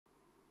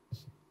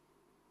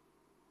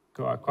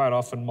quite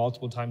often,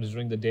 multiple times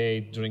during the day,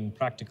 during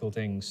practical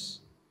things,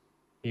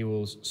 he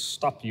will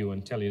stop you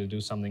and tell you to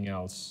do something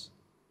else.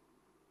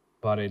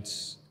 But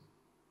it's,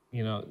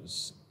 a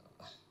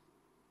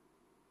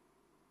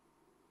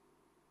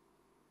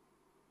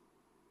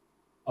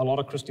lot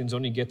of Christians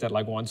only get that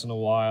like once in a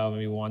while,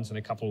 maybe once in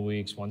a couple of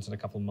weeks, once in a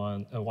couple of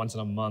months, once in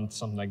a month,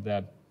 something like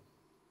that.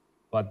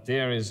 But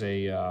there is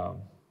a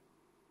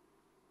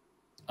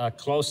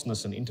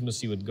closeness and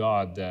intimacy with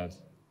God that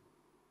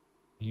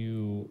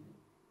you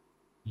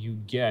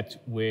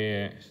get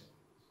where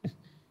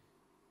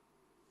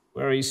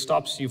he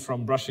stops you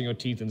from brushing your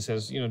teeth and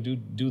says,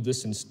 do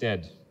this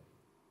instead.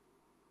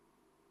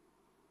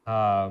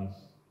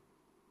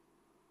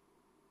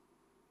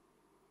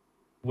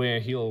 Where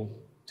he'll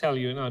tell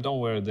you, no, don't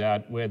wear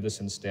that, wear this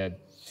instead.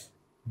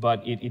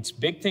 But it's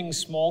big things,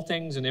 small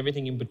things, and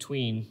everything in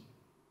between.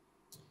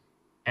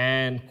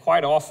 And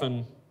quite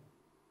often,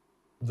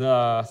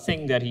 the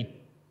thing that he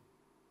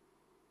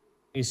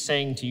is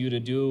saying to you to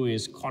do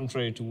is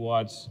contrary to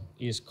what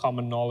is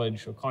common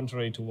knowledge or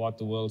contrary to what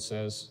the world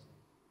says.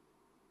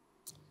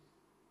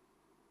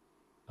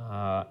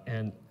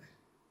 And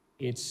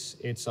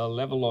it's a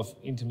level of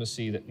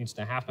intimacy that needs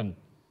to happen.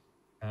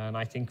 And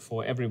I think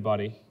for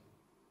everybody,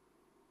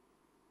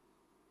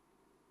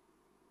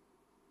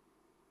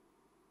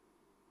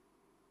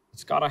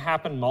 it's got to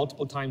happen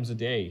multiple times a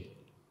day.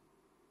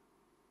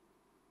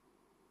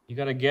 You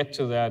got to get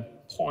to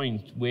that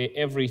point where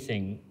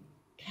everything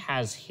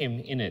has him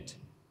in it.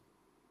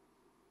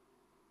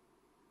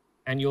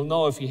 And you'll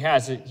know if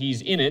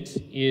he's in it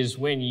is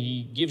when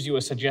he gives you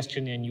a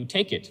suggestion and you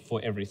take it for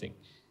everything.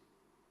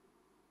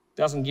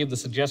 Doesn't give the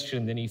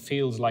suggestion, then he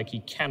feels like he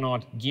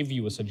cannot give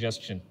you a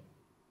suggestion.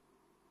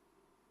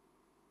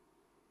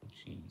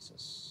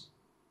 Jesus.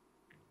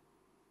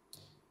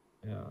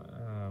 Yeah,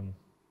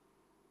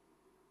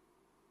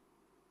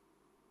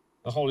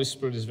 the Holy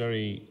Spirit is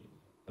very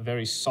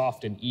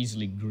soft and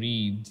easily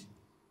grieved.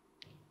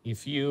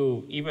 If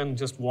you, even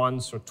just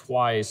once or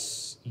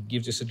twice, he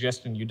gives you a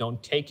suggestion, you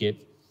don't take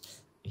it,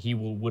 he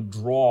will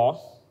withdraw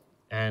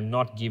and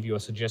not give you a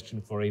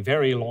suggestion for a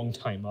very long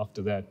time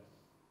after that.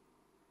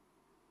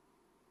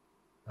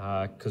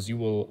 Because you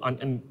will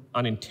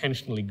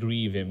unintentionally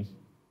grieve him.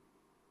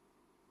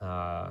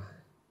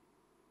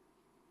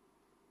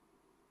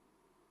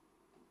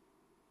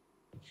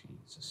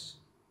 Jesus.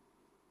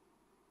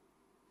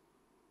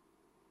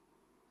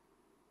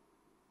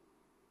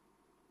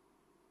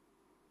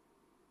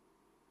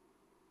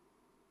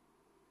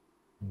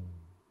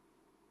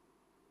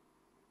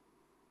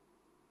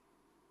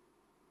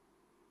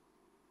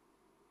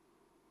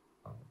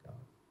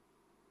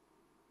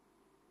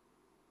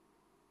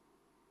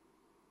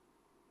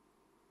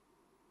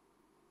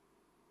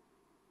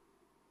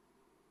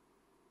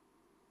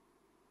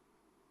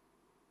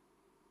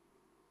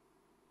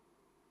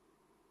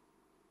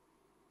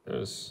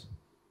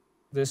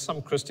 There's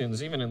some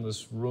Christians, even in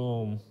this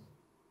room,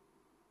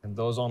 and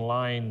those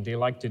online, they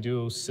like to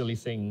do silly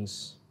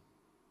things.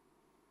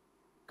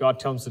 God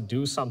tells them to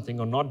do something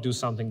or not do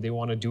something, they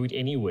want to do it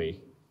anyway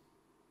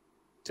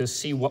to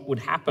see what would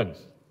happen.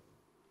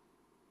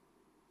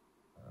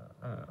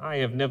 I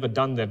have never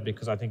done that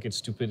because I think it's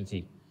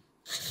stupidity.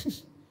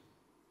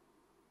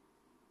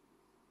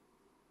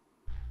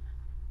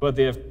 But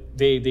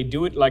they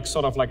do it like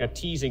sort of like a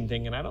teasing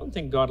thing, and I don't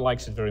think God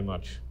likes it very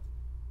much.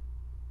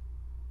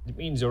 It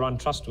means you're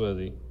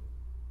untrustworthy.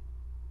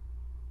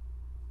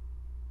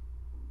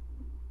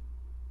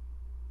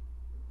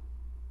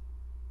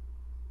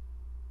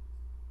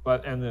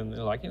 And then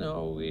they're like,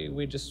 we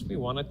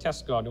want to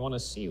test God. We want to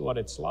see what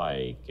it's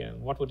like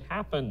and what would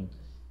happen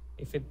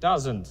if it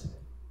doesn't.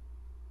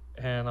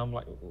 And I'm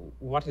like,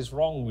 what is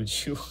wrong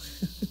with you?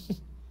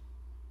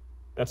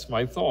 That's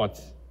my thought.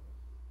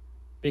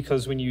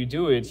 Because when you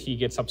do it, he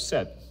gets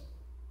upset.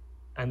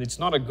 And it's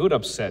not a good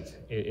upset.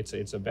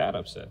 It's a bad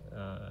upset.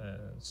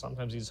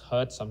 Sometimes he's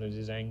hurt, sometimes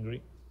he's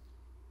angry.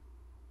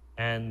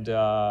 And,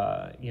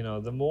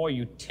 the more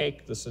you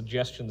take the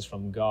suggestions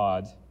from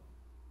God,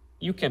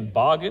 you can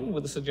bargain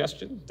with the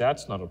suggestion.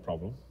 That's not a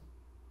problem.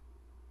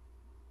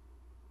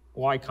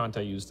 Why can't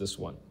I use this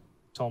one?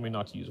 Told me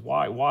not to use.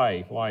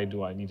 Why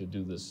do I need to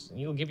do this? And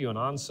he'll give you an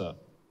answer.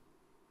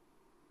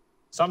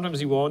 Sometimes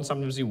he won't,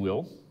 sometimes he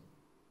will.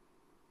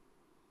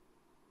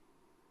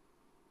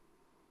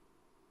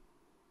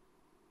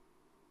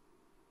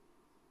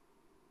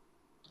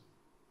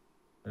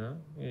 Yeah?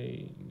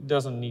 He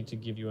doesn't need to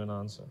give you an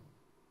answer.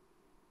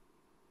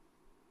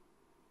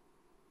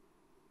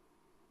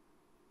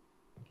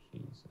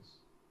 Jesus.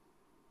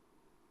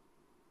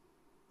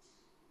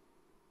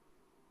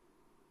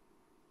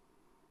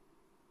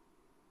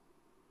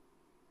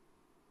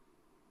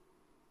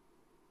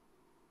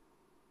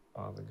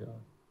 Father God.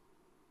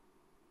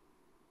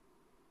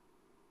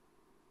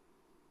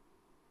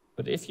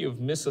 But if you've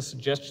missed a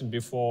suggestion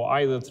before,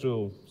 either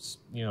through,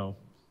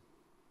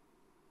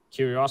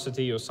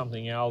 curiosity or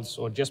something else,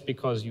 or just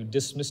because you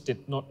dismissed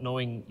it, not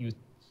knowing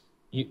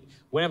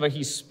whenever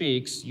he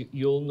speaks,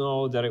 you'll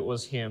know that it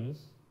was him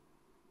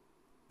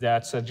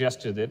that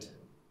suggested it,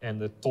 and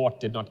the thought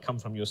did not come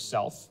from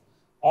yourself,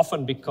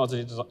 often because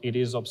it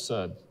is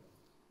absurd.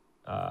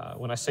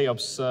 When I say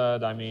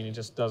absurd, I mean it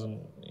just doesn't,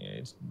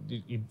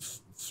 it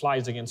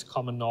flies against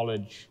common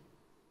knowledge,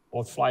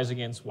 or flies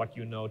against what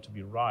you know to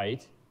be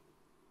right,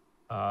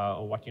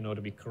 or what you know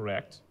to be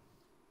correct.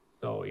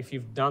 So if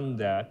you've done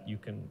that, you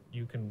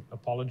can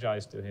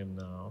apologize to him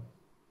now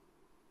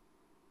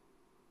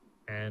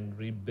and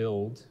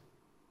rebuild.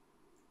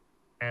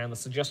 And the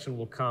suggestion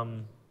will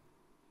come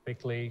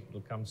quickly, it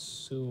will come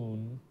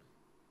soon,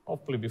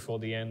 hopefully before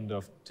the end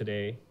of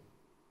today,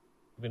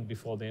 even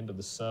before the end of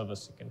the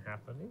service it can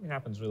happen. It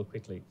happens real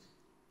quickly. It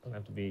doesn't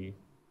have to be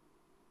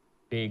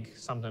big.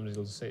 Sometimes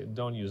he'll say,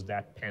 don't use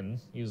that pen,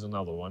 use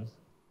another one.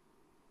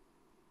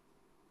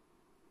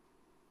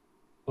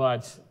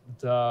 But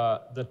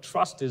the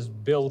trust is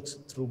built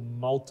through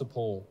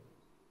multiple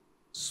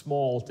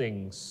small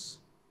things.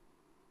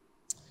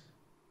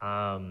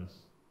 And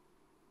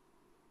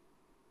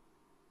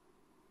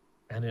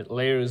it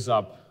layers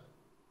up.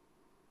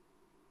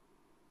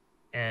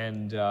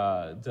 And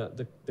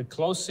the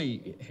closer,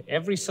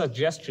 every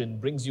suggestion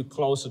brings you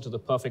closer to the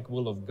perfect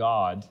will of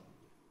God.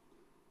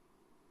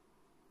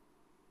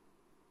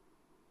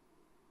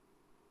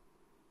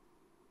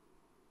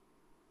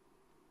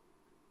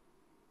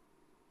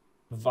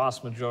 The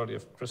vast majority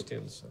of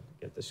Christians,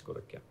 get this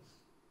correct,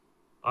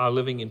 are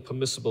living in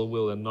permissible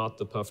will and not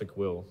the perfect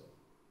will.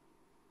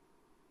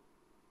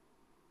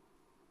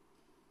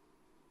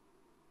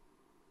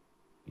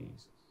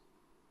 Jesus.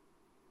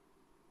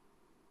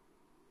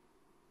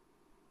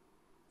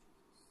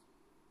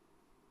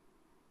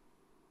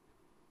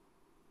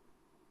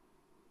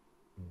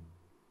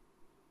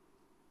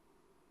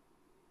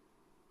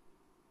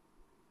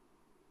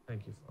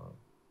 Thank you, Father.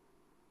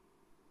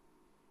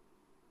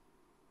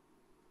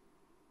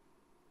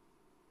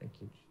 Thank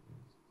you, Jesus.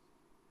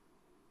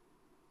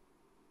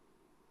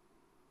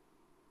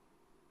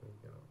 There we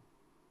go.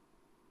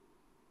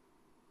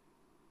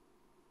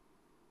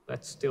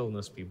 Let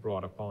stillness be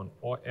brought upon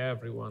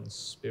everyone's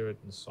spirit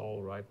and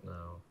soul right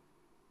now.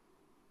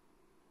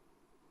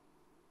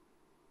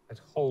 Let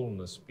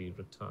wholeness be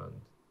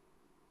returned.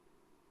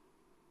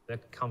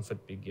 Let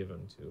comfort be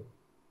given to.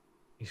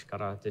 Thank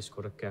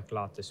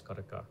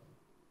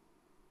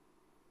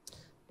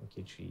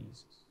you,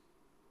 Jesus.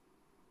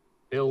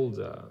 Build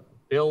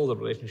a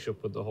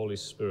relationship with the Holy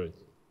Spirit.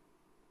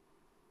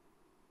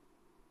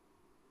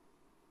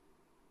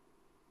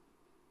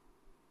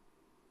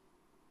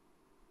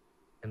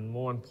 And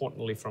more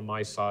importantly, from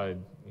my side,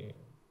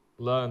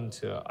 learn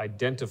to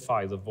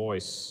identify the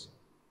voice.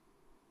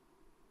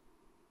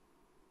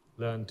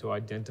 Learn to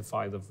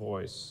identify the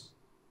voice.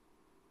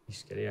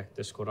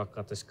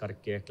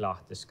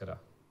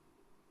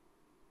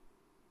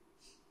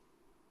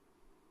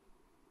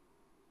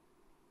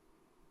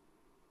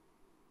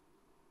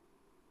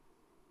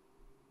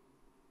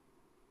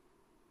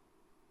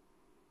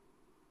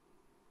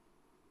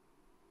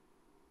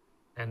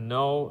 And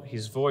no,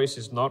 his voice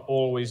is not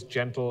always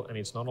gentle, and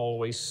it's not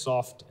always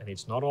soft, and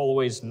it's not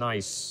always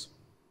nice.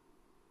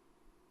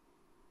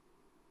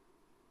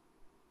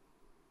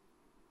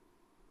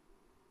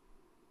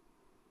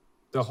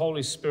 The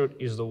Holy Spirit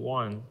is the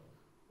one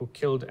who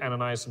killed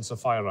Ananias and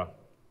Sapphira.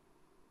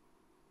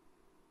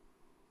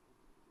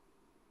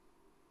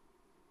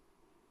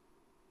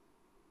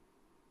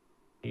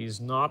 He's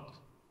not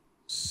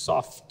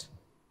soft.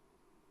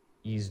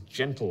 He's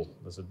gentle.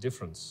 There's a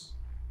difference.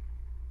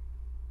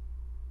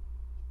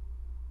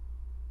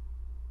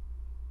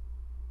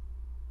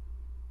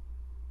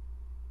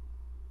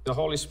 The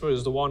Holy Spirit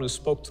is the one who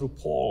spoke through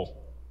Paul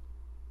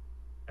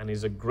and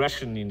his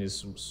aggression in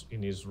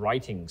his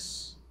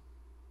writings.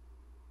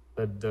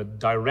 The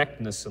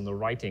directness in the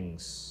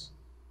writings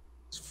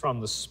is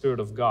from the Spirit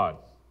of God.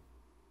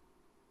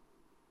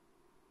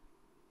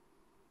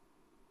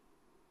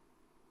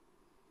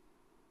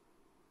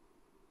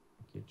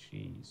 Thank you,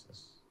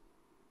 Jesus.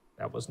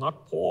 That was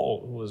not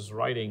Paul who was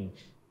writing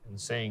and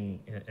saying,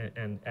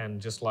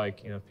 and just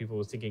like people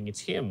were thinking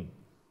it's him,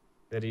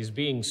 that he's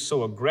being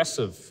so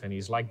aggressive and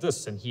he's like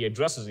this, and he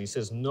addresses and he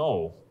says,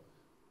 no,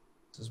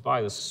 this is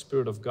by the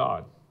Spirit of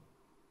God.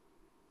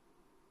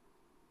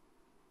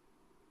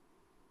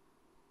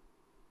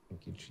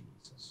 Thank you,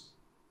 Jesus.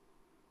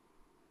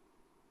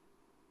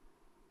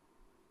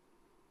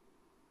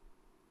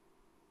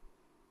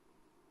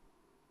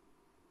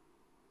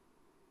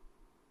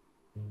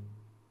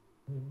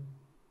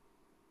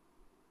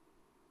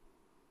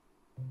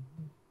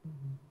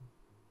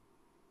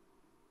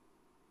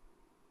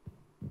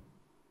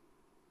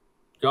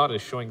 God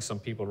is showing some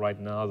people right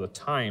now the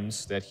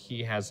times that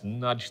he has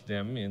nudged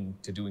them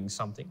into doing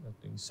something,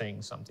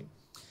 saying something,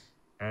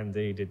 and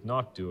they did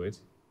not do it.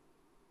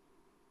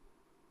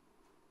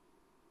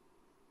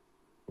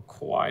 For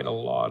quite a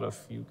lot of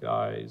you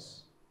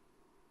guys,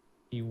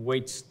 he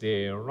waits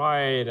there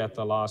right at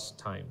the last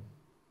time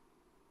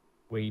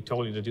where he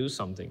told you to do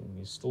something.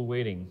 He's still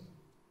waiting.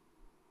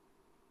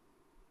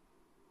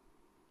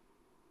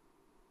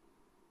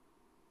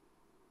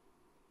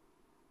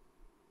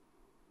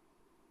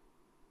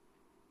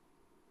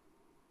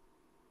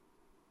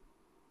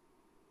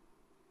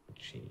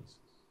 Jesus.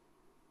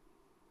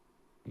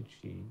 Thank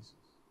you, Jesus.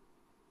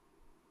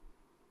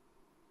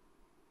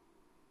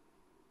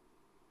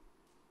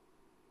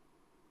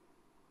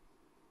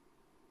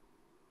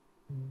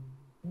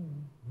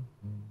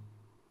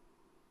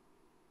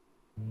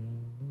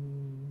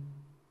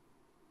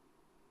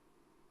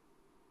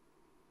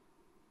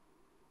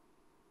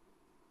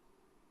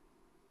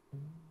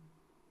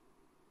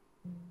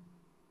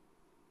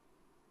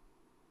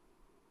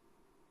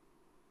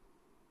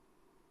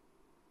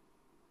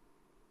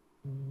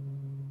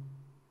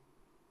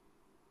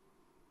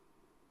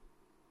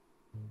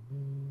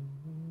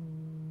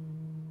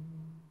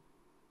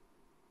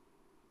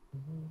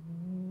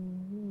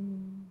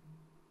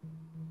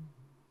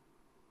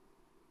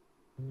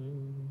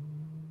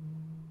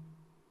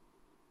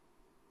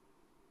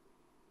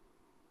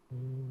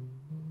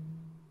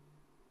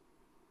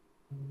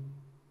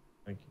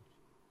 Thank you.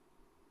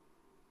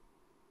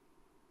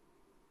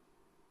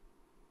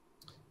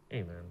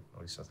 Amen.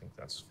 At least I think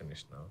that's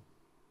finished now.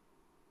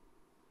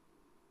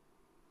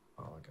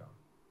 Father God.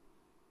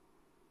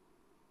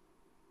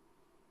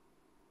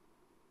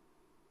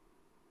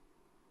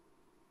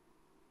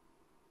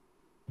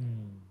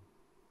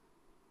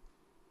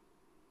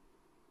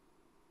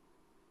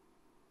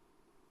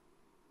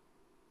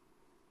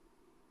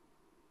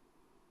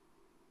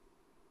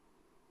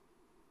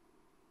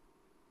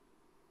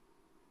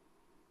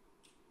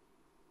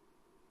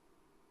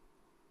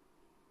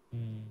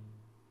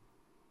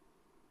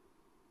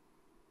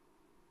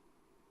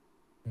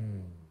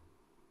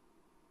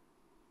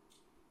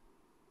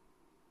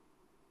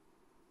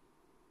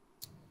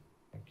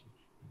 Thank you,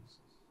 Jesus.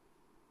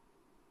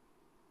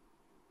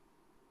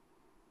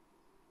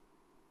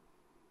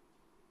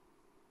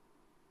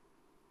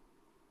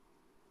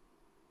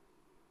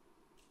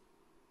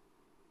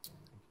 Thank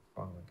you,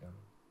 Father God.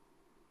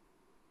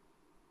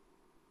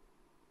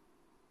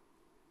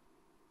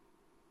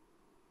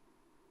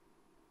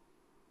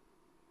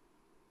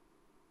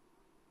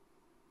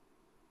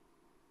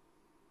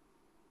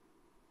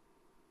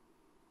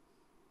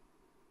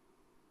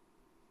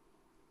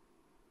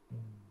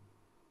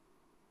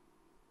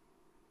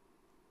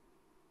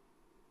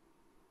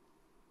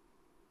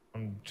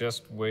 I'm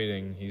just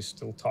waiting. He's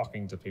still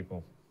talking to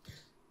people.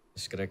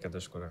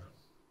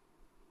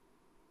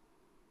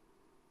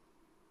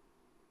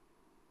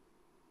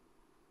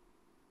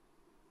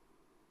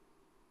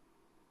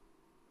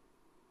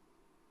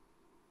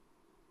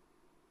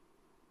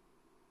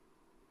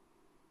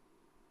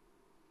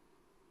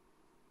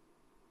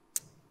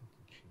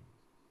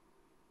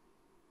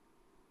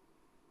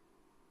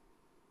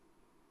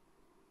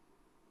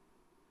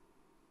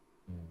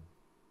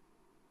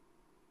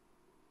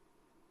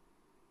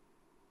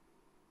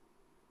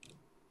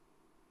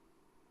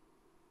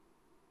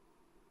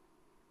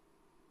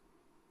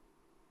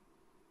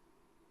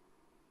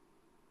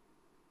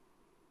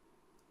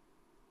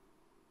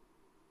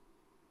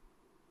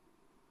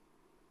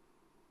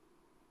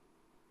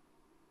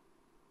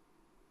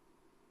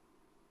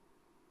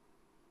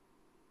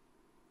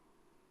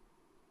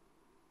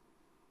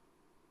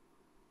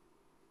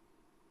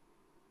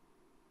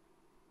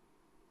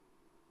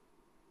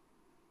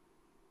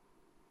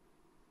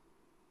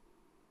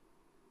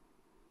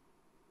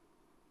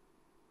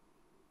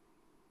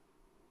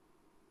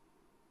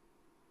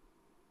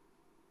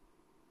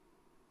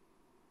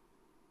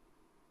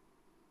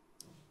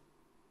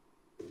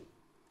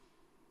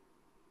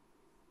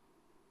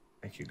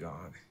 Thank you,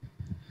 God.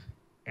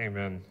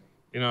 Amen.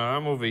 You know,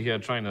 I'm over here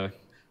trying to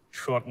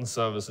shorten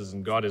services,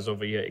 and God is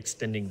over here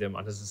extending them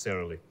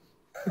unnecessarily.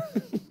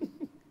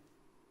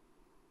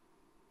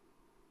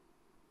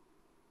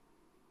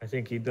 I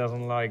think He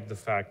doesn't like the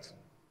fact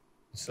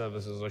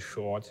services are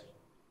short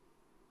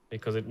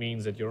because it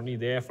means that you're only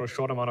there for a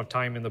short amount of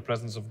time in the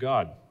presence of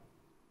God.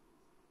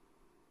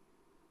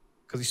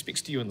 Because He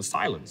speaks to you in the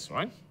silence,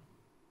 right?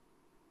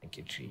 Thank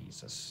you,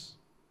 Jesus.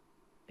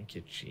 Thank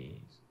you,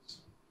 Jesus.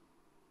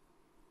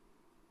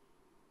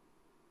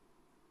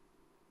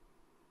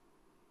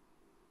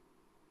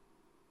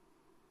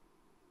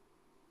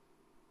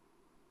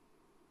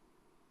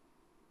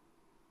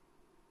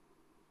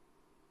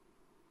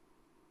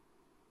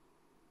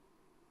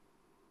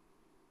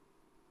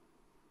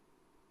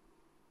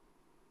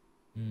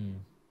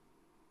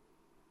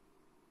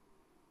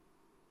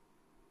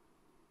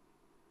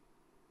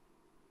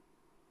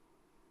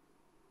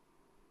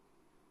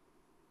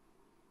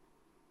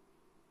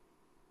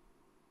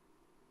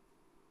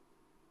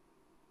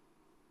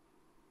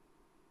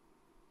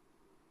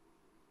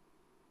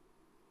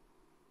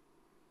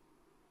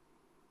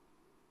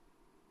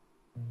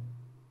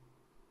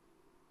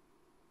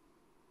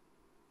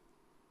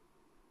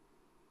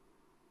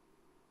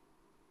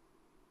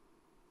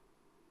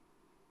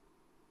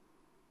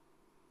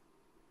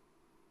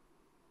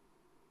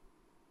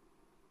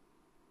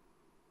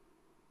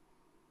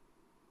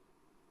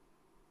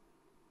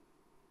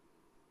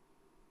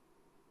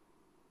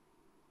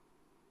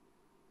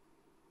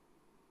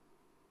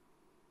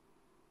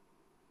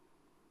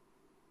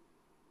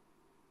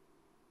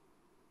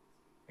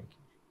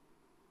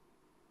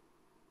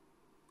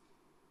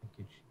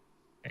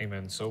 you,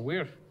 Amen. So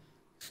we're...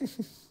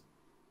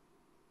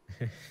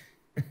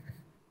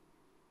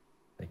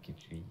 Thank you,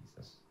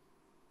 Jesus.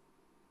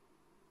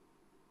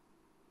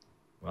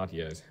 Not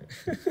yet.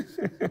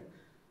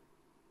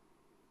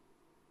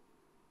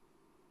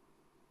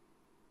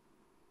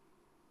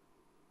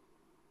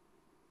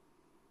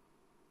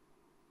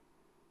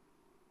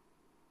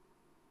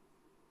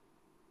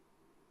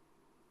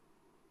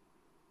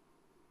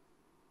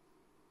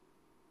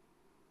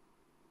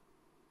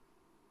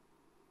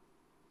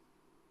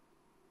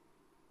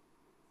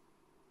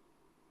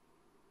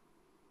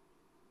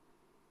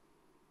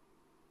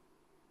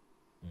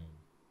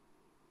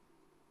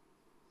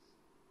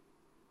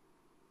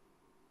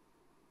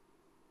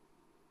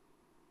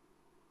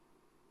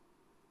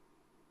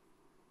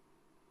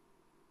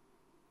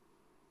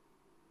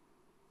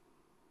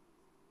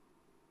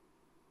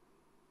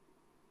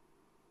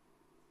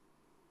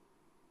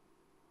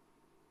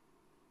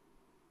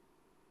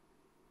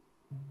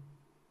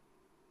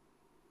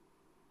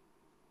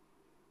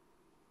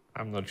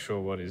 I'm not sure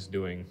what he's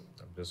doing.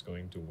 I'm just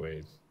going to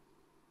wait.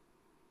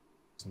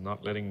 It's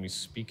not letting me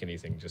speak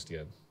anything just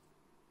yet.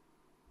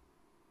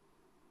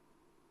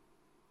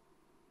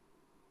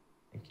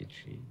 Thank you,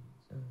 Jesus.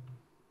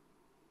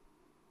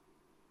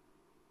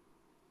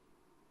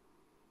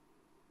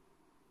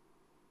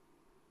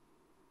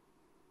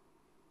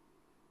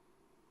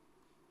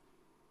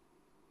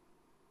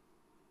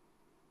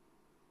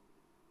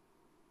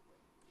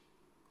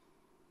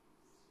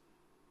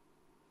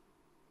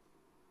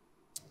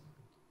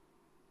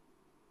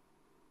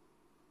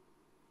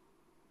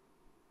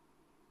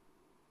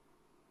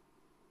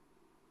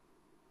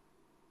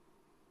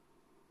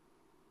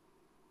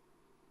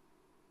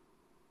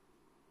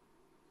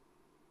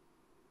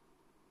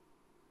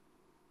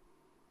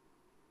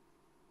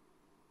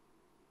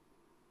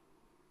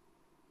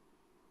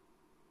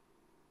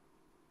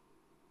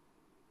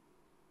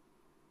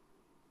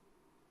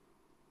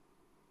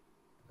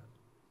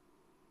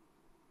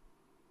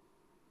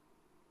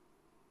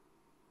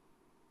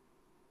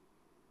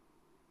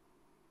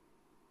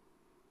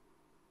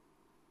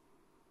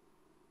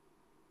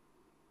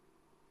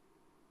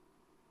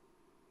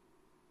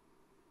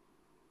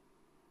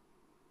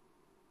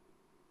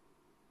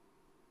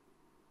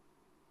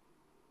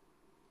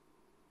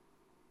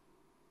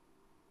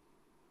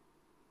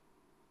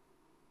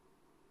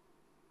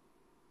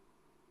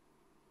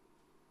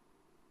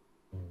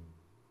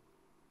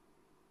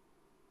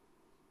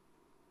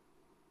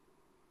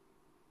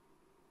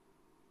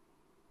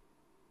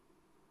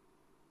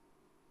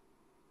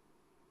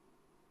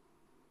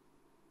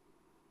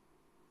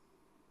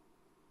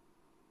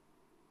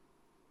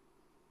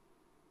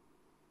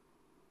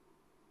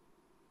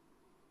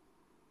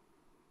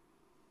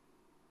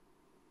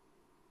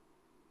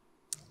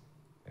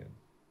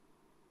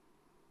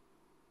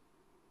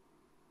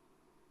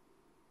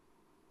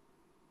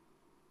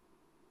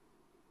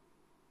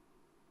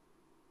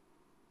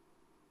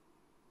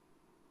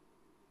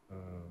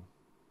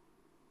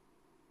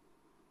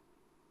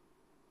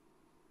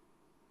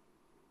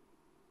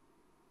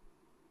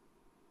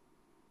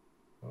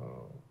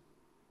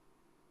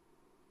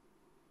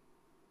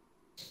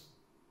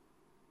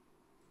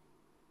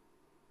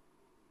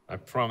 I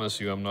promise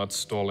you I'm not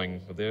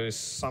stalling, but there is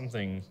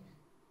something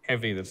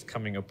heavy that's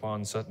coming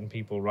upon certain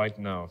people right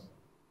now.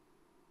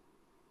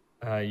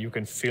 You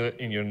can feel it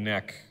in your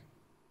neck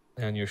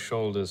and your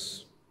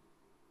shoulders.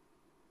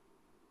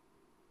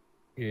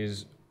 It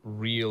is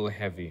real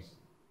heavy.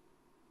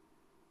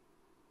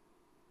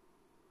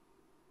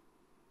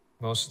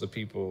 Most of the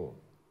people,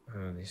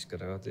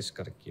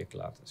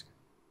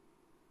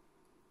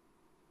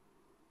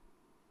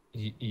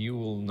 you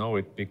will know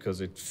it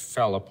because it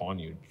fell upon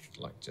you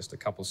like just a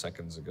couple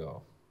seconds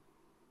ago.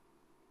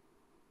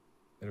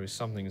 There is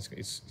something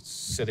it's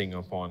sitting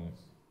upon.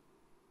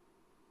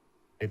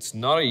 It's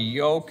not a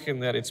yoke in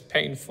that it's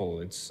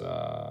painful. It's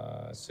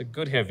a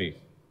good heavy.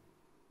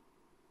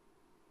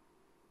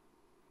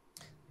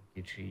 Thank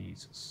you,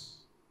 Jesus.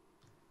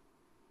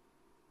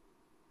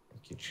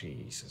 Thank you,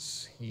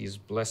 Jesus. He is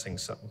blessing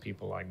certain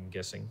people, I'm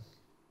guessing.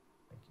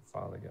 Thank you,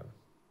 Father God.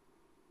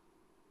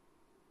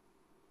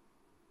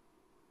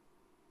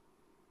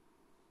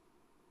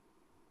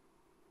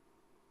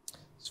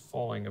 It's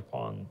falling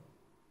upon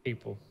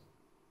people.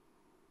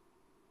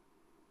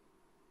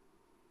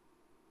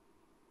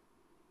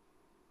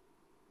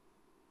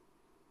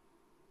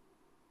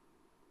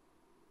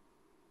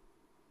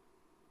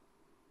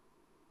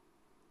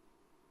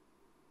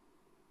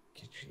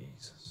 Thank you,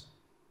 Jesus.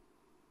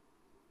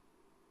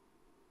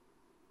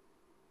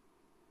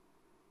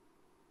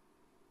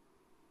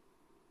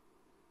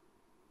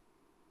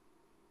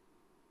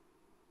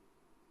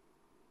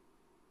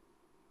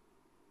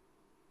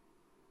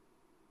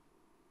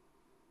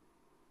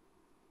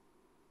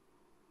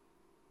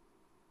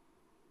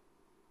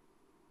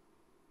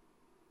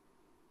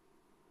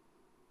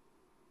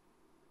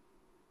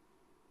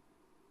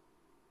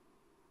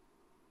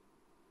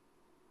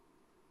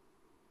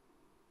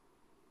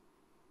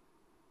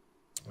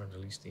 And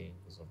release the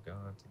angels of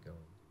God to go and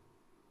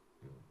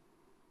do.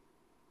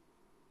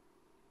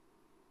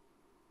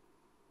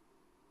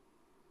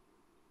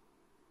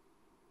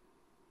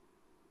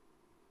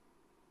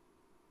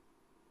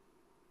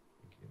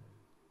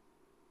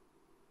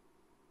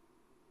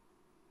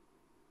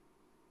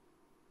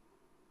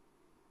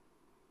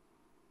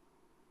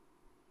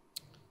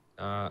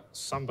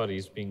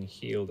 Somebody's being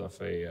healed of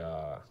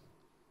a,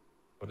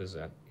 what is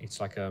that? It's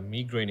like a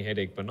migraine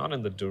headache, but not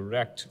in the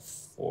direct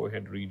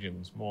forehead region.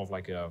 It's more of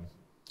like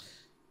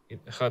it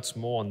hurts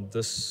more on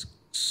this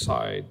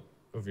side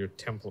of your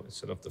temple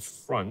instead of the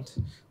front,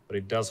 but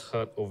it does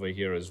hurt over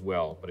here as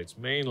well. But it's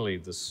mainly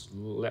this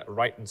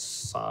right hand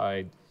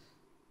side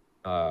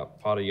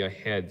part of your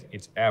head.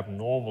 It's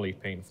abnormally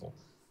painful.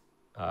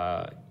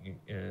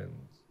 And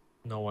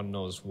no one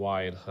knows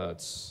why it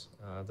hurts.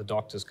 The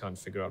doctors can't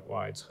figure out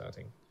why it's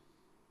hurting.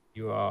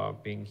 You are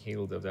being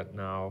healed of that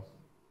now.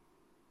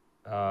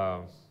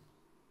 I'm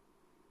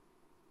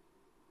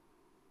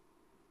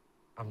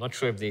not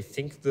sure if they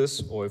think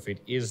this or if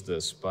it is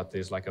this, but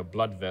there's like a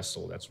blood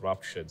vessel that's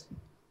ruptured.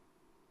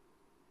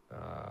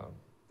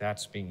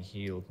 That's being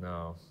healed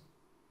now.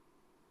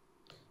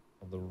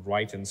 On the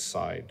right-hand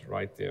side,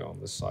 right there on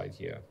the side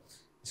here.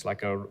 It's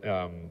like a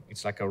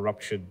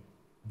ruptured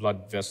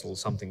blood vessel,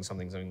 something,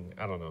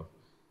 I don't know.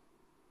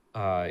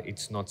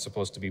 It's not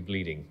supposed to be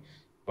bleeding,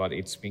 but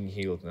it's being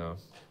healed now.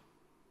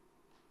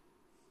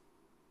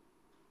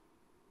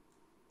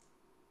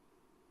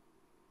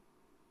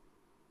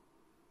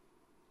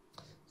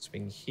 It's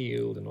being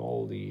healed, and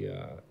all the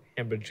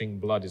hemorrhaging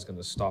blood is going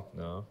to stop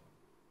now.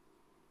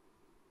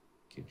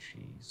 Thank you,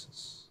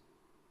 Jesus.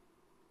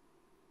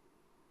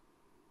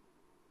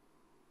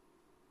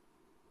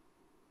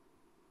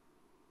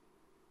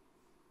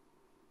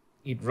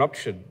 It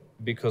ruptured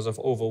because of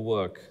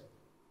overwork.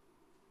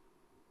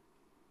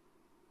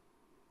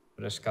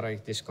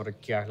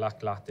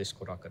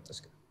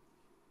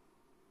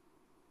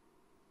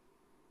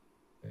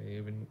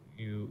 Even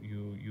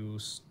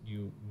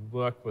you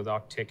work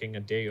without taking a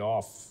day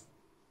off.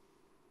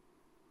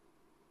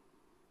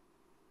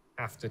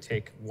 Have to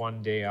take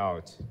one day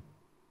out.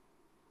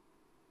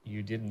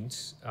 You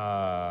didn't,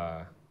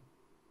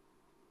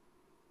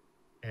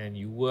 and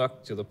you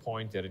worked to the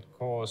point that it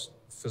caused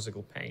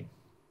physical pain.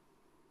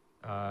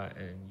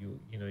 And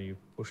you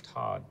pushed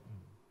hard and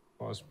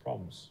caused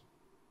problems.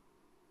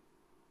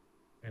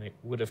 And it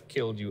would have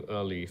killed you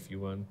early if you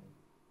weren't.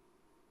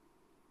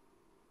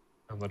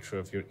 I'm not sure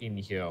if you're in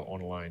here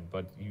online,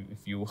 but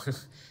if you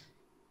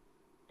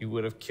it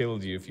would have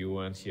killed you if you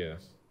weren't here.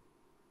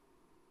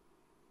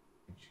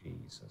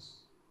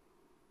 Jesus.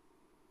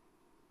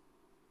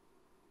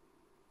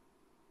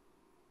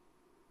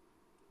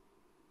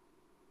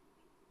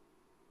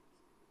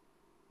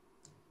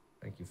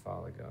 Thank you,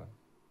 Father God.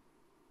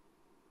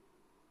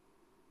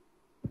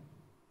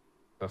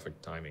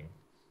 Perfect timing.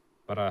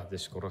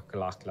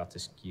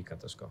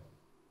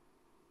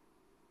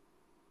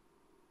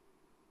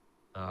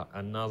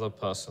 Another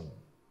person.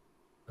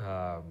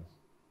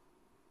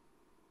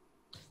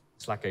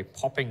 It's like a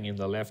popping in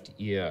the left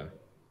ear.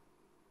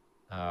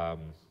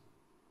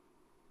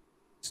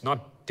 It's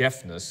not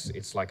deafness,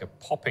 it's like a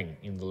popping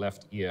in the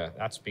left ear.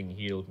 That's being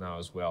healed now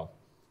as well.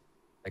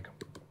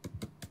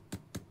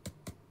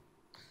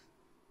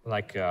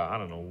 Like I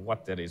don't know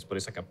what that is, but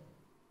it's like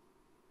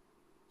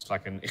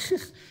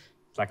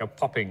a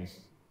popping.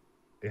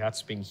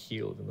 That's being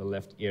healed in the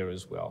left ear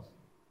as well.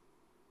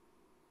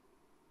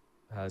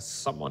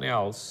 Someone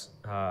else,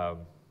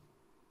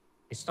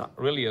 it's not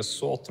really a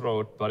sore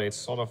throat, but it's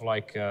sort of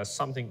like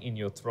something in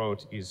your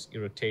throat is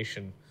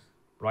irritation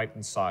right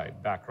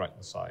inside, back right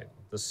inside,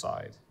 this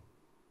side.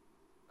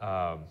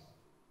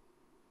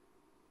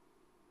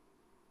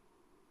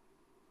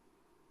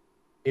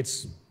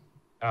 It's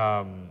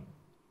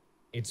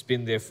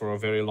been there for a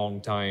very long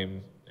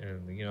time,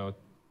 and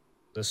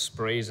the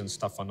sprays and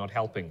stuff are not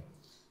helping.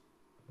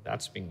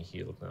 That's being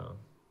healed now.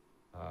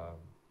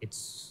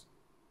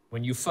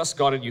 When you first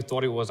got it, you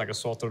thought it was like a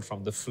sore throat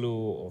from the flu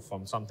or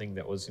from something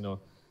that was,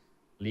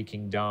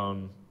 leaking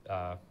down.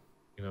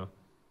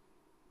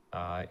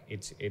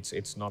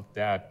 It's not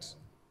that,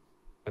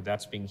 but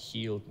that's being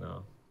healed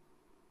now.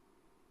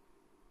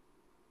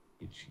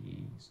 Thank you,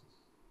 Jesus.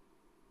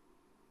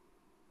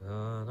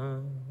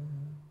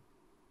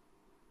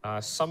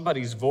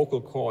 Somebody's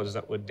vocal cords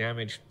that were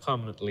damaged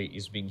permanently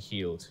is being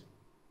healed.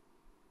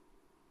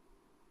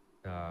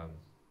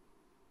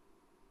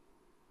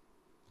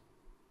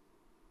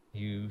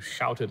 You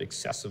shouted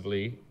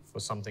excessively for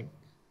something.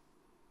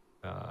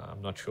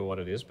 I'm not sure what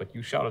it is, but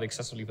you shouted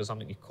excessively for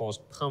something. It caused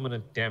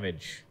permanent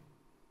damage.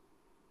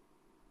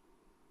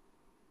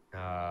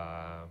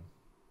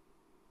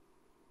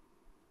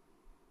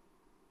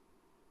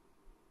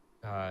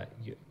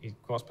 It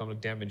caused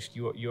permanent damage.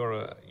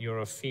 You're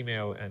a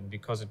female, and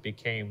because it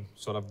became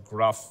sort of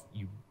gruff,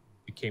 you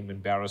became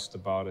embarrassed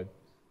about it.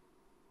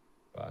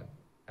 But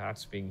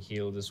that's being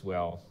healed as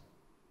well.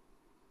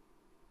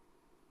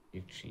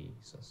 Thank you,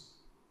 Jesus.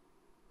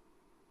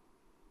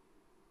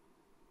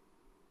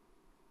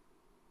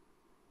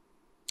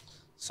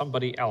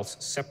 Somebody else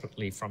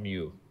separately from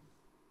you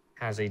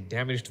has a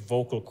damaged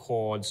vocal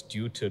cords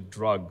due to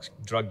drug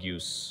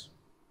use.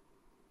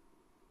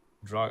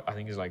 I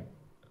think it's like,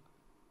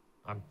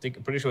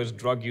 pretty sure it's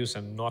drug use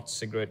and not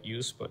cigarette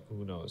use, but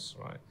who knows,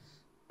 right?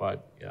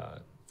 But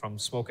from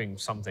smoking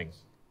something,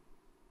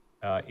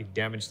 it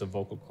damaged the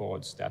vocal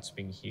cords. That's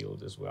being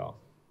healed as well.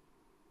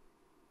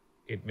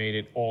 it made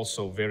it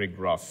also very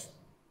gruff.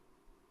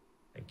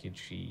 Thank you,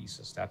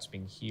 Jesus. That's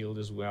being healed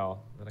as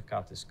well.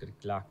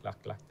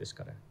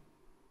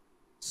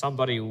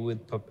 Somebody with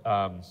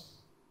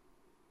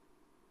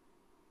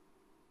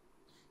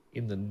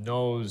in the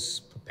nose,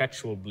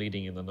 perpetual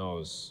bleeding in the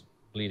nose,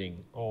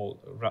 bleeding all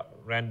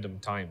random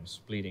times,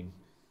 bleeding.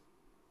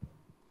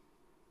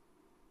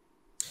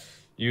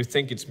 You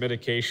think it's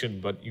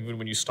medication, but even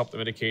when you stop the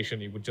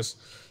medication, you would just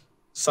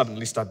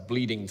suddenly start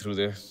bleeding through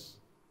there.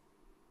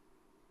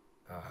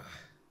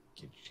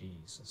 Thank you,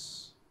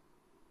 Jesus.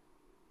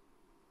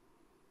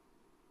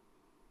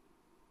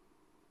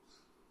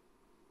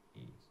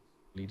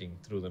 Bleeding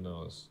through the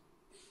nose.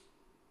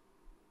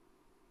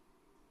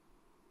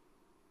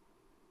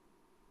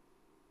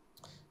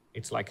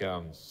 It's like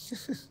the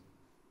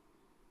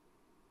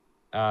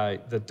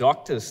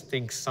doctors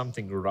think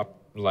something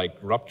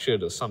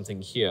ruptured or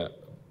something here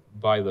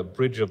by the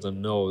bridge of the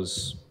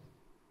nose,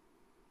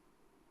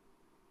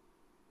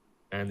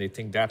 and they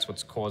think that's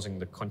what's causing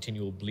the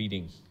continual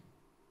bleeding.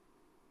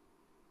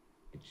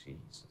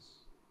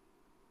 Jesus,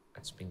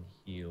 that's being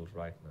healed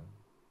right now.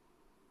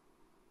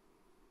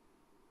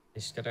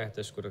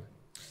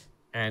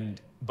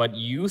 But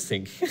you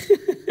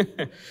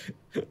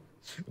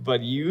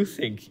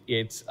think,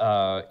 it's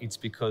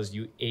because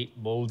you ate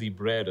moldy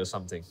bread or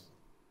something,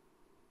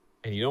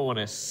 and you don't want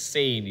to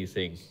say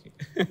anything.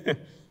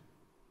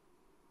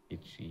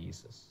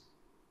 Jesus.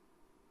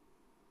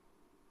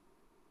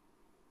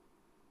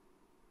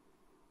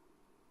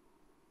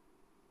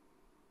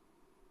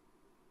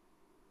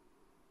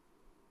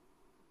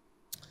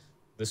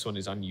 This one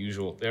is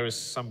unusual. There is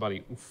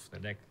somebody, the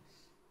neck.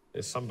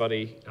 There's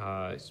somebody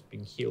is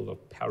being healed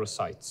of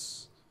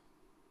parasites.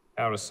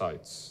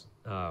 Parasites.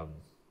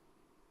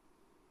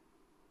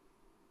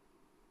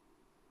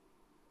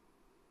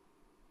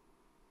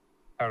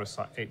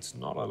 Parasite. It's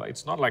not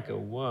like a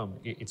worm.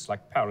 It's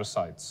like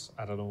parasites.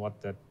 I don't know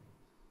what that.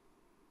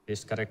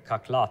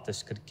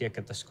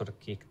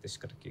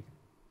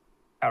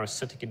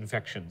 Parasitic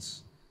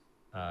infections.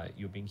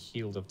 You're being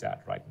healed of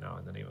that right now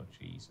in the name of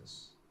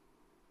Jesus.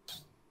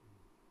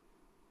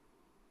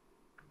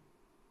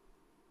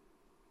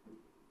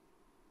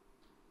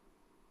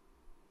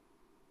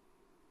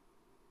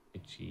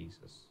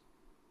 Jesus.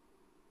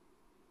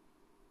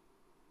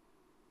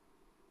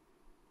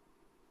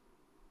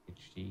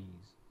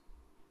 Jesus.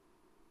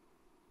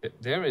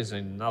 There is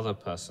another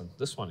person.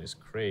 This one is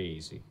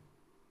crazy.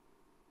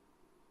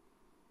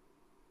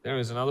 There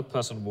is another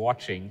person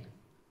watching,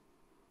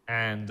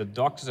 and the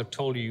doctors have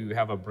told you you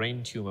have a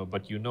brain tumor,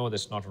 but you know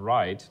that's not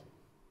right.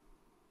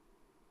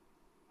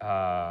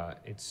 And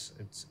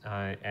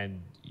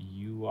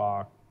you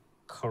are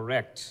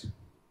correct.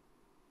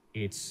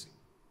 It's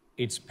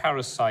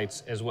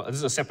parasites as well. This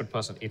is a separate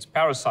person. It's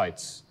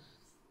parasites.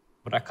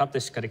 The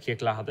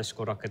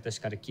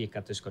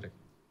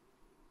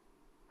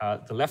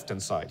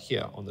left-hand side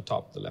here on the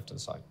top, the left-hand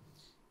side.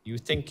 You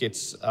think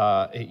it's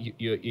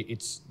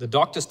the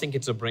doctors think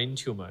it's a brain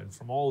tumor, and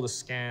from all the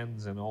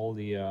scans and all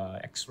the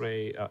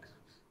X-ray, I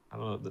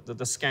don't know,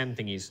 the scan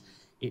thingies,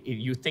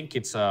 you think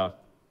it's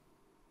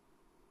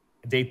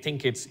they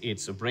think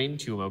it's a brain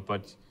tumor,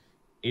 but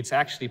it's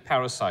actually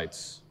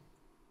parasites.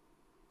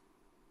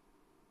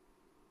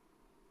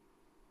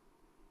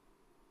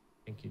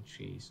 Thank you,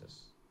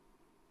 Jesus.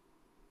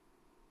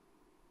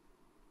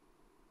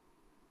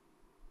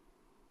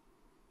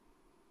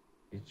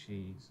 Thank you,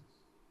 Jesus.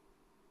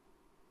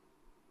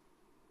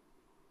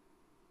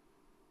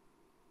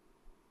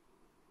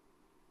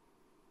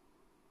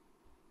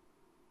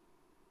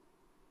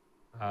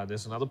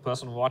 There's another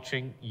person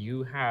watching.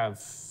 You have,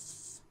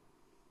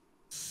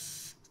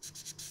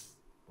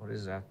 what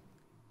is that?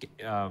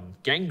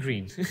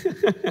 Gangrene.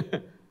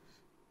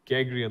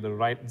 Gangrene on the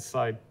right-hand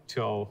side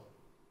toe.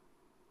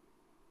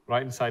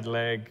 Right inside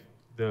leg,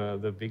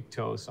 the big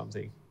toe,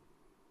 something,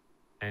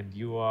 and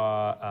you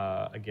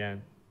are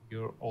again.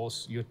 You're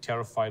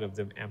terrified of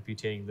them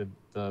amputating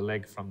the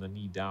leg from the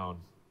knee down.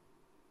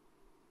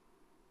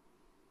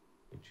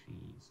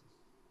 Jesus,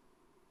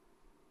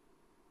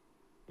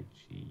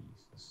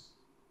 Jesus,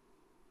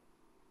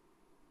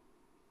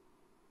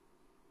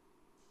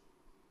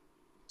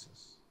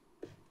 Jesus.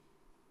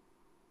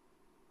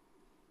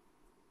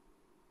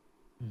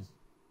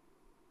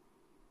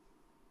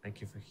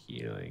 Thank you for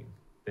healing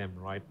them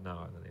right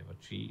now in the name of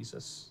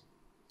Jesus.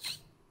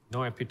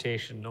 No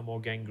amputation, no more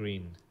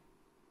gangrene.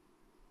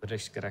 If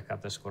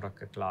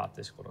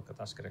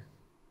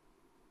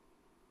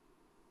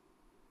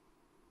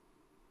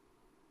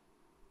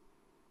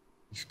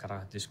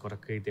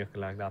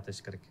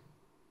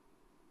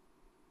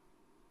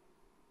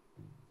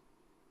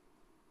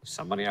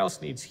somebody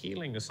else needs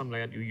healing or something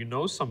like that, you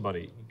know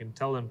somebody, you can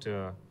tell them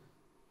to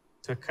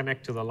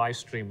connect to the live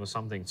stream or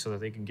something so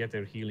that they can get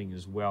their healing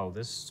as well.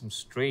 There's some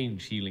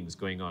strange healings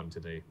going on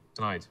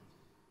tonight.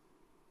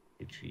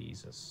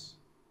 Jesus.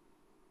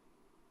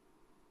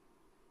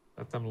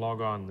 Let them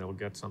log on, they'll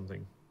get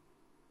something.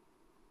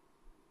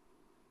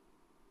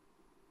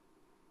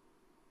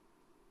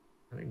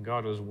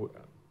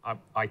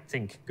 I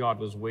think God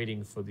was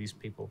waiting for these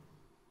people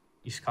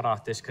Just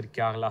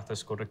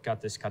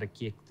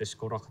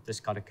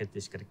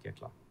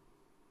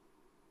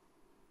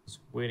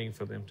waiting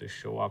for them to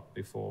show up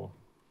before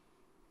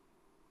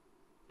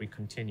we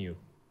continue.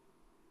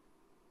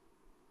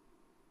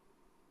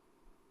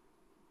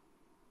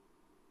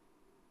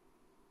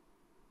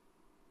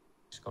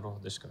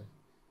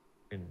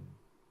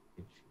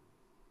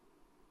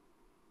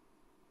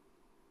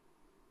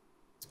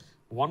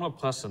 One more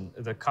person,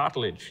 the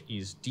cartilage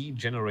is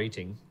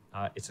degenerating.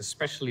 It's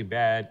especially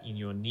bad in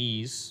your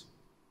knees.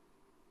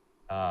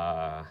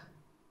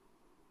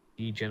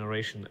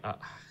 Degeneration.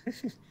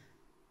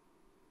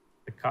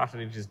 The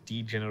cartilage is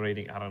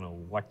degenerating. I don't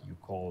know what you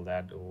call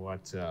that, or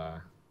what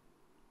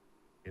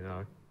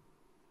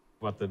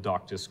what the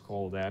doctors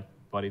call that.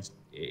 But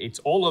it's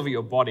all over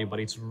your body,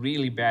 but it's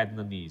really bad in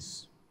the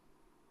knees.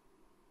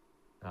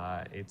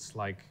 It's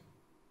like,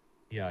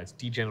 it's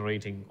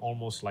degenerating,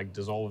 almost like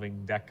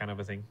dissolving, that kind of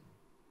a thing.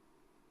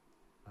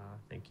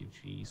 Thank you,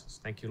 Jesus.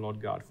 Thank you,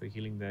 Lord God, for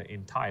healing the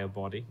entire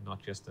body,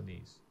 not just the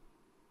knees.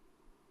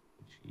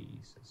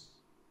 Jesus.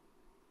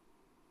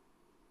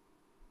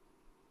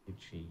 Thank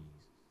you, Jesus.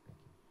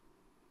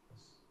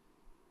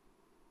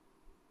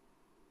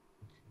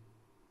 Thank you,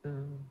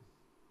 Jesus.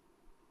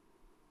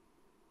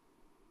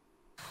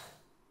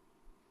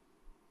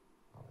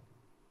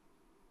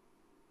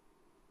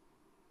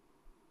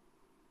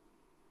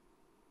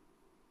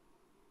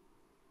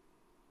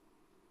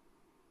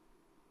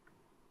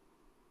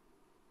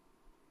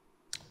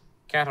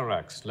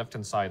 Cataracts,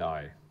 left-hand side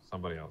eye.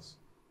 Somebody else.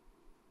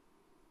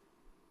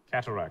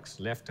 Cataracts,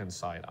 left-hand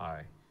side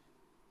eye.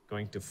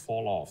 Going to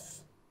fall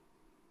off.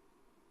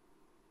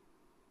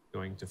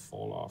 Going to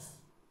fall off.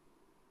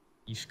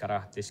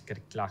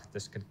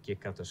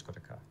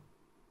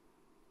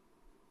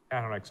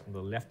 Cataracts on the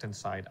left-hand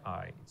side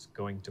eye. It's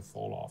going to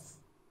fall off.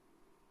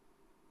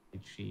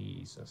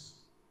 Jesus.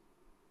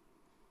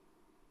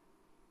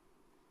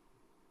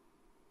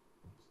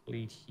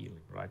 Complete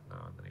healing right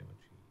now in the name of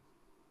Jesus.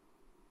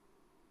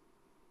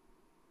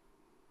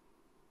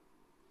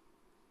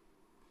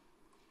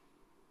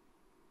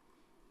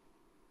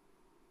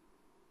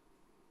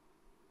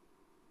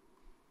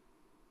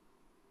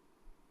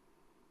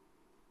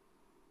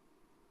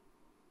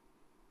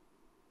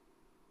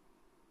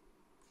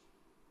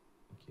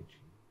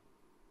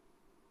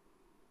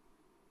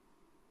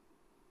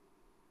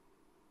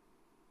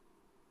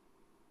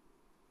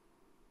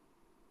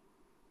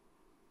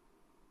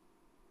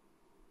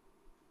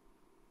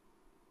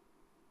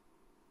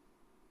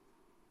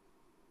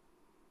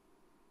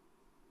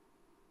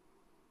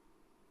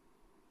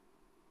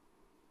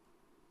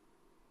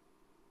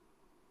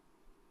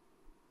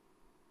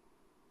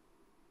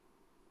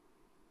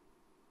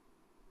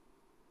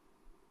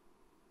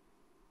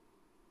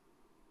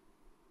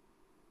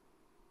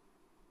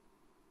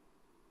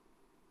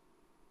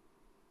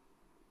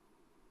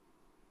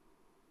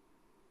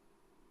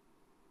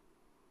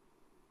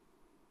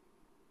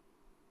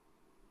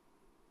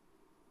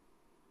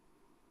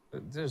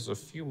 There's a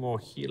few more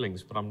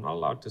healings, but I'm not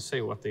allowed to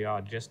say what they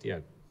are just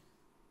yet.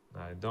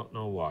 I don't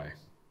know why,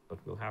 but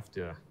we'll have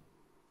to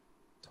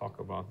talk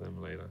about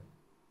them later.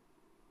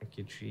 Thank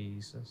you,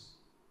 Jesus.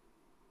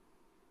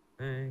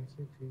 Thank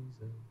you,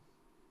 Jesus.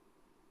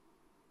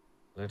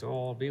 Let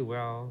all be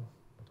well,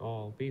 let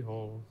all be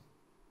whole.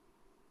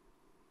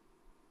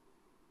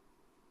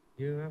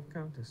 You have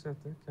come to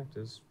set the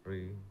captives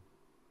free.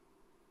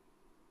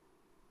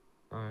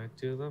 Sight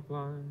to the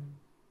blind.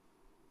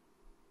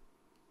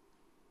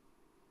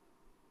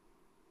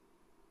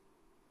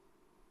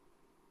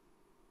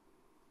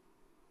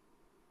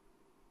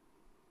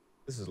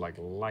 This is like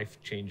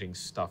life-changing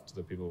stuff to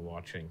the people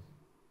watching.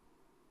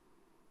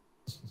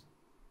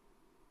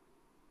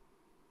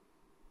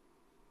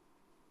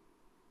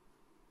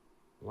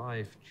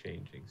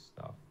 Life-changing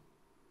stuff.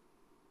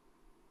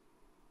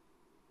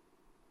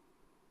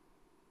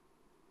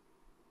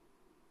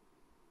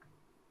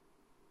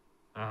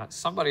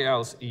 Somebody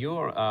else,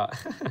 you're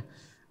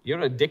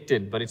you're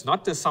addicted, but it's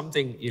not to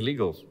something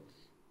illegal.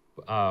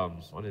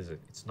 What is it?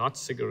 It's not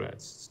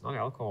cigarettes. It's not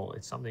alcohol.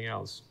 It's something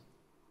else.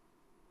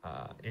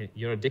 And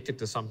you're addicted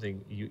to something,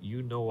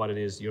 you know what it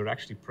is. You're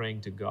actually praying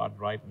to God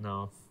right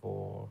now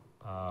for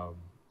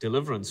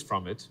deliverance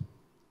from it.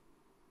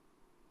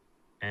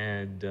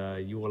 And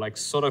you were like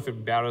sort of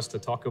embarrassed to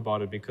talk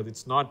about it because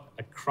it's not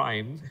a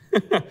crime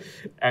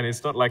and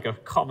it's not like a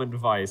common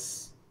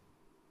vice.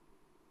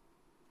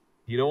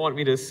 You don't want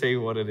me to say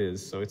what it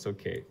is, so it's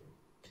okay.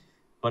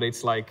 But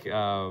it's like,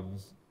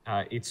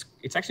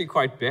 it's actually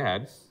quite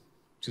bad,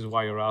 which is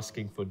why you're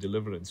asking for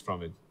deliverance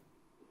from it.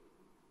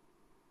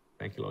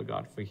 Thank you, Lord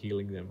God, for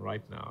healing them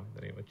right now in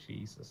the name of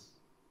Jesus.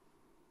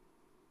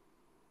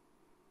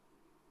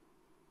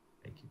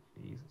 Thank you,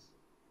 Jesus.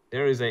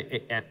 There is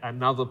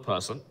another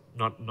person,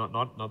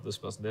 not this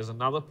person. There's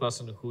another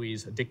person who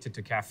is addicted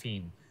to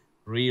caffeine,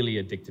 really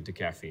addicted to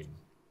caffeine.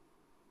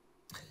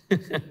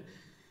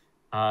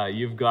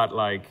 You've got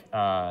like,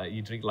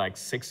 you drink like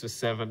 6 or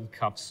 7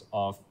 cups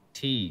of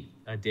tea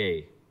a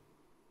day.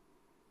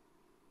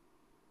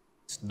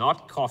 It's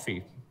not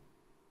coffee.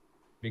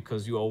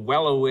 because you are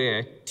well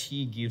aware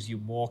tea gives you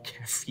more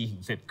caffeine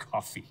than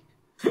coffee.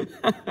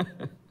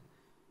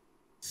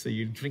 So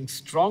you drink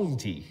strong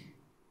tea.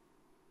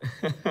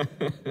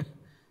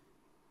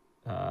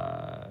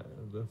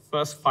 The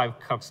first 5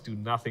 cups do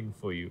nothing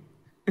for you.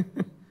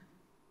 Thank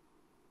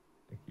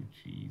you,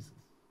 Jesus.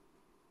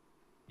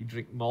 You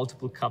drink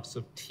multiple cups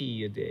of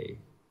tea a day.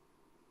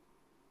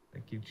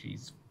 Thank you,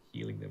 Jesus, for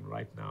healing them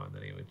right now in the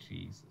name of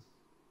Jesus.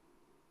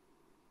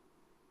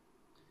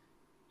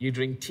 You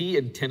drink tea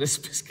and tennis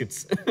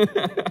biscuits.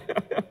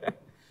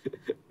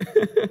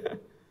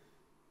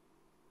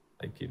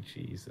 Thank you,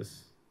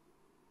 Jesus.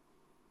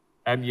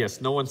 And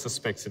yes, no one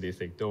suspects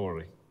anything. Don't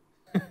worry.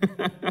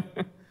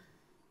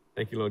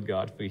 Thank you, Lord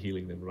God, for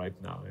healing them right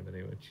now in the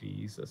name of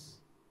Jesus.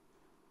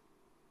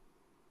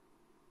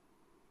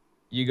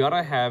 You got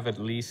to have at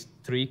least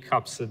 3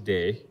 cups a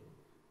day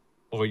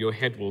or your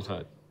head will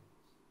hurt.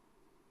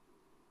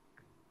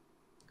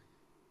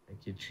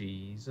 Thank you,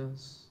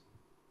 Jesus.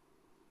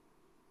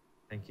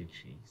 Thank you,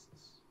 Jesus.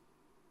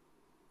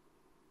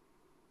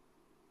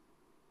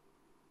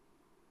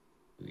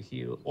 You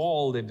heal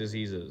all their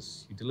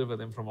diseases. You deliver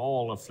them from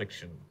all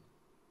affliction.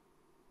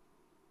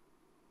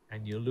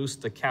 And you loose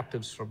the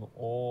captives from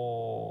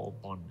all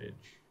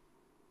bondage,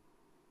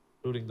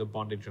 including the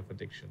bondage of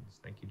addictions.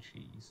 Thank you,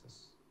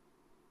 Jesus.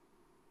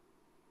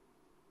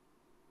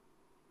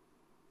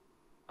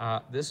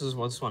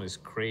 This one is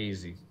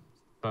crazy.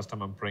 First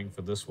time I'm praying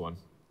for this one.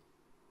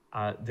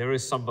 There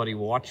is somebody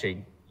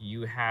watching.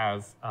 You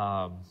have,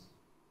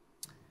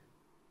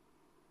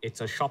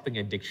 it's a shopping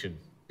addiction.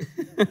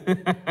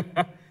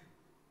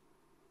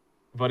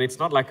 But it's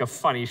not like a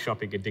funny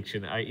shopping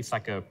addiction. It's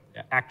like an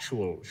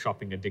actual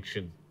shopping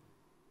addiction.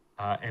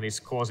 And it's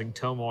causing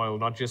turmoil,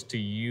 not just to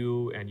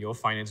you and your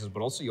finances,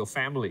 but also your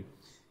family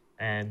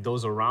and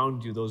those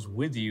around you, those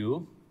with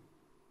you.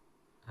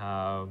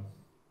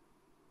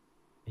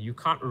 You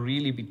can't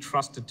really be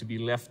trusted to be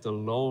left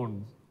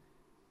alone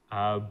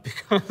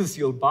because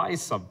you'll buy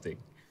something.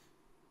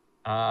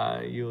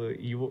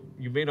 You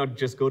may not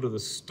just go to the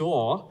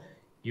store.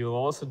 You'll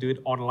also do it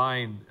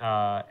online,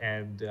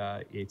 and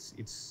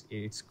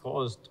it's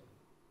caused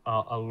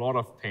a lot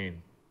of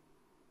pain.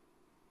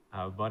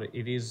 But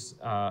it is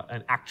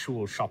an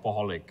actual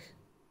shopaholic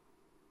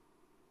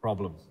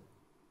problem.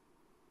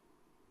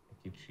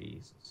 Thank you,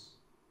 Jesus.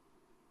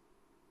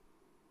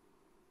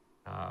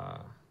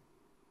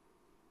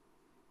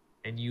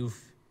 And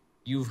you've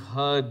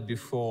heard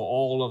before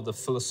all of the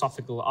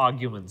philosophical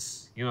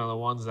arguments, the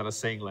ones that are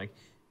saying like,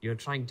 you're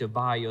trying to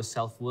buy your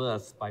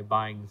self-worth by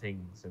buying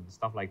things and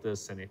stuff like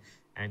this.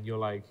 And you're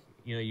like,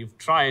 you've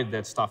tried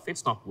that stuff.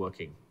 It's not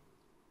working.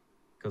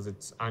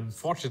 Because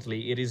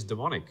unfortunately, it is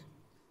demonic.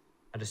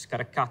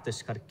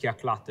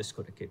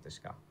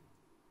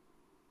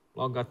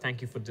 Lord God,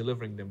 thank you for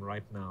delivering them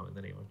right now in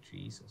the name of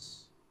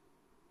Jesus.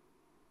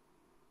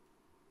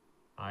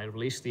 I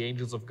release the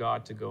angels of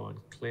God to go and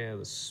clear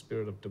the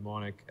spirit of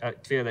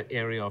clear that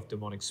area of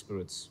demonic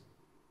spirits.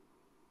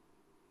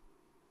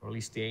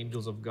 Release the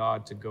angels of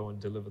God to go and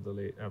deliver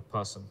the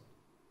person.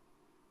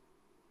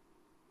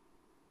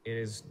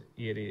 It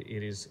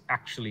is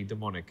actually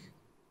demonic.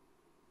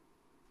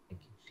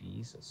 Thank you,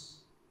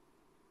 Jesus.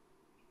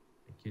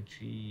 Thank you,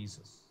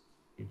 Jesus.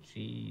 Thank you,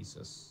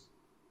 Jesus.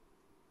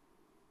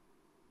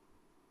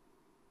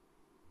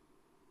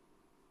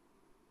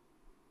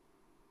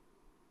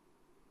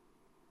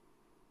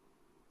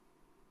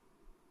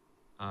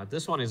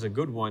 This one is a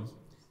good one.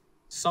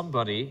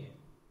 Somebody,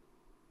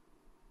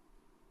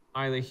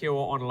 either here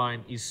or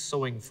online, is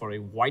sowing for a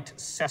white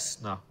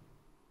Cessna.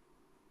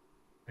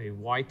 A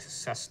white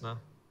Cessna.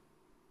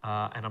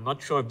 And I'm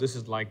not sure if this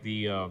is like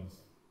the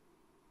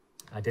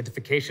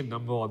identification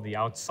number on the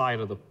outside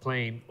of the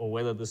plane or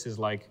whether this is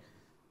like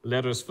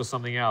letters for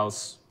something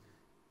else.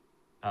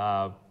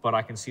 But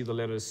I can see the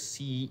letters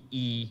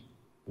CEY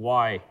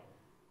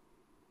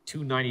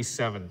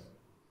 297.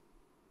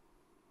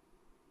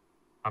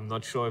 I'm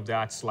not sure if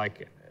that's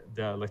like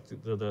the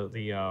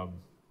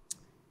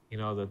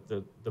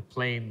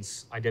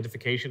plane's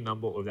identification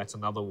number or if that's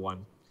another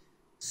one.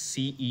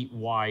 CEY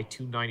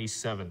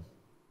 297.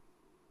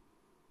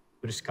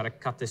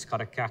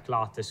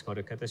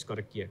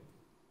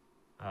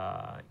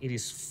 It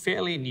is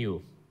fairly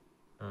new.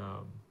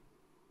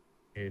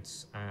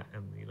 It's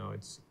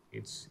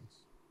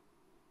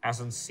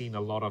hasn't seen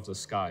a lot of the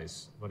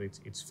skies, but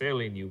it's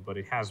fairly new, but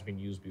it has been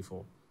used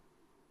before.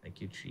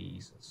 Thank you,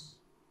 Jesus.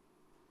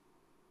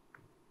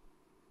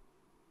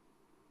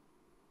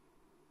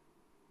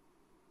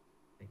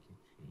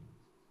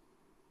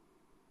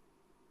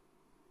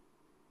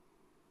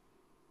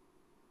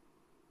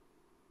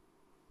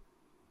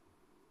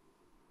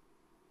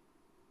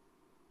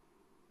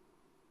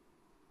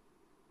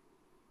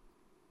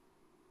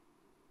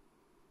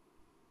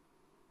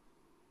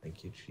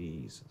 Thank you,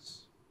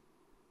 Jesus.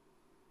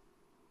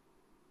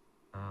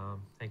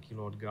 Thank you,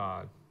 Lord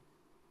God.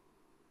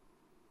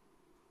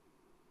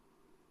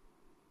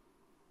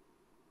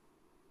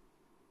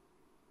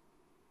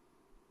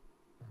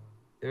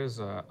 There's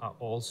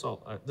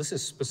also, this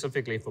is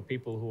specifically for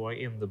people who are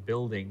in the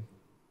building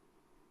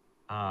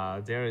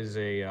There is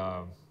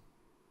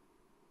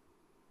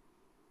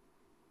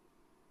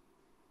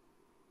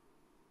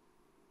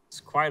it's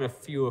quite a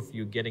few of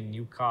you getting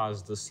new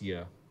cars this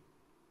year.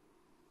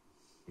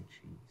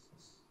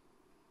 Jesus.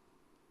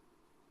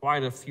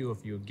 Quite a few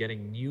of you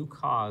getting new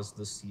cars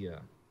this year.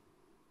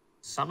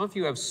 Some of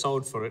you have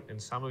sowed for it,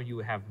 and some of you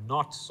have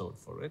not sowed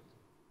for it.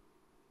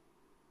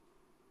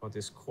 But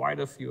there's quite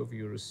a few of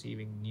you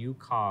receiving new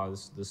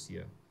cars this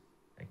year.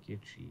 Thank you,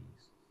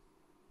 Jesus.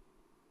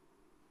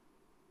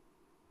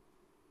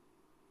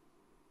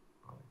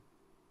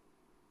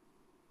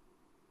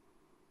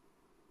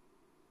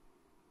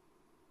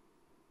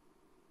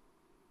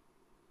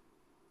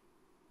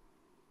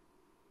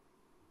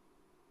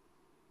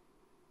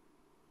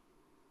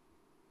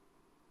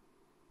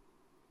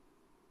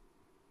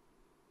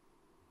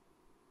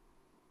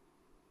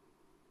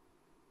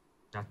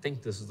 I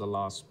think this is the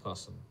last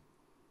person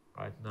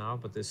right now,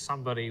 but there's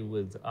somebody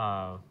with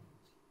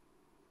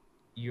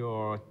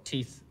your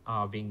teeth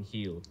are being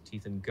healed,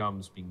 teeth and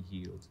gums being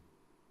healed.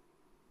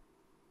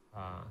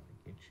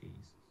 Thank you,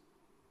 Jesus.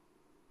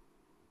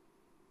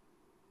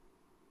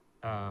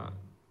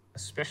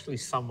 Especially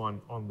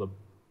someone on the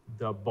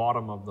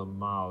bottom of the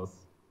mouth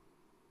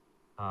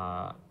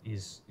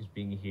is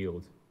being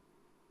healed.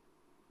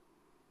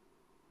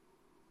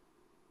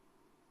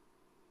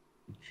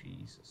 Thank you,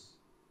 Jesus.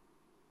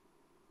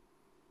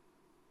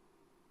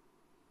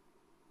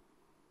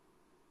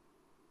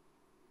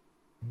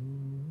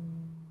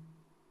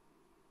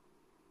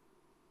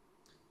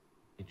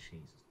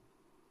 Jesus.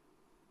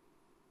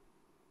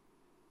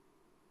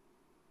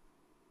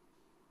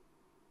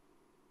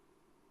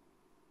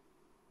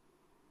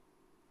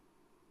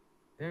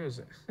 There's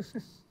a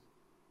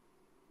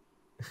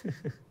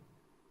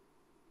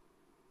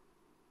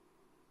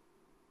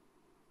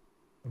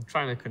I'm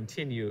trying to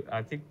continue.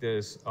 I think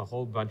there's a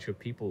whole bunch of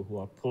people who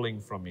are pulling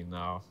from me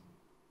now.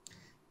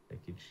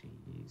 Thank you,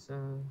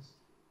 Jesus.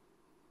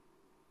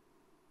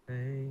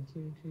 Thank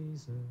you,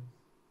 Jesus.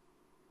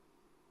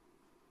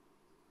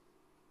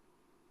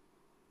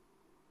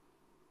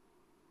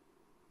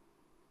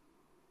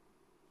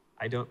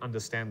 I don't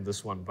understand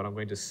this one, but I'm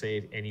going to say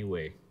it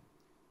anyway.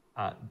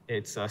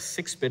 It's a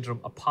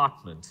 6-bedroom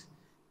apartment,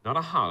 not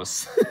a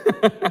house.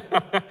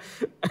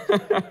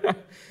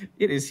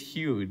 It is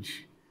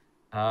huge.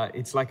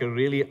 It's like a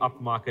really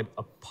upmarket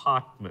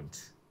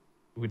apartment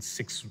with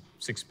six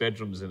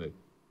bedrooms in it,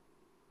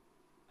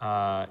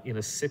 in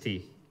a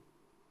city,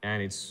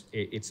 and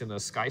it's in a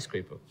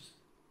skyscraper.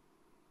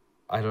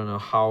 I don't know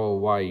how or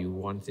why you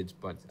want it,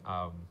 but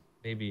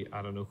maybe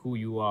I don't know who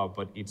you are,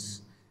 but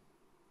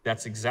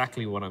that's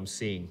exactly what I'm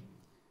seeing.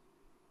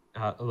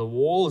 The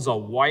walls are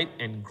white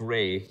and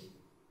gray,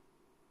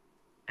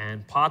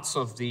 and parts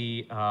of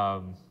the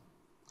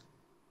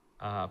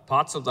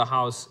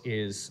house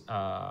is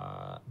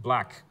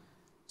black.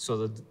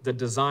 So the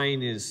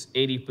design is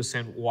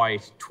 80%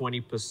 white,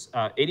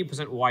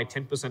 80% white,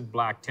 10%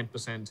 black,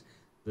 10%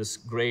 this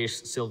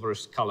grayish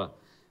silverish color.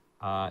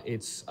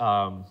 It's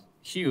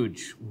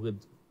huge.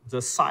 With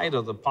the side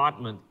of the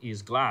apartment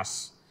is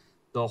glass.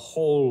 The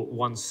whole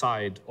one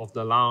side of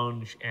the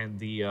lounge and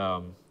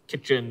the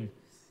kitchen.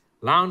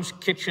 Lounge,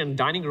 kitchen,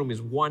 dining room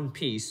is one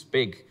piece,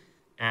 big.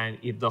 And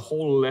the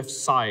whole left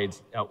side,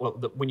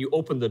 when you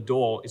open the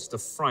door, it's the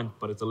front,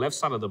 but at the left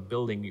side of the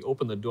building, you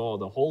open the door,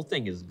 the whole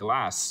thing is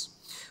glass.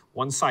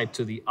 One side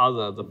to the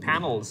other. The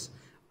panels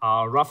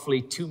are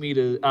roughly 2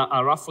 meters,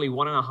 roughly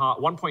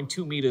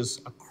 1.2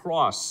 meters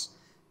across,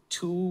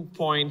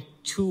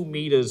 2.2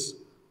 meters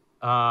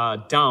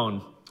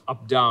down,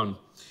 up, down.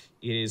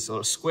 It is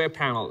square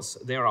panels.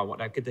 There are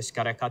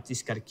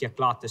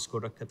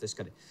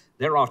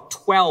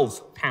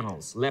 12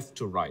 panels left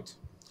to right.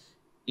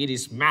 It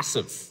is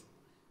massive.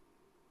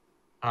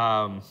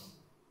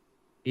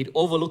 It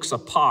overlooks a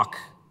park.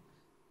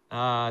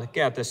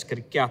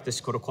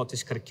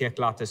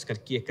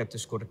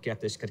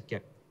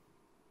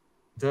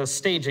 The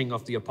staging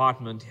of the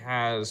apartment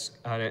has,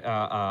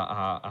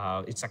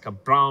 it's like a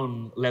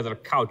brown leather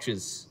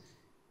couches.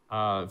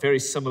 Very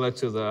similar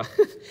to the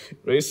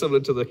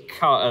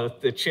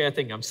the chair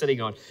thing I'm sitting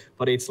on,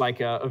 but it's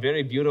like a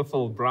very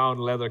beautiful brown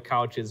leather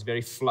couch. It's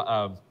very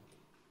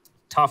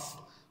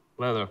tough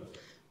leather.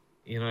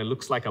 You know, it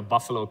looks like a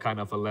buffalo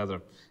kind of a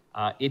leather.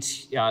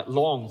 It's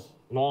long,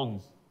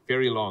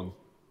 very long.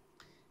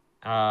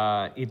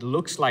 It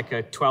looks like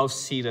a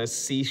 12-seater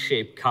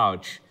C-shaped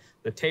couch.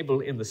 The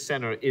table in the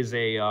center is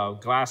a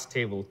glass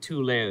table,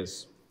 2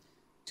 layers,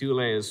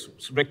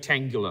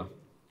 rectangular,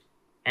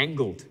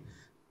 angled.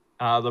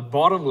 The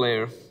bottom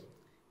layer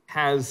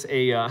has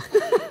a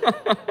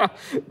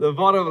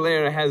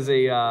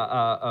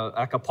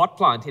like a pot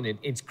plant in it.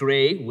 It's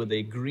gray with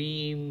a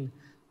green,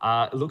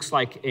 looks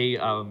like a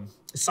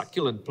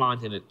succulent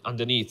plant in it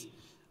underneath.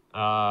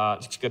 There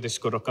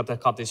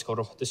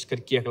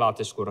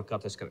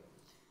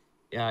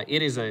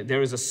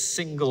is a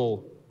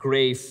single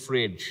gray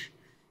fridge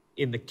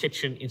in the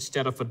kitchen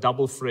instead of a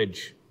double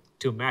fridge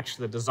to match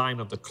the design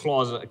of the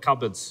closet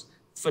cupboards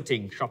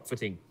shop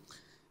fitting.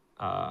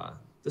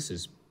 This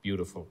is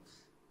beautiful.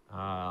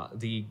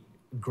 The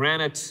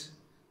granite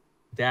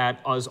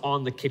that is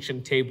on the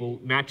kitchen table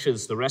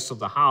matches the rest of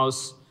the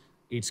house.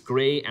 It's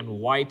gray and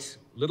white,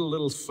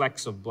 little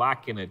flecks of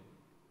black in it.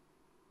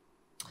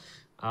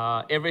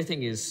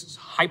 Everything is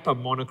hyper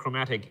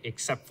monochromatic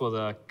except for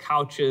the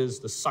couches,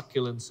 the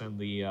succulents, and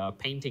the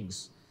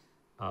paintings,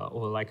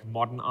 or like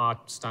modern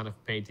art style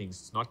of paintings.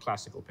 It's not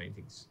classical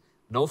paintings.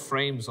 No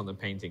frames on the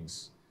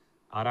paintings.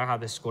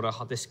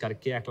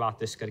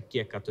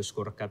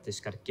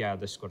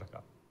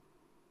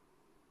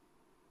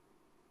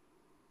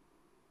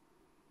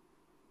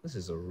 This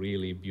is a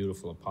really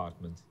beautiful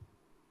apartment.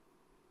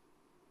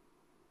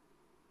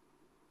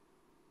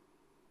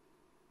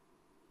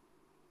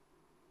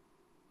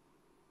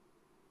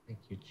 Thank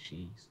you,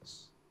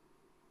 Jesus.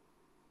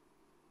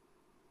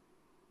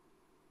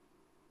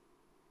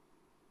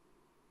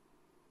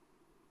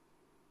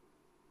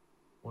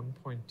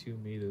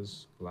 .2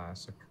 meters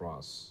glass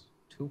across,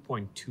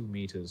 2.2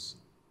 meters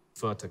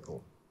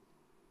vertical.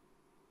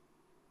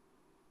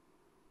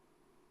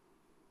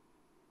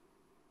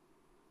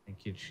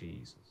 Thank you,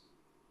 Jesus.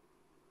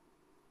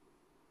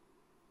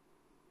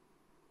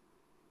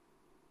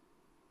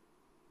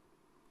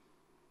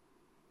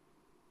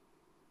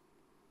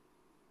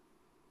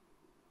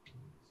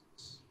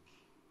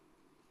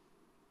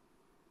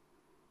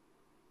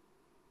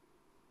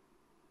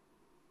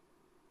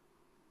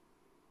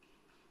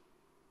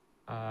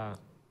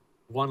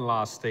 One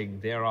last thing,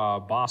 there are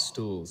bar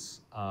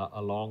stools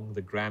along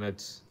the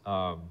granite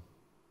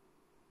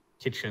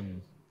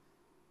kitchen,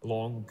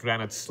 long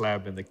granite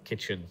slab in the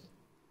kitchen.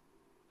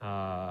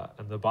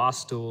 And the bar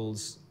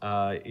stools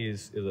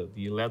is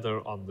the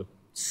leather on the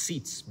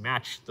seats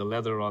match the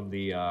leather on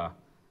the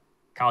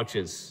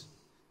couches.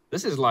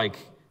 This is like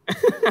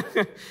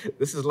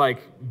this is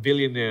like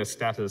billionaire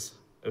status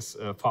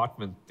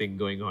apartment thing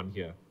going on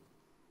here.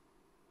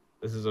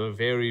 This is a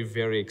very,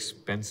 very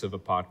expensive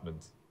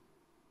apartment.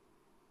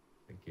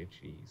 Thank you,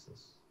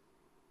 Jesus.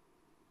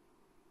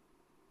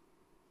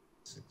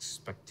 It's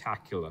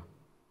spectacular.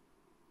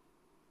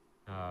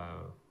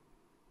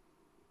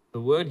 The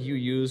word you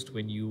used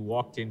when you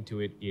walked into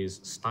it is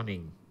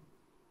stunning.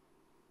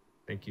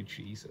 Thank you,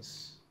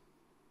 Jesus.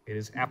 It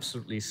is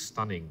absolutely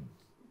stunning.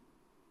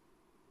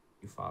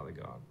 Thank you, Father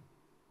God.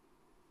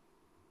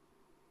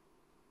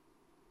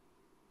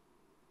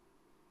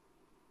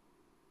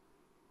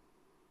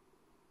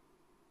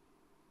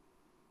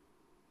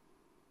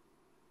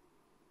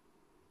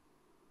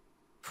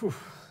 Whew.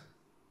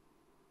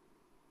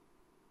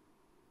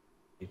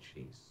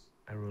 Jesus.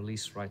 I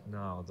release right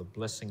now the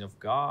blessing of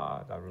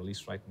God. I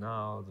release right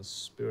now the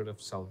spirit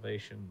of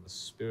salvation, the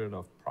spirit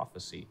of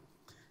prophecy.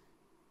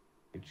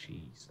 Thank you,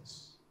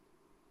 Jesus.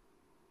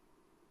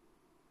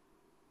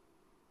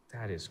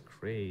 That is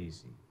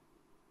crazy.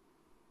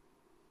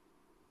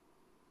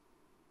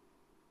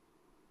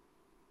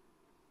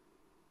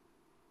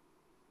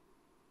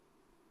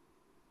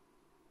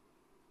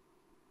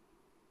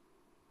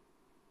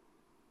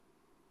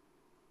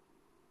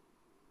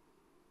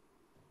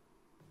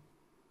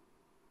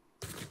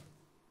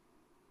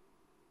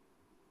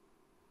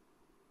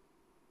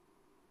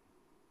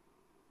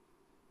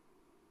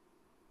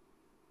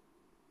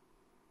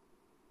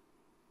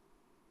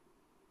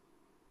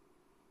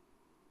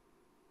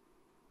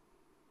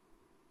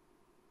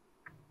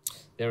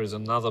 There is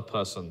another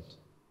person.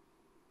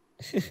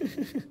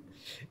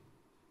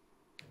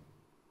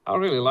 I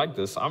really like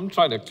this. I'm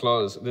trying to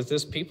close.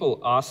 There's people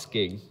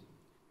asking,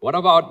 what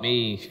about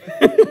me?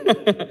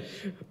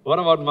 What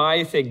about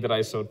my thing that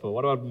I sowed for?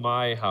 What about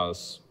my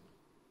house?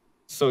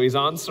 So he's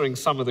answering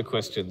some of the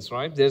questions,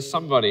 right? There's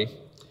somebody,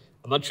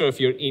 I'm not sure if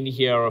you're in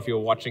here or if you're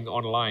watching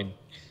online.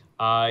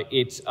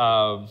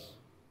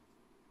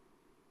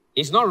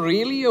 It's not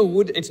really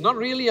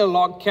a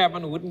log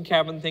cabin, wooden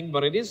cabin thing,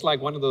 but it is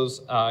like one of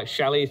those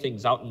chalet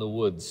things out in the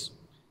woods.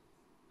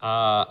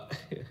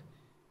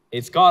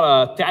 It's got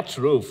a thatch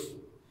roof.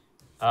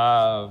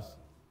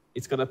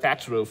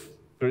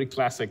 Very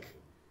classic.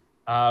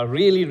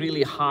 Really,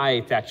 really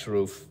high thatch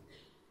roof.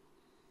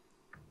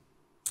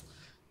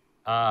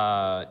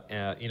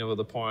 With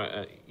the point,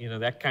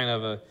 that kind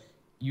of a,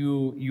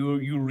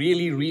 you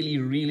really, really,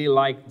 really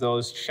like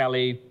those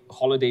chalet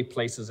holiday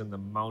places in the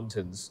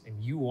mountains,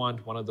 and you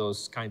want one of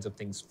those kinds of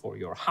things for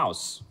your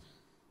house.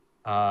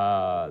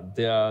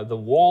 The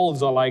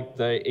walls are like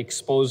the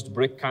exposed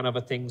brick kind of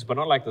a things, but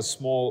not like the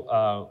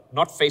small,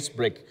 not face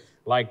brick,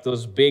 like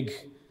those big,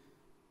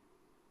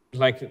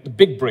 like the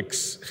big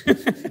bricks. I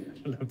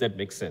don't know if that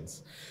makes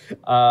sense.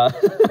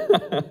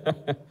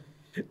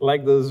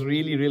 Like those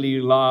really, really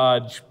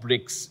large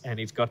bricks, and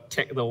it's got,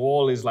 the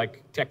wall is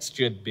like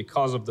textured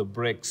because of the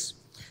bricks,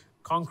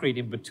 concrete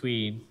in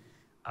between,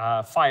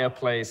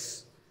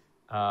 fireplace.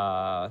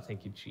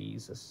 Thank you,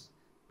 Jesus.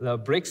 The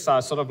bricks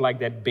are sort of like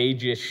that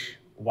beigeish,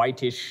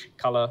 whitish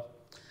color.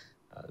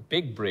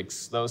 Big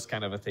bricks, those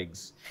kind of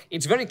things.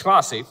 It's very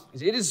classy.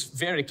 It is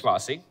very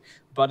classy,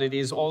 but it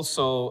is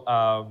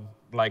also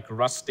like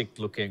rustic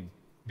looking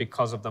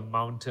because of the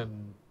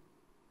mountain,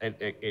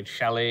 a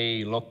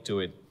chalet look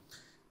to it.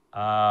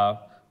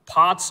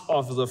 Parts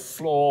of the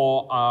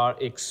floor are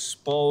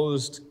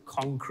exposed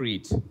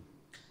concrete,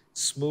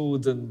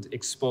 smooth and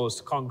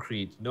exposed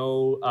concrete.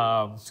 No,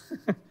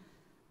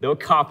 no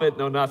carpet,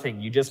 no nothing.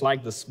 You just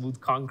like the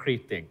smooth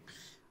concrete thing.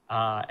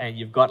 And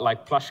you've got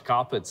like plush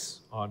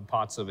carpets on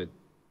parts of it,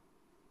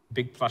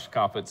 big plush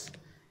carpets.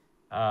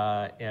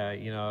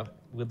 You know,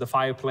 with the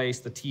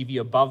fireplace, the TV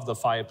above the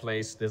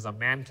fireplace, there's a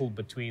mantle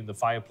between the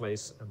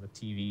fireplace and the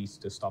TVs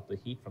to stop the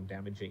heat from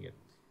damaging it.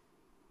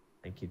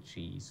 Thank you,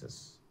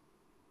 Jesus.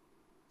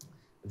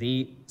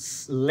 The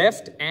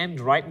left and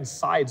right hand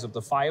sides of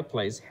the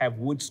fireplace have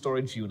wood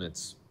storage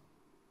units.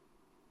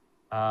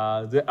 They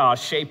are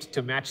shaped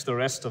to match the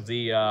rest of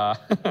the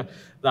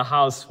the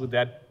house with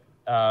that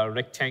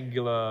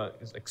rectangular,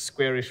 like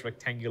squarish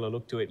rectangular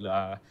look to it.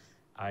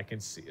 I can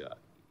see.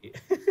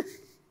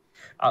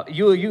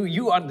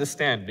 You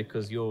understand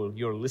because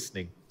you're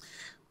listening,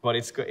 but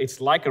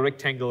it's like a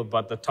rectangle,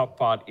 but the top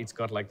part it's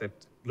got like that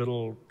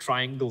little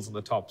triangles on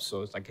the top,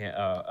 so it's like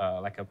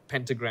a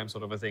pentagram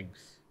sort of a thing.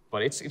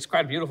 But it's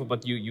quite beautiful.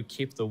 But you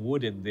keep the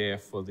wood in there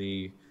for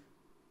the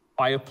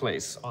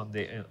fireplace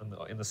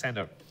in the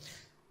center.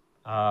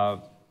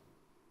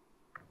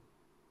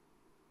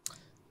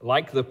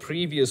 Like the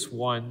previous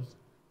one,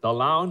 the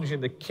lounge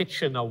and the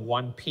kitchen are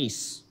one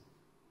piece.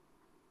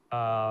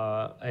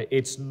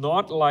 It's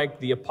not like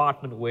the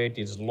apartment where it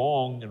is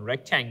long and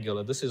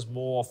rectangular. This is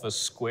more of a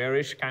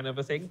squarish kind of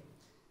a thing.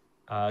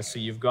 So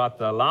you've got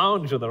the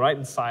lounge on the right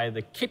hand side,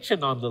 the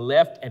kitchen on the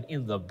left, and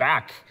in the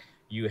back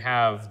you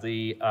have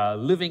the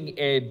living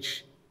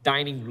edge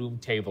dining room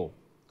table.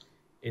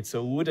 It's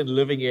a wooden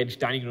living edge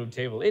dining room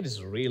table. It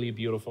is really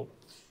beautiful.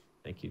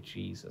 Thank you,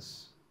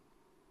 Jesus.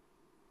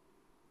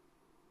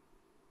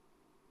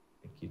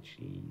 Thank you,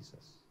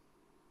 Jesus.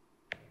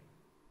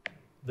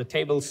 The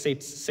table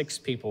seats 6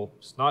 people.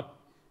 It's not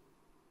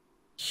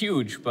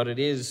huge, but it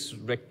is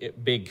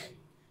big.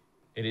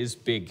 It is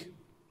big.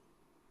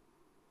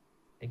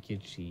 Thank you,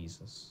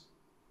 Jesus.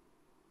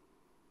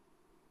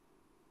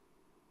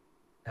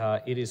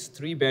 It is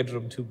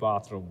 3-bedroom,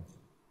 2-bathroom.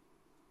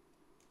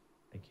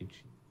 Thank you,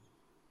 Jesus.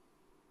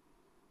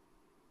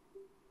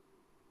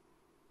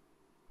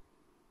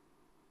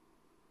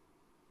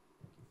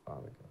 Thank you,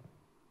 Father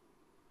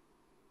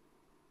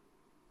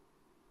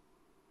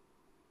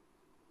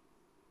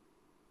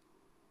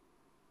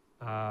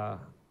God.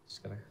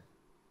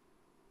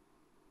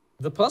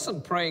 The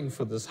person praying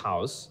for this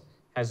house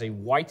has a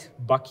white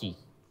bucky.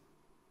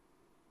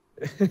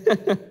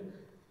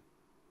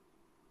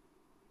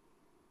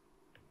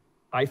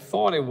 I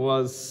thought it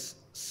was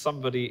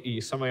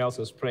somebody else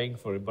was praying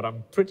for it, but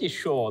I'm pretty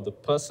sure the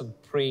person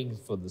praying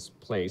for this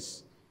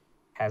place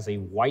has a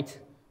white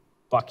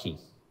bucky.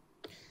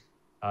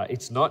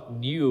 It's not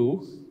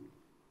new.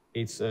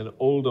 It's an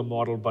older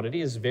model, but it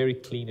is very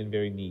clean and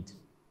very neat.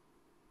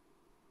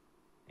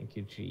 Thank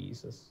you,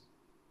 Jesus.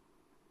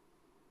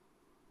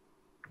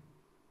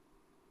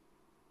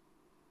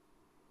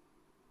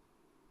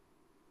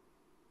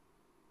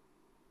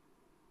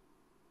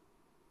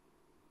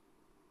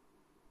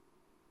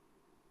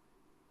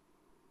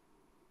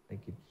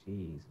 Thank you,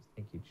 Jesus.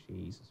 Thank you,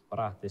 Jesus.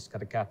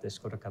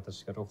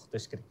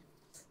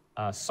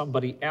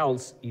 Somebody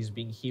else is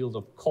being healed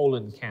of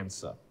colon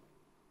cancer.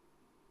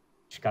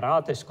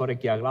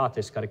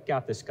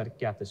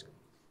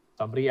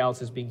 Somebody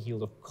else is being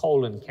healed of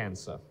colon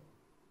cancer.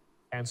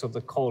 Cancer of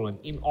the colon,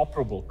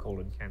 inoperable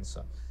colon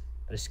cancer.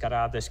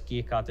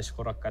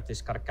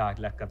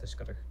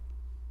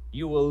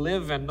 You will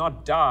live and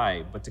not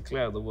die, but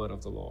declare the word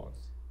of the Lord.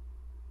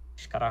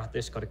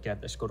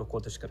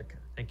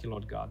 Thank you,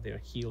 Lord God. They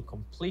are healed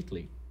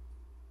completely.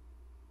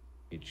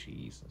 Thank you,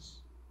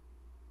 Jesus.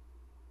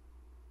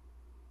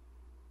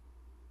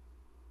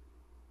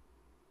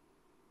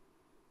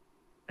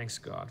 Thanks,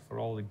 God, for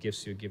all the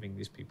gifts you're giving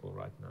these people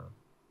right now.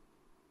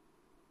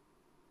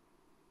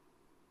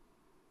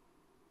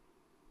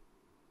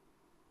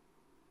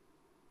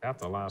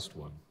 That's the last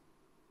one.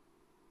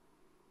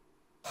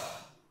 Thank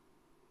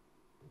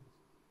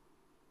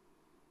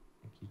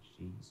you,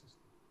 Jesus.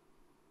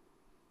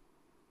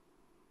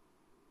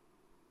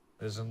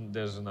 There's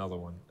another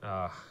one.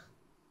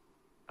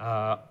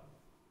 On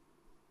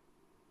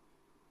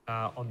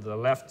the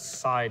left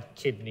side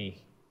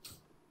kidney.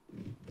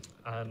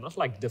 Not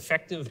like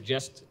defective,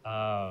 just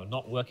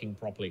not working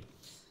properly.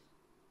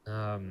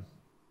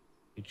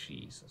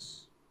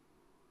 Jesus.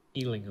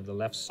 Healing of the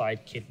left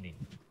side kidney.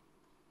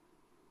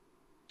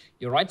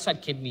 Your right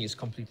side kidney is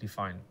completely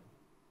fine.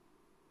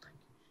 Thank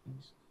you,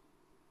 Jesus.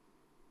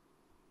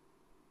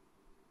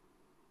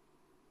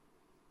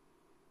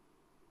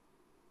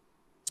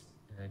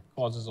 And it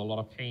causes a lot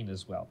of pain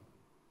as well.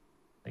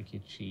 Thank you,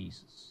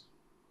 Jesus.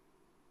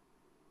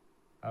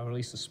 I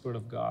release the Spirit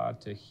of God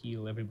to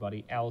heal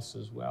everybody else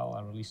as well.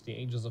 I release the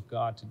angels of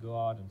God to go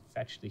out and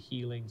fetch the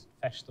healings,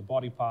 fetch the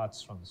body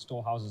parts from the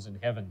storehouses in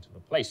heaven to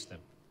replace them.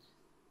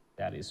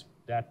 That is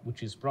that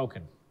which is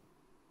broken.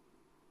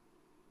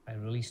 I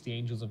release the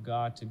angels of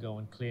God to go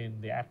and clean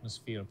the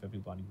atmosphere of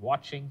everybody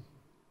watching,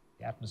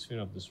 the atmosphere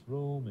of this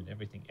room and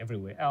everything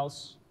everywhere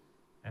else,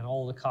 and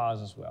all the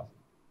cars as well.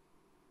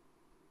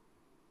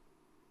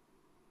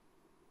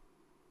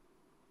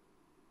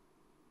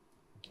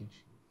 you,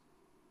 Jesus.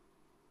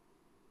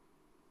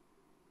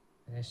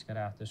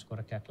 Escarates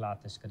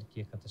corcaclates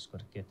carquecates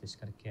corquetes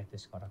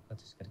carquetes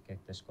coracates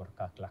carquetes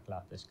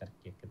corcaclates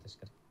carquecates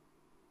Jesus.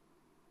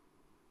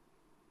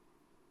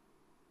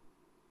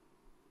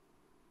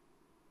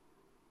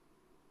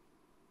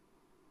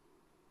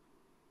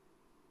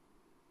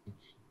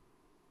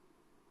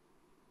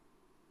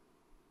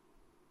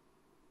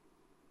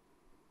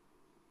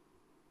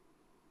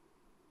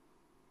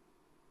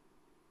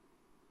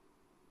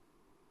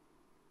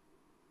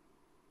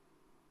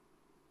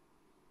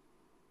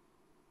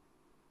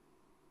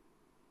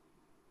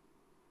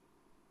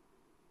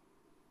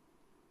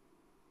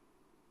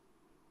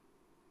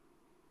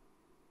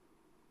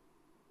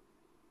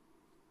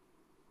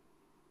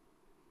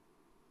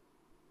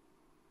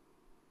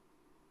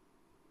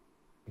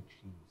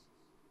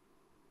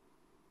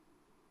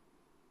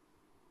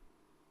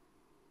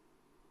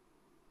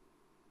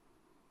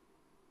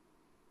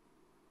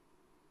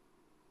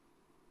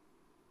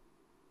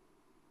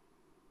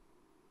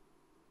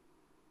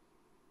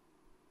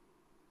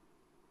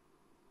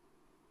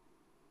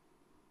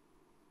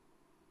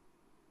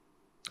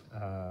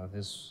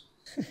 There's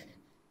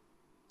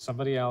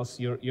somebody else.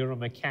 You're a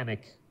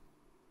mechanic.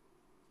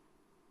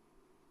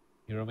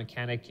 You're a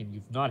mechanic and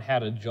you've not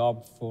had a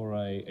job for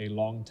a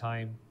long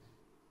time.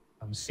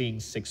 I'm seeing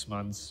 6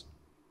 months.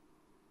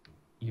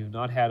 You've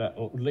not had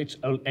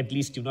at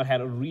least you've not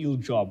had a real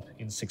job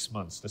in 6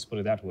 months. Let's put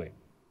it that way.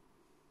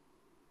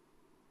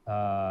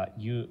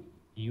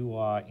 You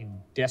are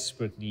in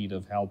desperate need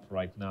of help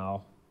right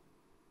now.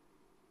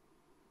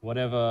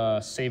 Whatever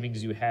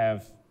savings you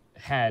have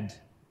had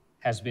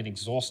has been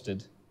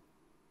exhausted.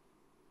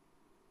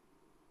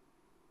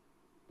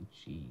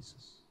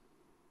 Jesus.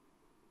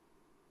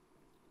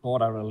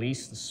 Lord, I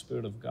release the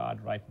Spirit of God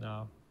right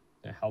now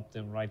to help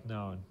them right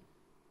now and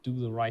do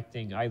the right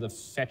thing. Either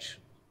fetch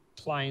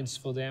clients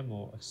for them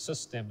or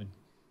assist them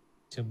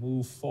to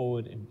move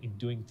forward in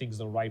doing things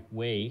the right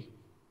way.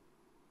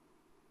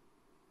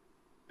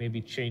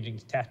 Maybe changing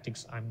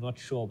tactics, I'm not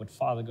sure. But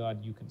Father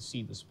God, you can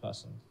see this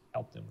person.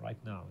 Help them right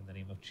now in the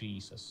name of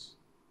Jesus.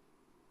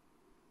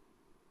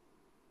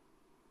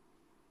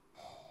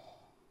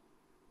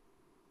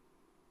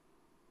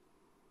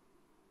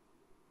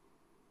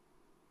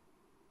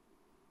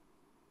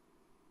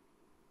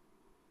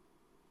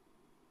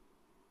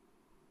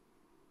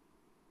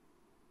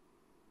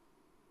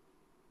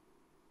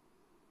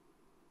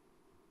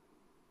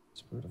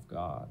 Spirit of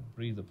God,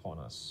 breathe upon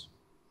us.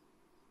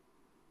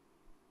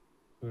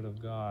 Spirit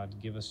of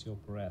God, give us your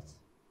breath.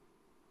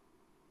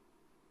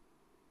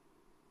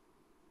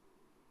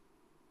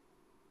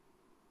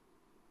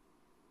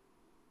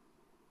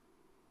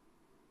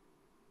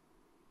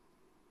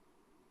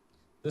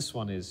 This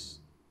one is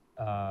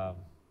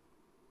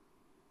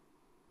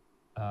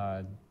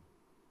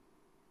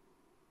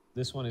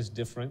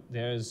different.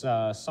 There's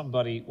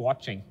somebody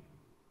watching.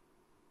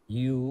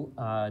 You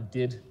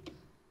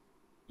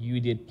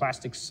did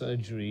plastic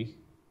surgery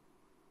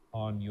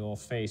on your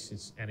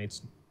face, and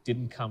it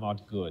didn't come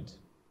out good.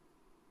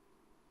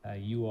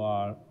 You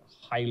are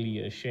highly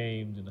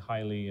ashamed and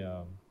highly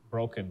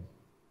broken.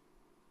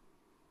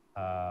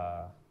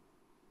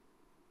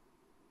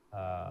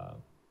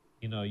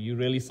 You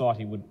really thought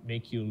he would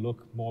make you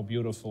look more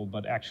beautiful,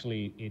 but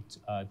actually it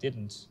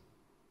didn't.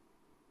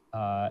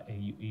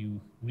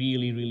 You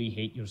really, really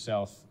hate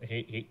yourself,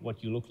 hate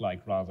what you look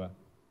like, rather.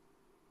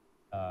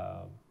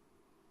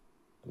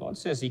 The Lord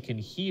says he can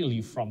heal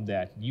you from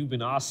that. You've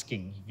been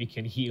asking if he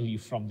can heal you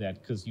from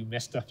that because you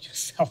messed up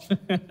yourself.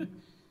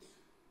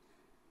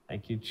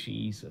 Thank you,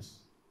 Jesus.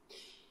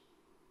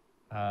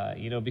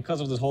 Because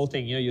of this whole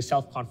thing, your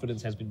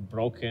self-confidence has been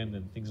broken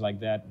and things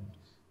like that. And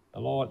the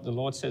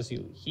Lord says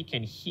he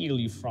can heal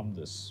you from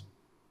this.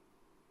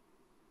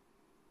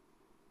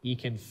 He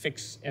can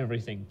fix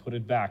everything, put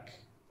it back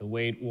the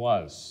way it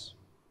was.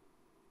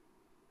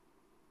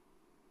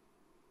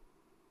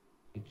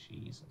 Thank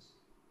you, Jesus.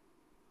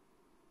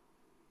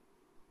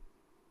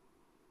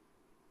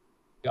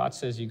 God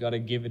says you got to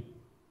give it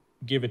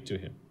to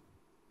him.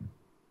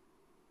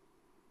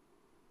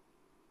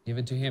 Give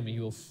it to him,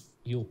 and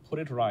you'll put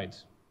it right.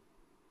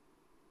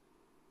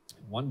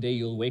 One day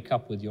you'll wake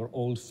up with your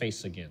old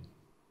face again.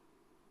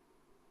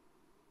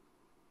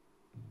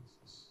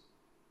 Jesus.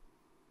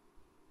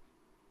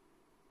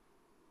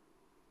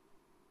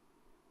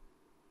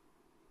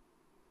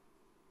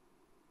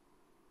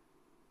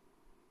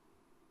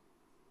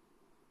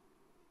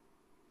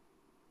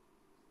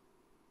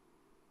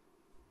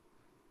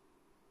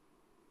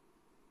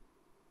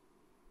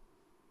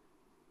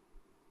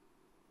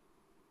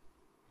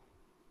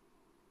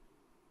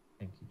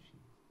 Thank you, Jesus.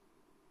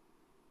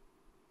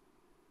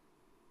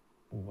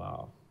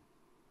 Wow.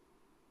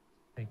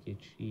 Thank you,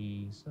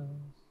 Jesus.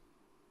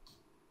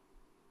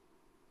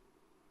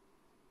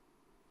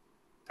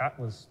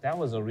 That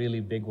was a really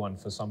big one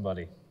for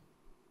somebody.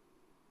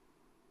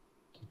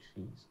 Thank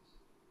you, Jesus.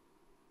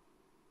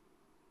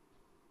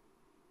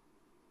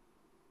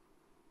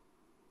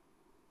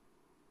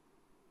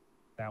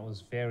 That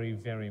was very,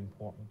 very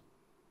important.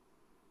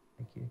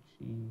 Thank you,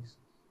 Jesus.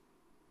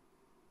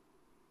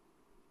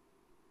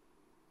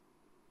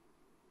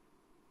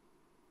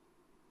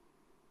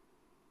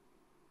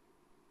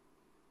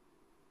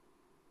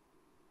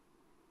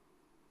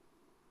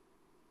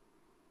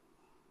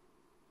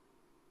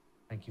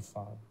 Thank you,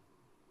 Father.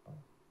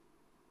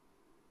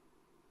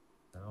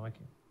 Now I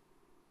can.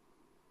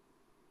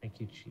 Thank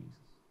you, Jesus.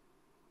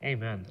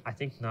 Amen. I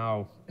think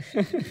now,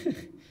 I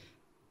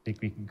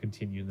think we can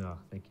continue now.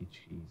 Thank you,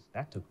 Jesus.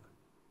 That took,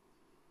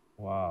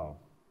 wow.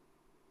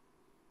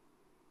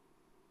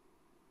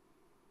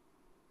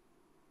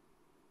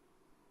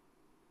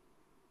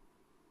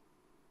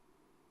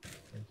 Thank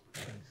you,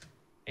 Jesus.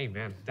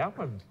 Amen. That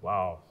one,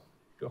 wow.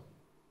 Go.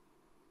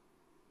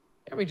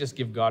 Let me just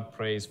give God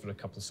praise for a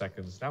couple of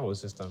seconds. That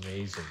was just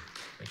amazing.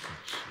 Thank you,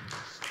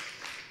 Jesus.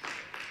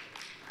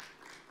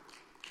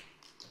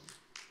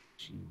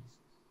 Jesus.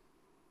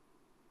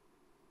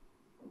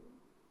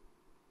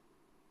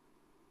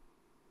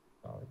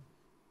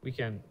 We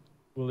can,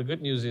 well, the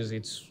good news is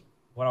it's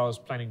what I was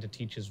planning to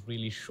teach is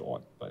really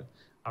short, but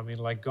I mean,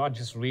 like God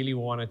just really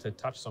wanted to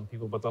touch some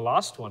people. But the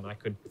last one, I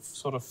could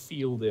sort of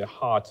feel their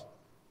heart.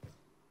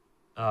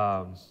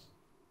 And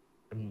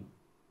I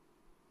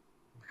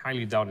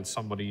highly doubt it's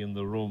somebody in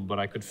the room, but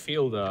I could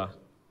feel the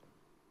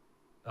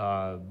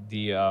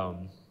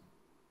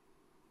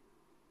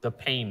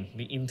pain,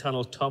 the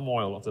internal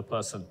turmoil of the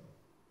person.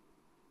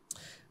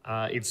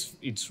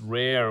 It's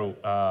rare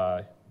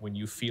when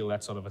you feel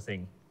that sort of a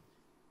thing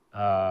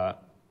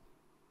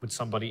with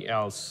somebody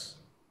else.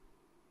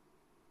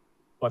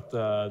 But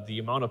the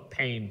amount of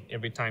pain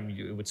every time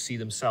you would see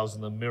themselves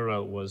in the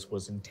mirror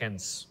was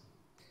intense,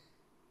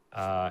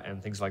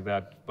 and things like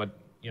that. But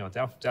you know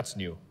that's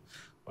new.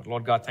 But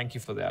Lord God, thank you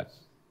for that.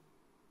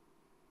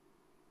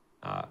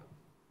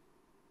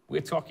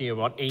 We're talking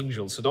about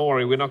angels, so don't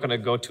worry. We're not going to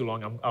go too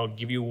long. I'll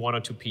give you one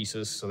or two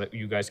pieces so that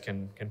you guys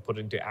can put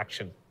it into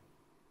action.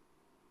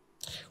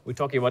 We're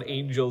talking about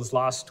angels.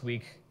 Last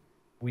week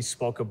we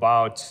spoke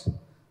about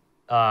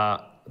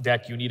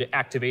that you need to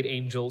activate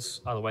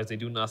angels, otherwise they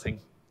do nothing.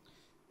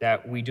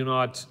 That we do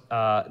not,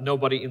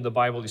 nobody in the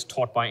Bible is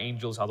taught by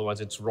angels,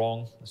 otherwise it's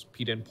wrong. As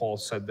Peter and Paul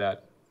said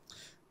that.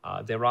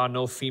 There are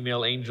no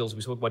female angels.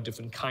 We spoke about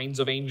different kinds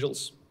of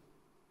angels.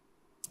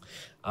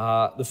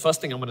 The first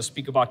thing I'm going to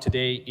speak about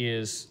today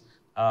is,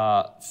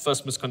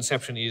 first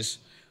misconception is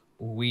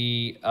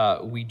we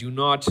do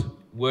not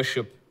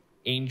worship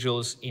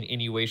angels in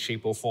any way,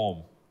 shape, or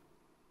form.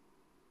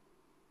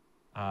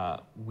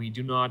 We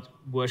do not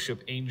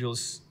worship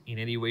angels in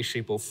any way,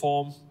 shape, or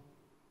form.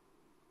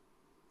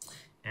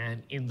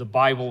 And in the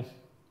Bible,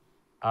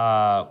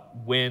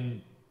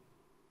 when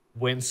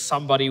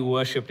somebody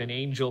worshipped an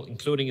angel,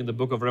 including in the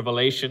book of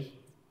Revelation,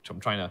 which I'm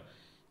trying to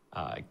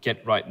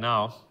get right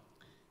now,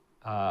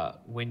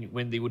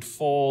 when they would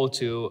fall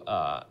to,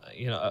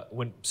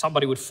 when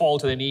somebody would fall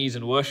to their knees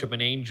and worship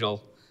an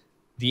angel,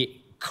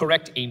 the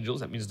correct angels,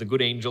 that means the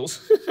good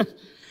angels,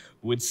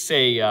 would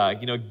say,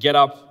 get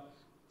up,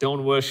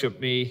 don't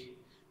worship me,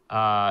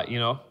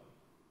 and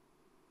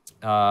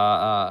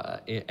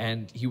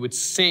he would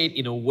say it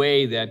in a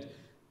way that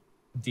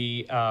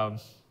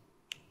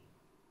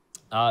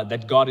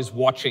that God is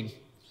watching,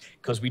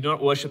 because we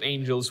don't worship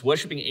angels.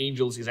 Worshipping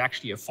angels is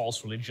actually a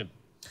false religion,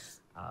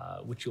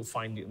 which you'll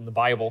find in the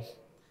Bible.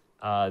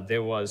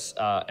 There was,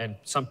 and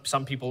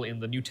some people in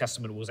the New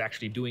Testament was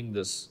actually doing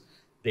this.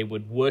 They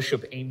would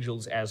worship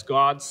angels as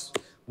gods.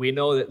 We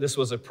know that this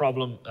was a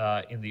problem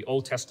in the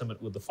Old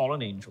Testament with the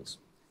fallen angels.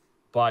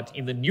 But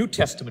in the New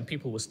Testament,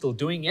 people were still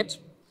doing it,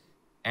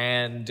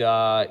 and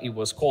it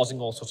was causing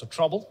all sorts of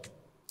trouble.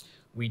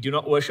 We do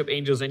not worship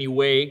angels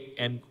anyway,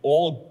 and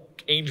all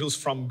angels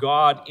from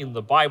God in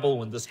the Bible,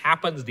 when this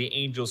happens, the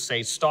angels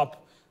say,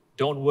 stop,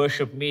 don't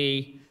worship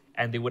me,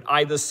 and they would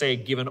either say,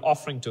 give an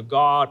offering to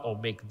God, or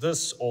make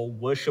this, or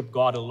worship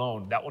God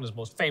alone. That one is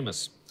most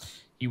famous.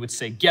 He would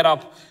say, get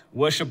up,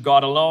 worship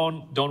God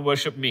alone, don't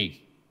worship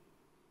me.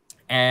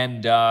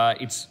 And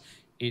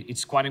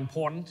it's quite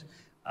important.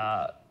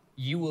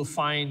 You will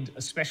find,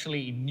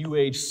 especially in New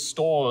Age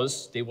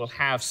stores, they will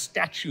have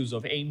statues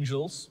of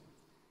angels.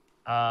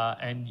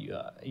 And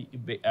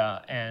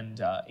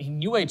in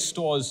New Age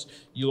stores,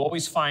 you'll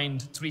always find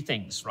three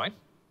things, right?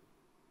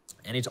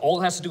 And it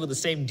all has to do with the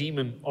same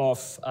demon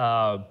of,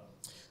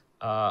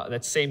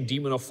 that same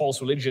demon of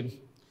false religion.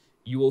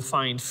 You will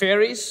find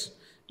fairies,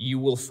 you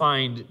will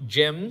find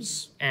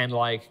gems and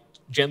like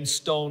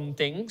gemstone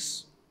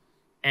things,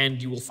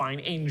 and you will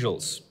find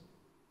angels,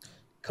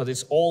 because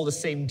it's all the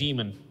same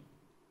demon.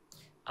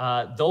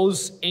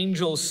 Those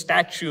angel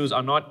statues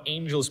are not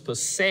angels per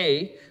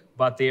se,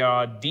 but they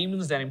are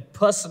demons that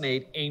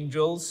impersonate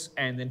angels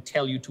and then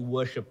tell you to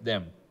worship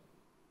them.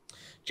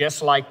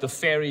 Just like the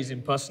fairies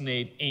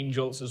impersonate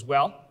angels as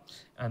well,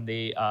 and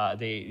they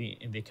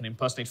can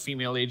impersonate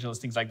female angels,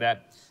 things like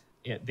that.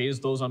 Yeah,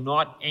 those are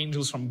not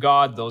angels from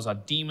God. Those are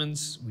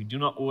demons. We do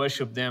not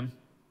worship them.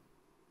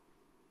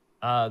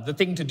 The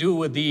thing to do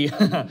with the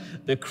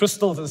the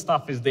crystals and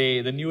stuff is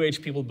the New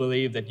Age people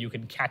believe that you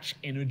can catch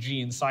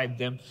energy inside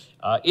them.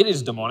 It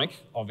is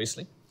demonic,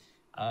 obviously.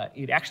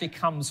 It actually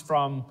comes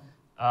from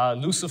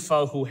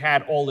Lucifer, who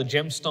had all the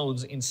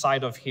gemstones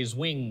inside of his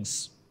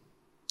wings.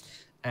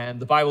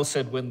 And the Bible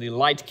said when the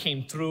light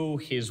came through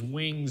his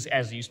wings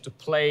as he used to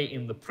play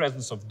in the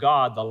presence of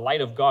God, the light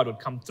of God would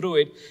come through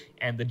it,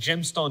 and the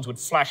gemstones would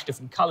flash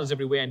different colors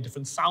everywhere, and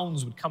different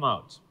sounds would come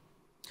out.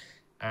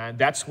 And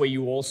that's where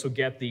you also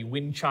get the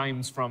wind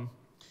chimes from.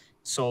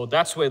 So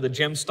that's where the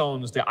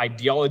gemstones, the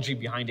ideology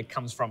behind it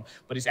comes from.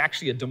 But it's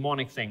actually a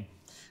demonic thing.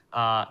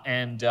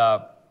 Thank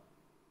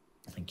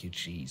you,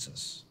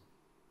 Jesus.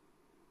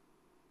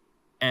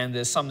 And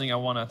there's something I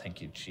want to,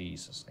 thank you,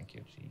 Jesus. Thank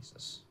you,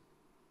 Jesus.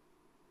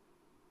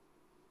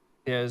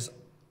 There's,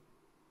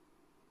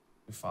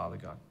 Father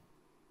God.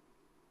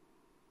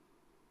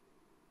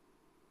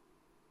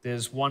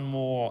 There's one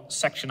more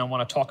section I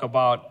want to talk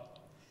about,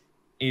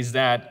 is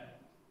that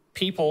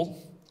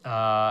people,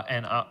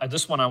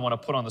 this one I want to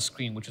put on the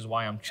screen, which is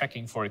why I'm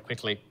checking for it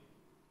quickly.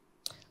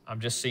 I'm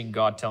just seeing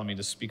God tell me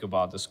to speak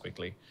about this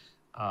quickly.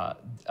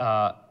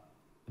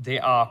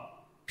 There are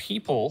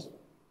people,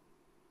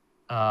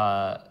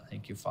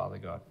 thank you, Father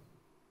God,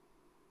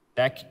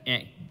 that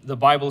the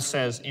Bible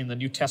says in the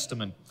New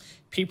Testament,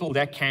 people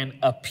that can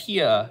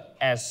appear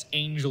as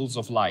angels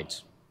of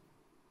light,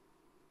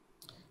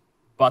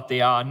 but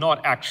they are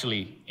not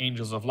actually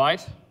angels of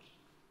light.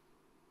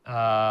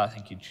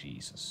 Thank you,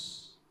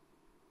 Jesus.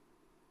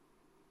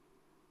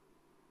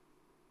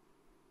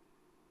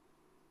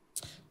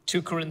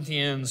 Two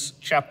Corinthians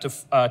chapter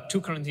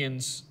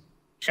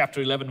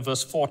 11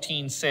 verse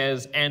 14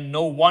 says, "And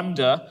no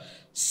wonder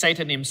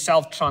Satan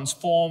himself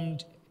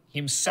transformed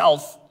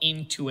himself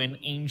into an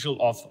angel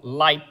of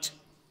light.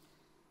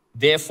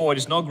 Therefore, it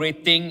is no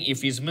great thing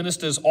if his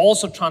ministers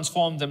also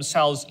transform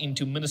themselves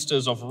into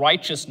ministers of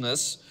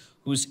righteousness,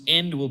 whose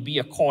end will be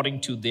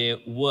according to their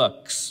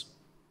works."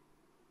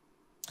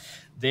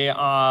 There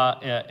are,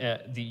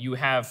 you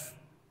have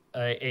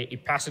a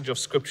passage of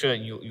scripture,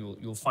 and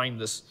you'll find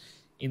this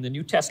in the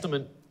New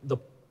Testament. The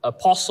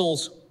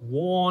apostles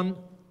warn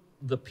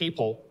the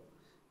people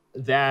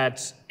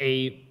that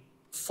a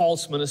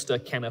false minister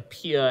can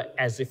appear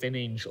as if an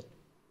angel.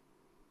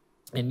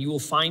 And you will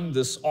find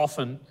this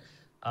often,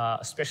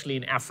 especially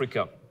in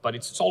Africa, but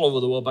it's all over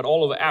the world, but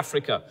all over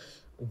Africa.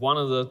 One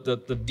of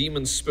the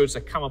demon spirits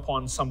that come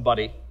upon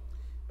somebody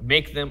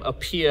make them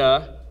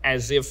appear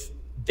as if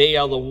they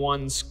are the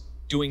ones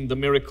doing the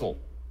miracle.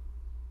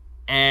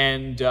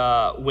 And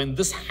when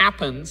this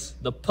happens,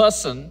 the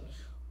person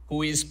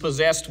who is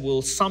possessed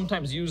will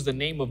sometimes use the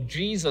name of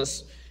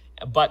Jesus,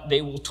 but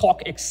they will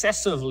talk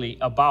excessively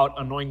about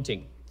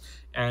anointing.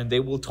 And they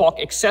will talk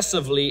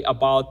excessively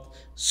about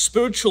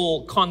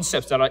spiritual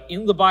concepts that are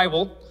in the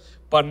Bible,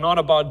 but not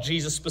about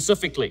Jesus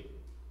specifically.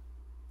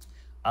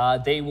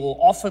 They will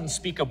often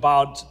speak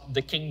about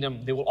the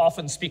kingdom. They will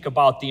often speak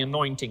about the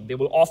anointing. They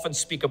will often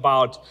speak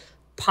about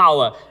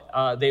power.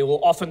 They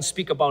will often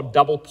speak about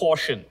double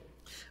portion.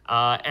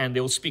 And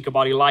they will speak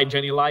about Elijah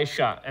and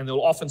Elisha. And they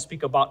will often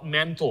speak about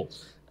mantle,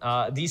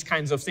 these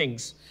kinds of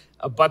things.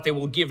 But they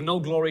will give no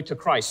glory to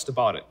Christ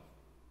about it.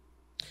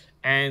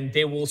 And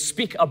they will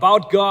speak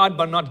about God,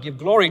 but not give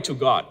glory to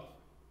God.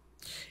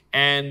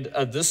 And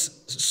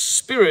this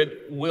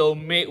spirit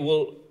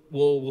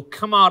will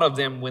come out of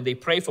them when they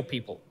pray for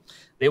people.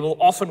 They will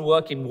often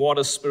work in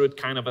water spirit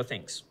kind of a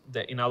things.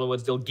 In other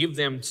words, they'll give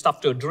them stuff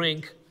to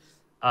drink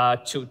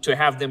to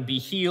have them be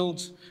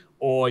healed,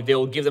 or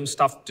they'll give them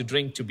stuff to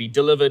drink to be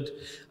delivered.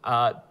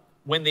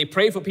 When they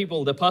pray for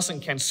people, the person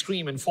can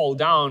scream and fall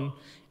down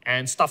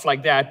and stuff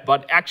like that,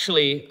 but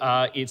actually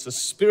it's a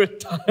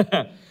spirit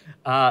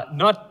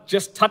not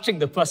just touching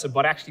the person,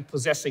 but actually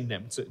possessing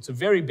them. It's a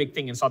very big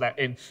thing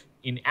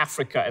in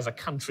Africa as a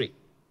country.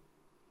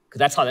 Because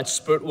that's how that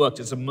spirit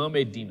works. It's a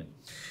mermaid demon.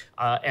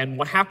 And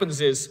what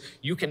happens is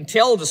you can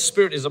tell the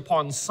spirit is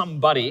upon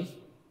somebody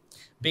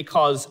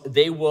because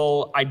they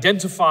will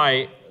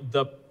identify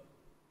the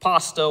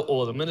pastor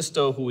or the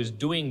minister who is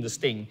doing this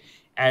thing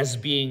as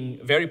being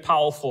very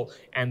powerful,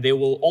 and they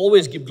will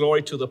always give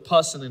glory to the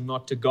person and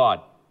not to God.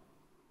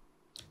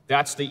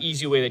 That's the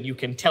easy way that you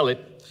can tell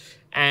it.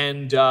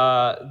 And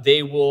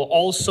they will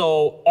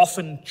also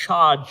often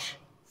charge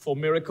for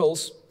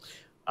miracles.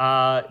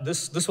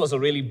 This was a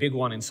really big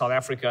one in South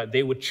Africa.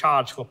 They would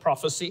charge for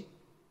prophecy,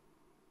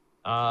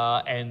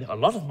 and a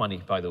lot of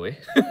money, by the way.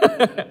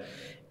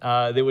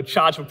 They would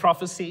charge for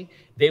prophecy.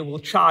 They will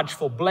charge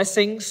for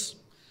blessings.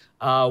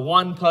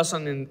 One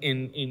person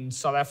in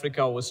South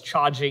Africa was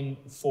charging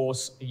for,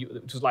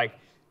 it was like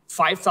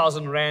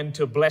 5,000 Rand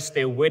to bless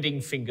their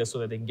wedding finger so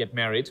that they can get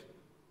married.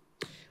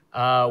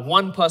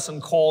 One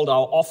person called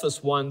our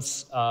office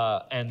once,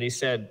 and they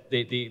said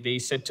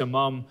to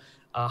Mom,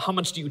 "How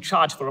much do you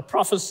charge for a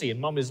prophecy?"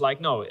 And Mom is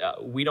like, "No,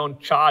 we don't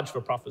charge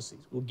for prophecies.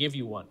 We'll give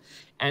you one."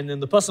 And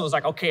then the person was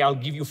like, "Okay, I'll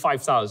give you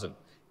 5,000."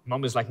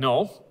 Mom is like,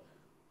 "No,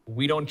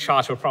 we don't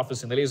charge for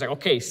prophecy." And the lady was like,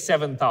 "Okay,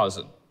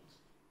 7,000."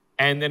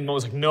 And then Mom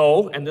was like,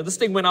 "No." And then this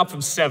thing went up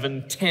from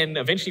 7, 10,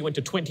 eventually went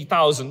to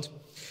 20,000.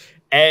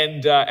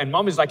 And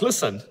Mom is like,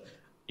 "Listen,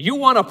 you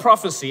want a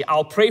prophecy,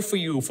 I'll pray for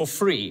you for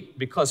free,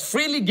 because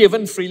freely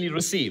given, freely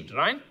received,"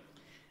 right?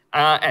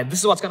 And this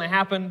is what's going to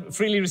happen.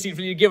 Freely received,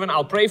 freely given,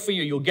 I'll pray for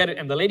you, you'll get it.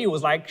 And the lady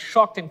was like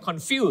shocked and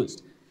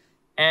confused.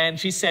 And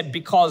she said,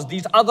 because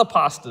these other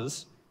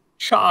pastors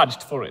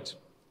charged for it.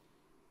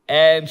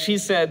 And she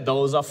said,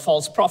 those are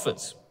false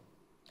prophets.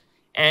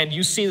 And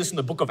you see this in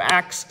the book of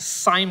Acts,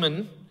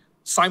 Simon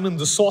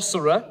the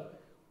sorcerer,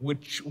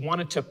 which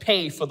wanted to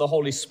pay for the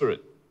Holy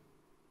Spirit.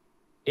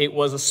 It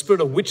was a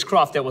spirit of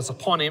witchcraft that was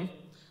upon him.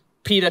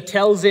 Peter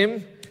tells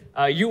him,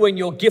 you and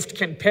your gift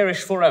can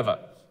perish forever.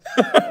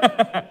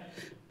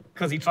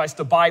 Because he tries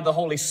to buy the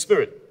Holy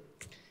Spirit.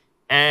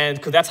 And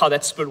because that's how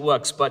that spirit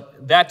works.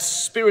 But that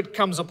spirit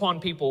comes upon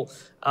people.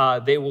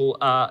 They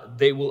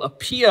will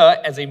appear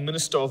as a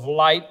minister of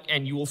light.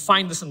 And you will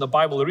find this in the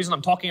Bible. The reason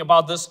I'm talking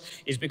about this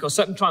is because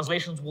certain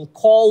translations will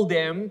call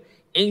them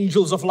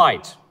angels of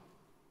light.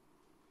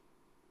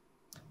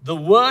 The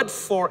word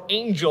for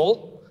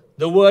angel,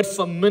 the word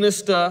for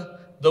minister,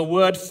 the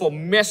word for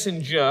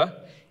messenger,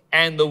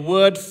 and the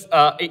word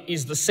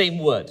is the same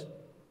word.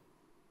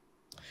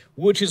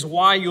 Which is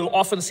why you'll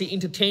often see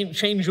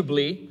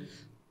interchangeably,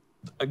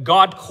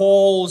 God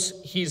calls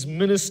his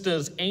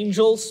ministers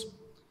angels.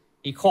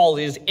 He calls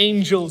his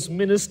angels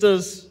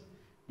ministers.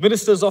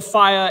 Ministers of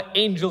fire,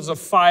 angels of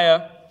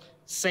fire,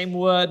 same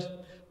word.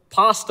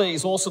 Pastor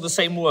is also the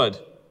same word.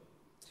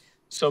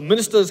 So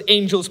ministers,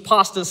 angels,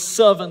 pastors,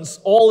 servants,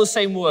 all the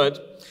same word.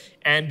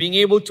 And being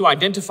able to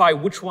identify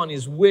which one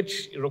is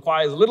which, it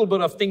requires a little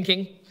bit of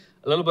thinking,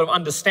 a little bit of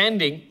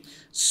understanding.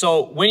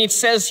 So when it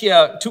says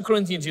here, 2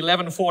 Corinthians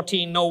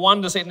 11:14, no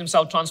wonder Satan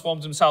himself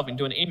transforms himself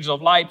into an angel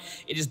of light.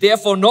 It is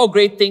therefore no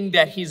great thing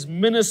that his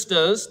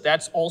ministers,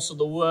 that's also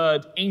the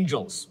word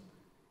angels,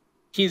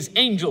 his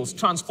angels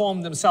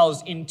transform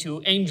themselves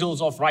into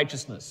angels of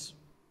righteousness.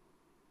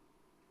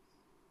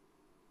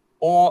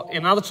 Or in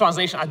another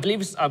translation, I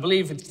believe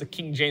it's the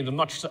King James,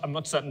 I'm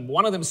not certain.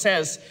 One of them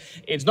says,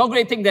 it's no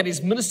great thing that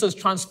his ministers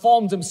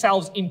transform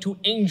themselves into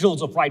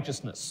angels of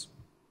righteousness,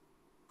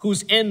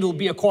 whose end will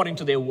be according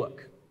to their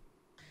work.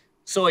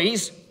 So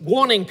he's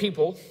warning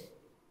people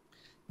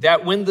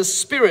that when the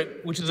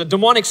spirit, which is a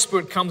demonic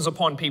spirit, comes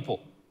upon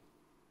people,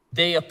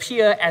 they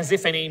appear as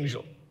if an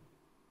angel.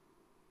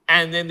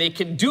 And then they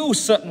can do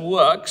certain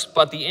works,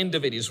 but the end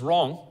of it is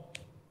wrong.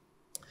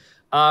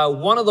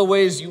 One of the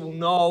ways you will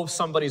know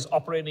somebody's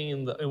operating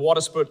in water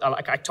spirit,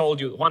 like I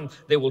told you, one,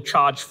 they will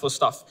charge for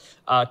stuff.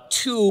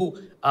 Two,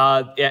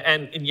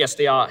 and yes,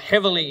 they are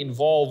heavily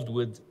involved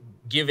with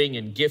giving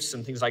and gifts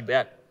and things like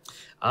that.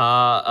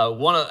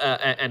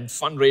 And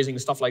fundraising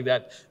and stuff like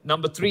that.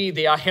 Number three,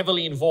 they are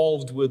heavily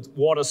involved with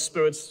water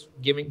spirits,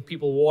 giving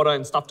people water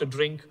and stuff to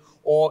drink,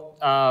 or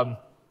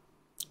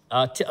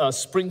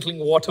sprinkling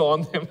water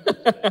on them,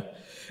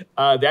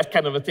 that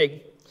kind of a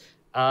thing.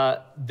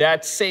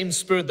 That same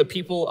spirit, the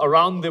people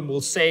around them will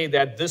say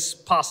that this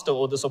pastor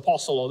or this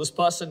apostle or this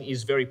person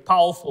is very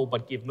powerful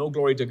but give no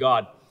glory to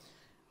God,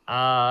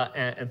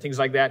 and things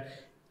like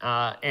that.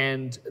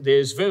 And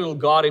there's very little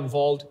God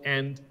involved.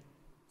 And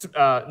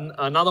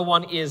another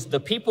one is the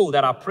people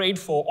that are prayed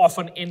for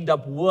often end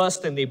up worse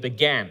than they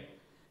began.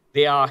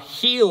 They are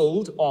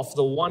healed of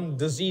the one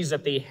disease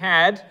that they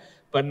had,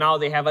 but now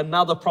they have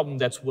another problem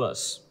that's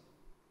worse.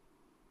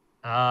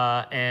 You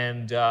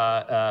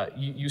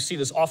see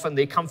this often.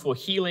 They come for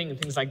healing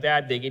and things like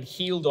that. They get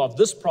healed of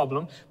this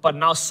problem, but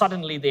now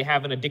suddenly they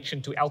have an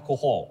addiction to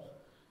alcohol.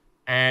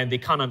 And they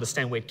can't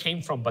understand where it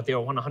came from, but they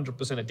are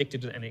 100%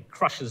 addicted to it, and it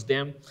crushes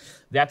them.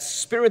 That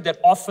spirit that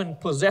often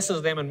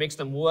possesses them and makes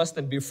them worse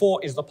than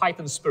before is the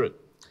Python spirit,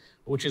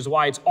 which is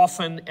why it's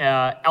often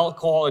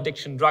alcohol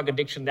addiction, drug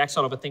addiction, that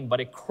sort of a thing, but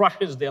it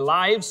crushes their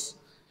lives,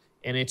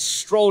 and it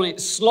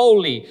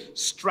slowly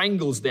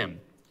strangles them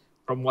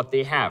from what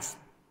they have.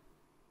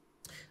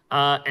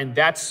 And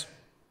that's,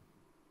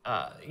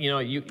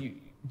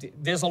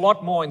 there's a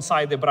lot more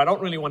inside there, but I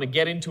don't really want to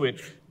get into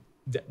it.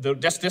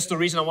 That's the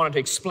reason I wanted to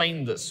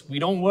explain this. We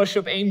don't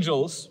worship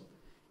angels,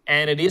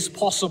 and it is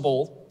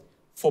possible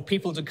for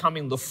people to come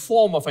in the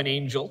form of an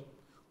angel,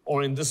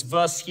 or in this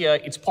verse here,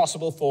 it's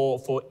possible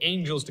for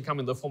angels to come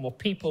in the form of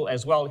people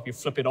as well, if you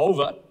flip it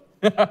over,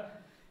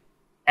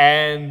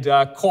 and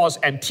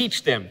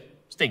teach them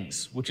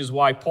things, which is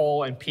why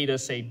Paul and Peter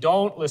say,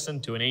 don't listen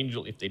to an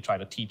angel if they try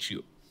to teach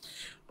you,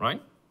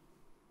 right?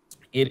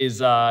 It is,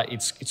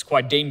 it's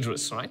quite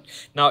dangerous, right?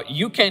 Now,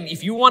 you can,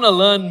 if you want to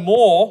learn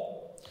more,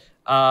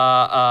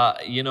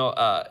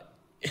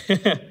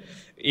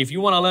 if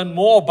you want to learn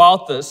more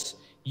about this,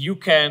 you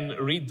can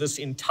read this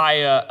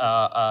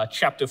entire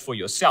chapter for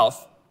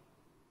yourself.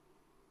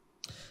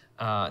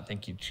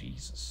 Thank you,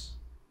 Jesus.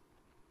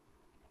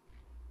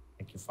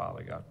 Thank you,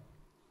 Father God.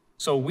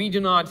 So we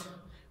don't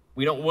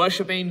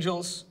worship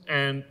angels,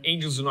 and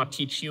angels do not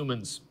teach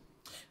humans.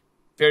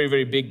 Very,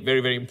 very big, very,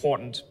 very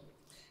important.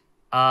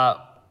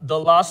 The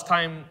last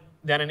time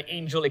that an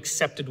angel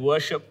accepted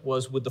worship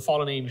was with the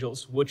fallen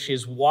angels, which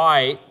is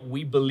why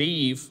we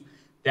believe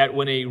that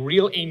when a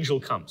real angel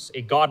comes,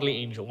 a godly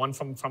angel, one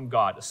from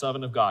God, a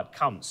servant of God,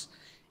 comes,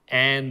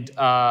 and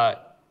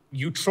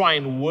you try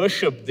and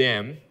worship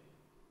them,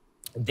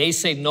 they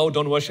say, no,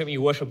 don't worship me,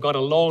 worship God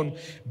alone,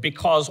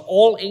 because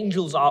all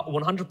angels are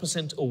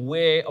 100%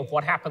 aware of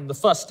what happened the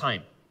first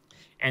time.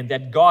 and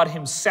that God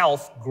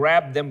himself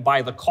grabbed them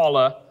by the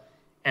collar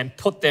and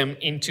put them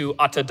into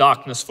utter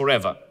darkness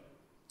forever.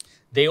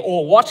 They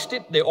all watched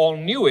it, they all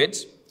knew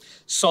it,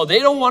 so they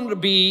don't want to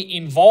be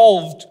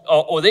involved,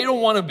 or they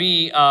don't want to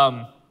be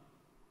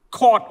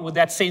caught with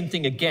that same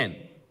thing again.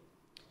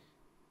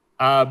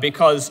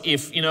 Because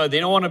if, they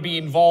don't want to be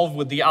involved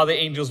with the other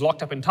angels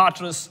locked up in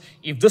Tartarus,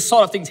 if this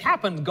sort of things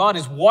happen, God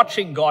is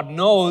watching, God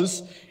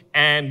knows,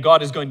 and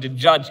God is going to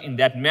judge in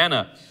that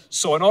manner.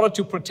 So in order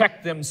to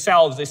protect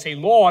themselves, they say,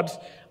 Lord,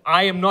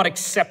 I am not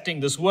accepting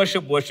this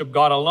worship, worship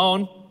God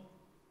alone.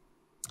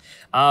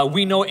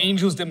 We know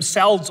angels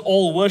themselves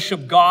all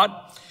worship God.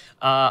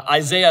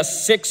 Isaiah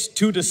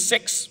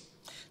 6:2-6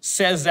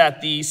 says that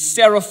the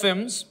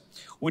seraphims,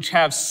 which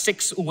have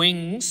 6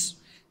 wings,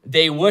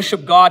 they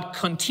worship God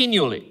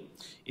continually.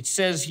 It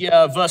says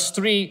here, verse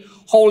 3,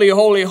 holy,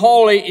 holy,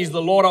 holy is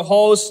the Lord of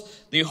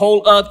hosts. The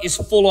whole earth is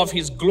full of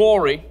his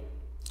glory.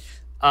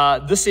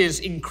 This is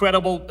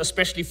incredible,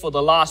 especially for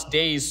the last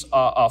days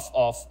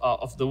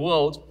of the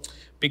world,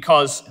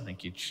 because,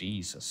 thank you,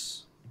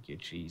 Jesus. Thank you,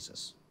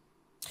 Jesus.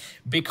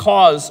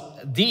 Because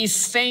these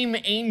same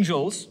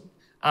angels,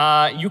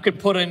 you could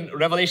put in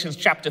Revelation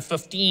chapter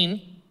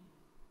 15.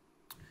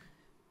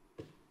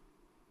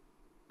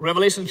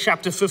 Revelation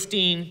chapter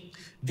 15,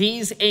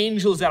 these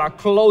angels that are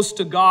close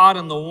to God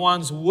and the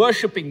ones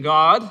worshiping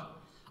God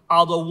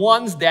are the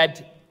ones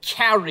that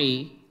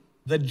carry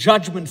the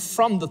judgment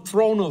from the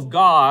throne of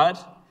God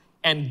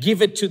and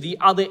give it to the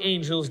other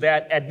angels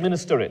that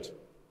administer it.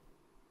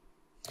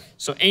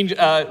 So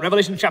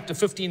Revelation chapter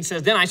 15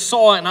 says, Then I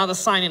saw another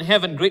sign in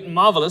heaven, great and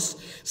marvelous,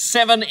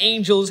 7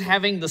 angels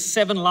having the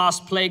 7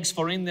 last plagues,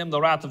 for in them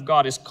the wrath of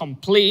God is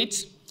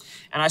complete.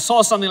 And I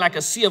saw something like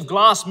a sea of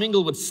glass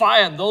mingled with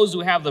fire, and those who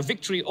have the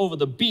victory over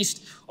the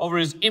beast, over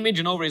his image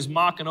and over his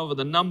mark and over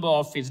the number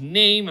of his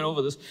name, and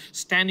over this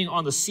standing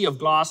on the sea of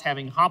glass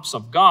having harps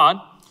of God.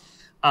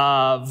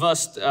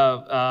 Verse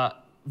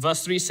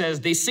 3 says,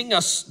 They sing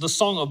us the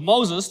song of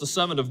Moses, the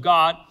servant of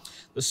God,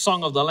 the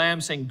song of the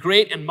Lamb, saying,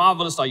 Great and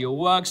marvelous are your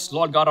works,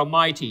 Lord God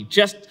Almighty.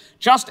 Just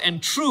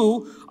and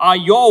true are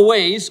your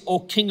ways, O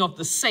King of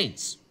the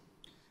saints.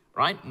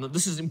 Right? Now,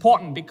 this is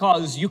important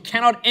because you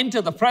cannot enter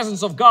the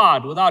presence of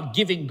God without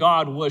giving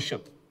God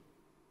worship.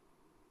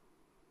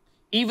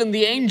 Even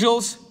the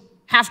angels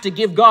have to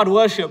give God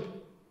worship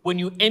when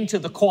you enter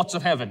the courts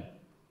of heaven.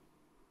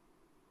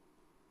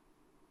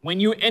 When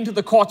you enter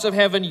the courts of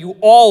heaven, you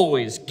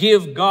always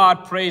give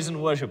God praise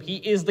and worship. He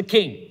is the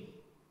King.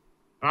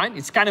 Right?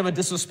 It's kind of a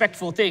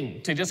disrespectful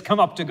thing to just come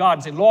up to God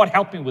and say, Lord,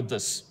 help me with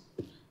this.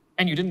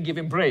 And you didn't give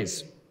him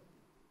praise.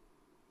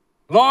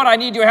 Lord, I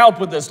need your help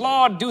with this.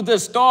 Lord, do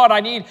this. Lord, I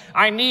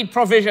need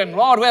provision.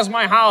 Lord, where's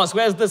my house?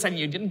 Where's this? And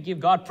you didn't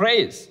give God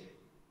praise.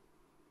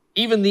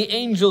 Even the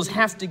angels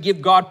have to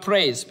give God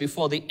praise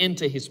before they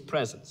enter his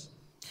presence.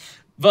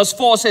 Verse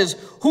 4 says,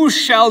 Who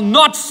shall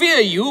not fear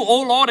you,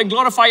 O Lord, and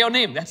glorify your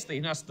name? That's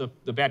the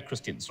bad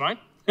Christians, right?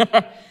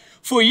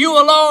 For you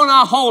alone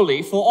are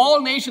holy, for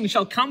all nations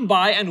shall come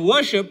by and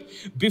worship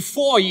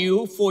before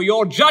you, for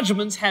your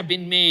judgments have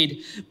been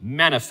made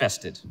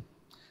manifested.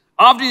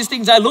 After these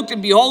things I looked,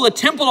 and behold, the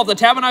temple of the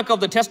tabernacle of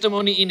the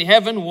testimony in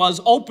heaven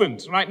was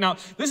opened. Right now,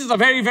 this is a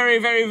very, very,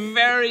 very,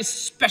 very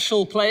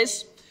special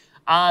place.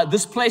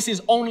 This place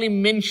is only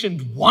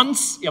mentioned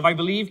once, if I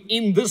believe,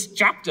 in this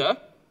chapter,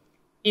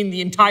 in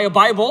the entire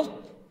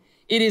Bible.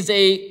 It is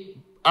a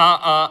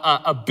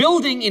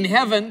building in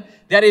heaven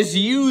that is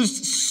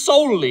used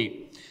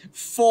solely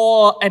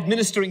for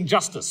administering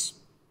justice.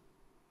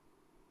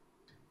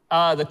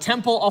 The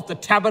temple of the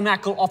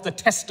tabernacle of the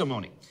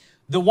testimony.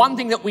 The one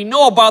thing that we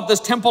know about this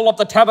temple of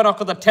the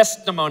tabernacle of the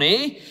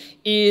testimony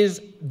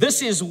is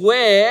this is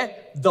where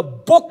the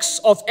books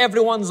of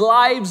everyone's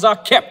lives are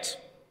kept.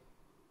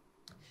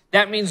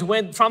 That means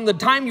from the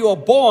time you are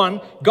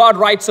born, God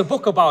writes a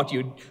book about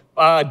you.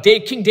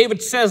 King David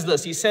says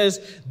this. He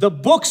says, the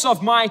books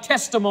of my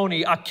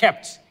testimony are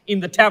kept in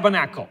the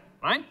tabernacle,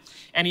 right?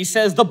 And he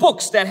says, the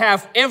books that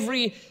have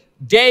every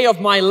day of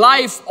my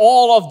life,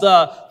 all of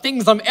the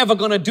things I'm ever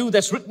going to do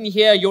that's written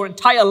here, your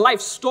entire life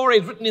story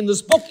is written in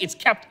this book. It's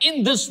kept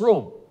in this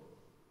room.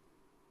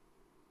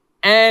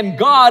 And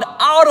God,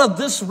 out of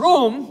this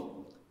room,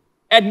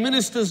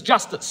 administers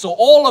justice. So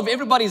all of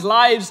everybody's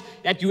lives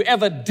that you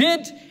ever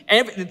did,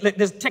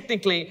 there's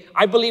technically,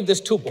 I believe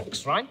there's 2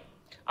 books, right?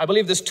 I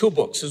believe there's 2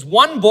 books. There's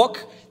one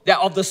book that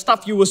of the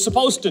stuff you were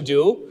supposed to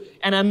do,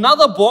 and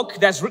another book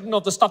that's written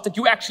of the stuff that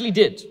you actually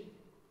did.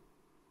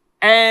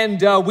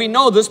 And we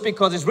know this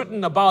because it's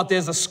written about,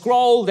 there's a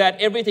scroll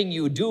that everything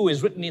you do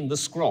is written in the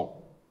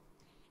scroll.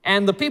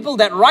 And the people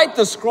that write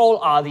the scroll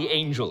are the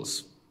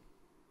angels.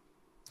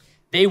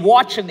 They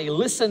watch and they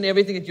listen to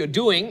everything that you're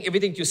doing,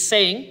 everything you're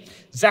saying.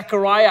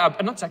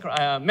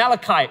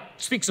 Malachi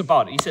speaks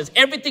about it. He says,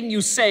 everything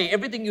you say,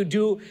 everything you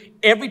do,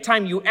 every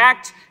time you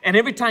act, and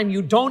every time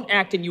you don't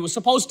act and you were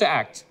supposed to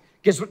act,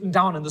 gets written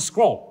down in the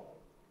scroll.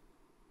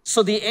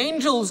 So the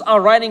angels are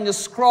writing the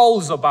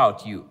scrolls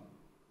about you.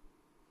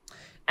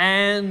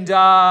 And,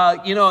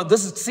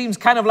 this seems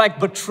kind of like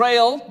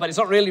betrayal, but it's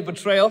not really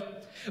betrayal.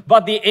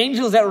 But the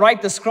angels that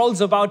write the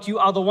scrolls about you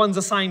are the ones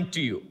assigned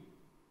to you.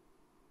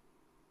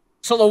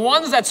 So the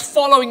ones that's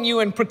following you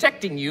and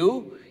protecting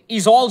you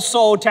is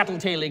also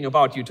tattletaling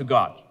about you to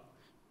God.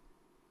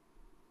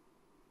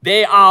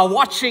 They are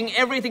watching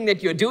everything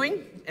that you're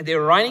doing, and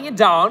they're writing it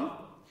down.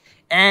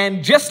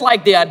 And just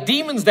like there are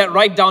demons that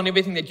write down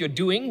everything that you're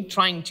doing,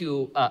 trying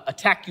to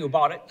attack you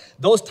about it,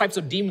 those types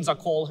of demons are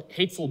called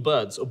hateful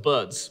birds or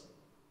birds.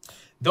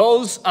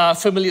 Those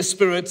familiar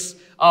spirits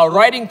are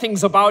writing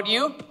things about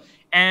you,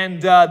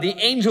 and the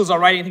angels are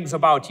writing things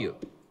about you.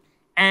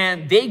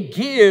 And they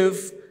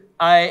give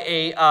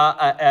a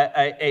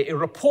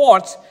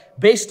report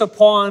based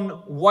upon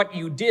what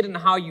you did and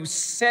how you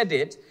said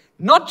it,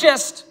 not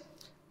just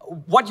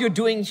what you're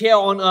doing here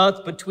on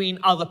earth between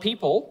other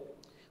people,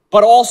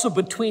 but also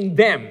between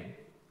them,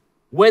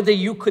 whether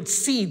you could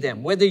see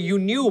them, whether you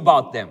knew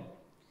about them.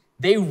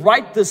 They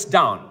write this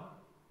down.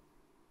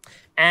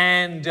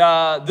 And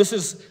this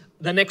is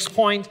the next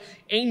point.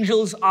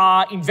 Angels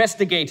are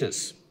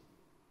investigators.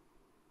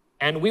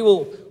 And we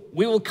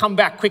will come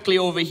back quickly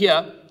over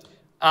here,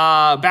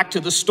 back to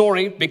the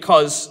story,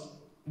 because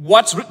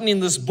what's written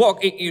in this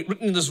book,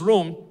 written in this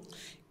room,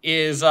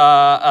 is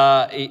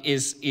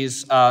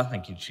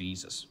thank you,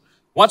 Jesus.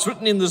 What's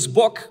written in this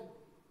book?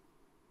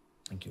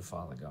 Thank you,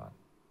 Father God.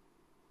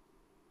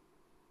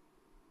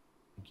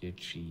 Thank you,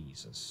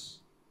 Jesus.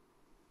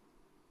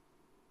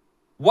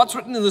 What's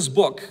written in this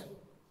book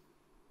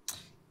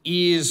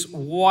is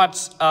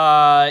what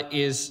what's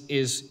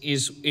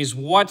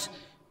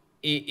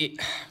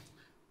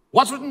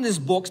written in this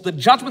book. The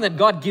judgment that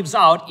God gives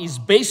out is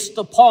based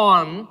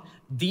upon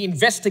the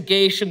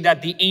investigation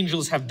that the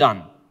angels have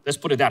done. Let's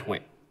put it that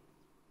way.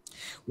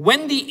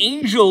 When the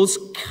angels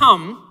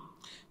come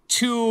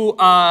to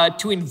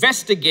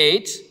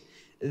investigate,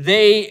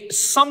 they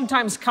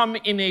sometimes come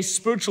in a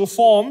spiritual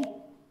form,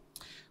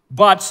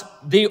 but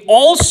they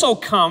also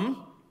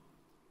come,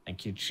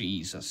 thank you,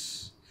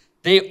 Jesus.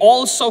 They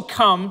also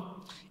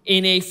come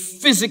in a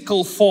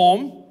physical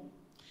form,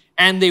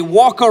 and they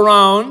walk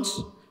around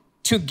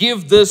to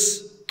give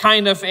this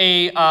kind of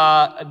a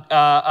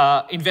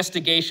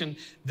investigation,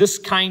 this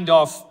kind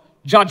of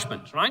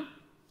judgment, right?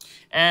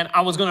 And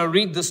I was going to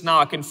read this now.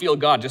 I can feel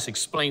God just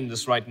explain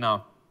this right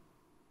now.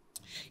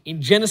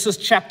 In Genesis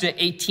chapter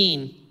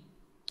 18,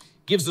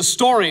 gives the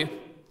story,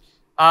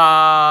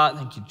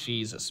 thank you,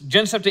 Jesus.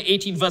 Genesis chapter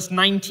 18, verse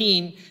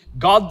 19,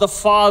 God the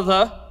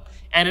Father,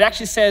 and it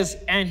actually says,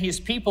 and his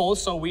people,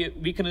 so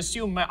we can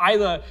assume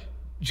either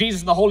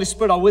Jesus and the Holy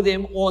Spirit are with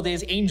him, or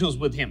there's angels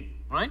with him,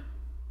 right?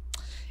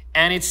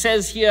 And it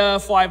says here,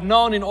 for I've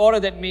known in order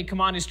that may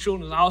command his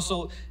children, and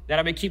also that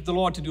I may keep the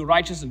Lord to do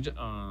righteous, and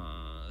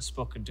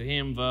spoken to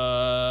him,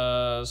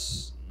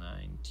 verse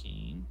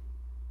 19.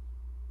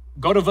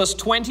 Go to verse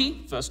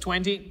 20, verse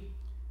 20.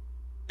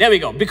 There we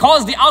go.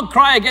 Because the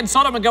outcry against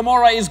Sodom and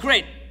Gomorrah is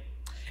great,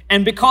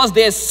 and because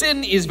their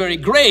sin is very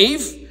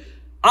grave,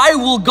 I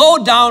will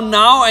go down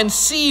now and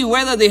see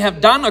whether they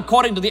have done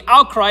according to the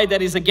outcry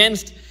that is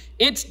against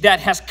it that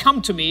has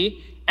come to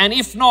me, and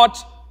if not,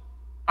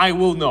 I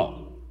will know.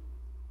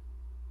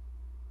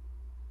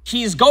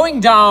 He's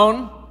going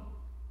down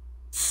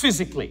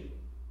physically.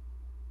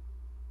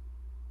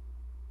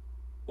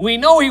 We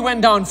know he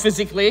went down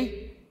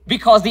physically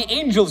because the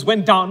angels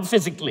went down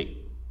physically.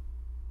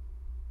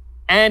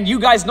 And you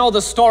guys know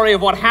the story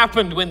of what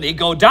happened when they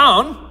go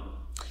down.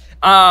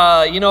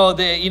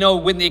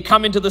 When they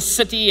come into the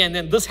city, and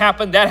then this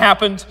happened, that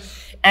happened,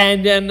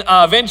 and then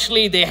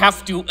eventually they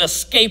have to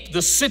escape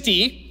the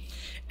city,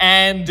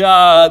 and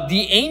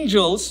the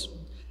angels.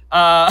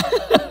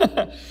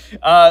 The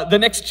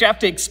next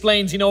chapter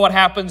explains, what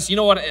happens.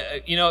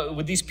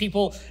 With these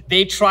people,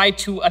 they try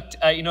to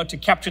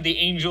capture the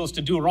angels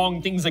to do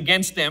wrong things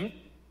against them.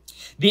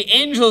 The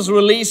angels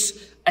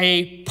release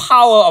a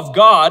power of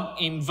God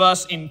in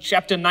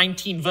chapter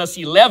 19, verse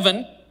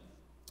 11.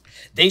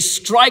 They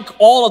strike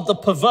all of the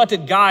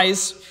perverted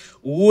guys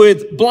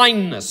with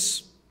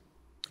blindness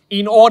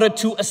in order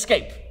to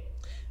escape.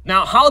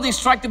 Now, how they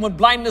strike them with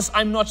blindness,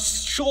 I'm not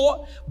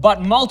sure,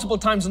 but multiple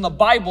times in the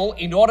Bible,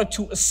 in order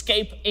to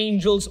escape,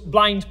 angels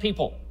blind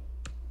people.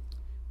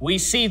 We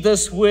see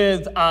this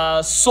with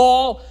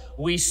Saul.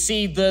 We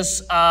see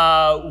this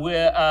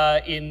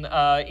in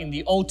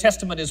the Old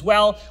Testament as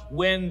well.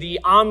 When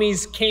the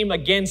armies came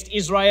against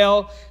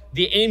Israel,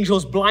 the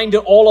angels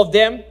blinded all of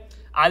them.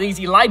 I think it's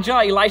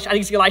Elisha,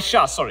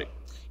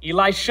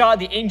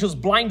 the angels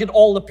blinded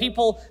all the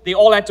people. They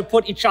all had to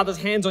put each other's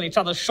hands on each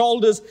other's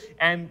shoulders,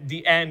 and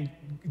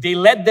they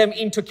led them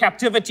into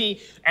captivity,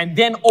 and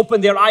then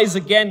opened their eyes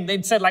again.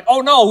 They said like,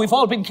 oh no, we've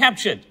all been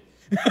captured.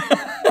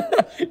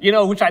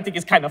 Which I think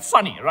is kind of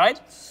funny,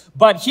 right?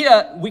 But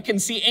here we can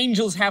see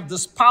angels have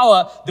this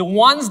power. The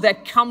ones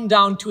that come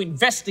down to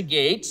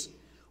investigate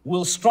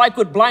will strike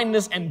with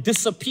blindness and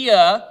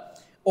disappear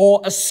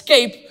or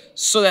escape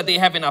so that they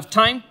have enough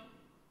time.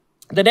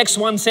 The next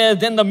one says,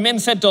 then the men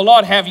said to the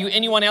Lord, have you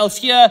anyone else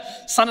here,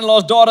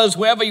 son-in-laws, daughters,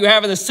 whoever you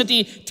have in the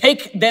city,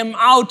 take them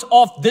out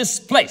of this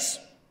place.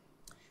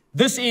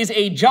 This is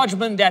a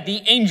judgment that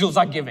the angels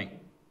are giving.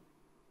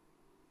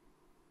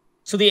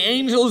 So the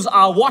angels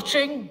are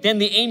watching, then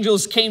the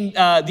angels came,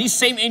 these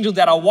same angels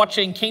that are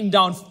watching came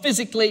down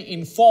physically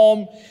in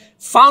form,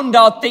 found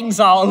out things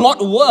are a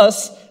lot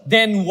worse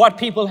than what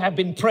people have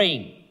been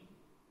praying.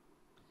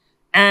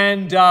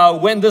 And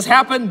when this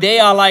happened, they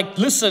are like,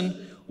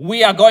 listen,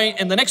 we are going,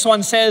 and the next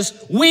one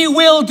says, we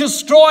will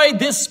destroy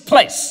this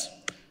place.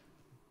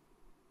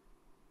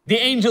 The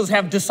angels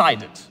have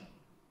decided.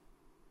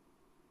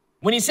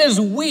 When he says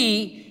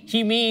we,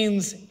 he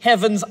means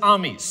heaven's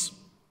armies.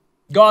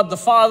 God the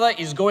Father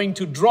is going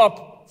to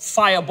drop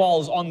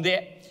fireballs on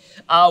there.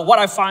 What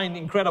I find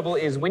incredible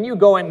is when you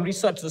go and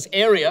research this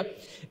area,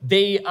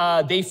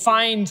 they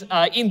find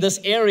in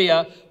this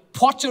area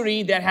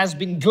pottery that has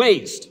been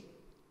glazed.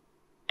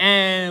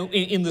 And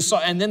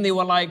then they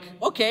were like,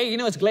 okay,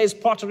 it's glazed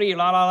pottery,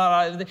 la, la,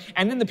 la, la.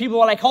 And then the people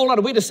were like, hold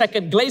on, wait a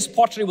second. Glazed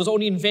pottery was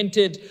only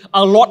invented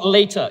a lot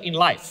later in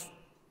life.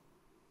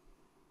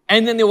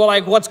 And then they were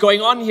like, what's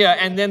going on here?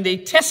 And then they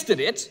tested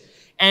it.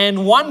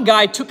 And one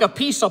guy took a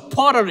piece of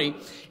pottery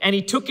and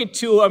he took it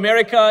to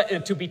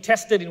America to be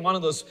tested in one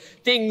of those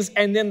things.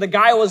 And then the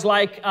guy was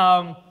like,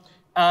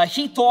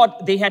 he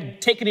thought they had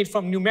taken it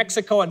from New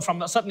Mexico and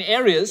from certain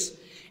areas.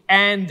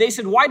 And they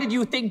said, why did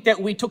you think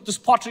that we took this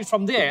pottery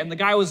from there? And the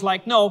guy was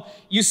like, no,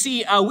 you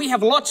see, we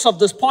have lots of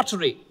this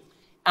pottery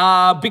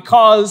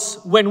because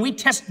when we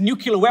test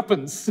nuclear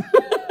weapons,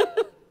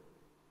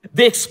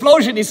 the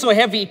explosion is so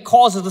heavy, it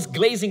causes this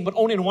glazing, but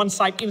only on one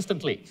side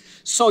instantly.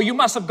 So you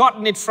must have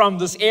gotten it from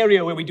this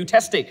area where we do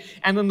testing.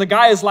 And then the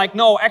guy is like,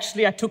 no,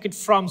 actually, I took it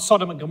from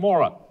Sodom and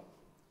Gomorrah.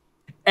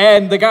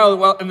 And the guy,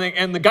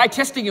 and the guy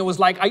testing it was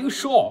like, are you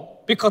sure?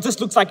 Because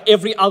this looks like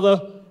every other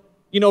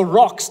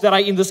rocks that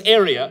are in this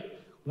area.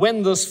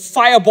 When this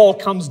fireball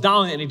comes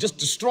down and it just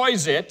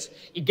destroys it,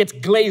 it gets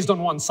glazed on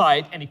one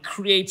side and it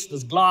creates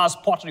this glass,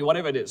 pottery,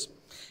 whatever it is.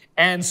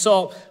 And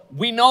so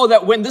we know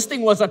that when this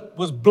thing was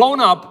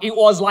blown up, it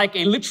was like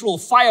a literal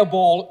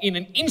fireball in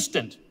an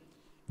instant,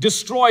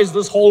 destroys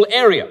this whole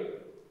area.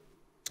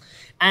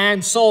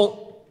 And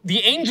so the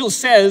angel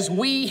says,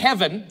 we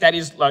heaven, that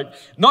is like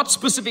not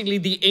specifically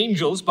the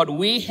angels, but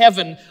we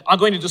heaven are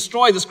going to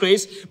destroy this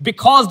place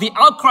because the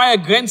outcry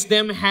against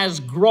them has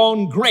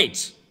grown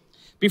great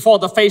before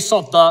the face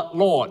of the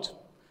Lord,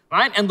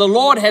 right? And the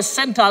Lord has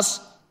sent us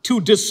to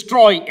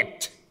destroy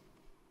it.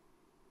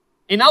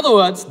 In other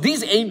words,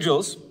 these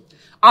angels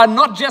are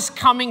not just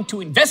coming to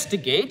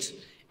investigate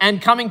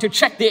and coming to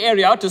check the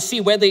area out to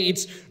see whether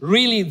it's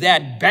really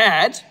that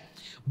bad,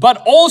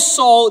 but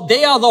also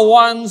they are the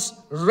ones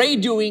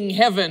radioing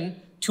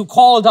heaven to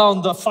call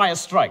down the fire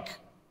strike.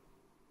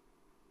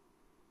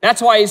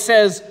 That's why he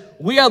says,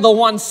 we are the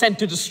ones sent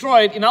to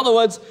destroy it. In other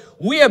words,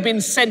 we have been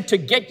sent to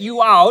get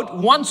you out.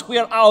 Once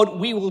we're out,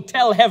 we will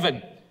tell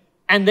heaven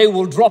and they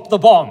will drop the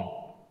bomb.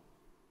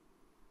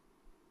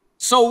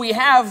 So we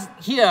have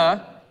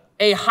here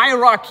a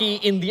hierarchy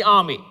in the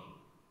army.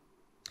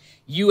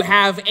 You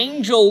have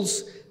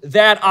angels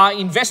that are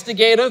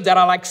investigative, that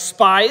are like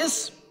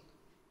spies.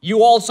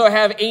 You also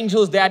have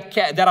angels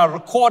that are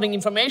recording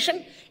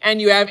information.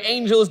 And you have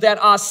angels that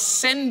are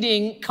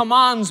sending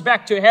commands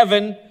back to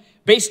heaven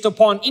based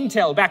upon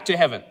intel back to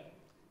heaven.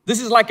 This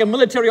is like a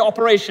military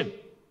operation.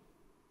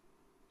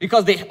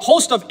 Because the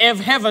host of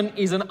heaven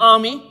is an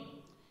army.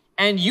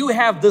 And you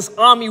have this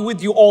army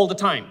with you all the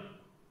time.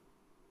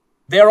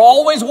 They're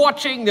always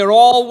watching, they're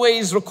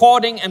always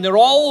recording, and they're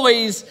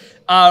always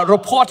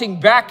reporting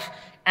back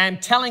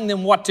and telling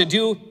them what to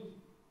do.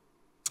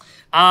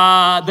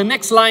 The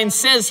next line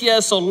says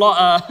here, so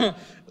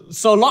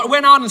Lot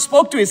went out and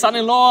spoke to his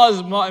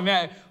son-in-laws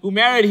who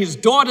married his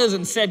daughters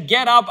and said,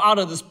 get up out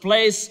of this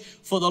place,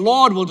 for the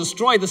Lord will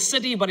destroy the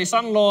city. But his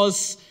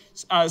son-in-laws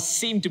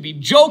seem to be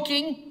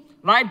joking,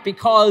 right?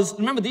 Because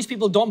remember, these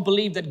people don't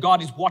believe that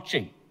God is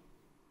watching.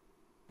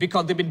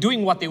 Because they've been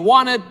doing what they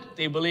wanted.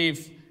 They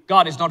believe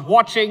God is not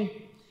watching.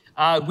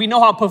 We know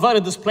how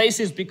perverted this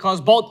place is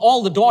because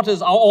all the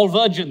daughters are all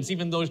virgins,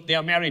 even though they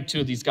are married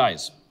to these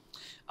guys.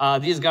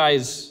 These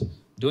guys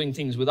doing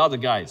things with other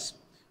guys.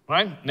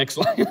 Right? Next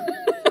slide.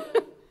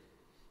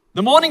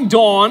 The morning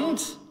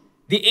dawned.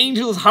 The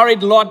angels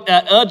urged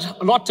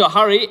Lot to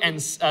hurry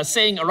and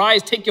saying,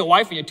 arise, take your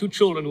wife and your 2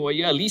 children who are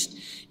here, lest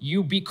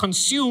you be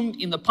consumed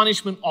in the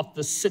punishment of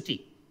the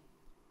city.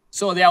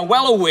 So they are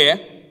well aware.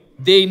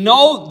 They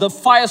know the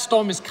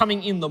firestorm is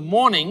coming in the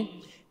morning.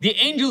 The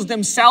angels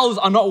themselves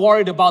are not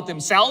worried about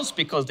themselves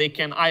because they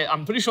can,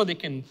 I'm pretty sure they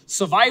can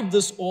survive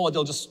this or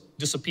they'll just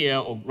disappear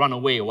or run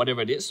away or whatever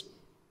it is.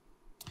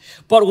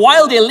 But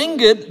while they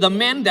lingered, the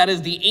men, that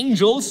is the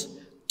angels,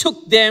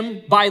 took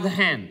them by the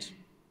hand.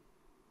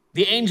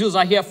 The angels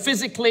are here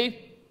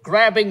physically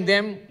grabbing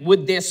them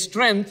with their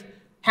strength,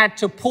 had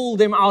to pull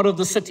them out of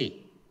the city.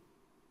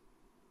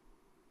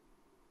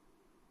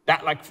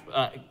 That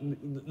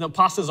the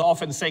pastors are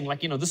often saying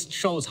this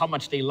shows how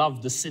much they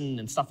love the sin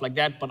and stuff like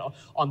that. But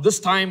on this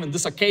time and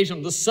this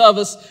occasion, this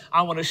service,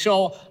 I want to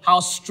show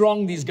how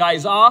strong these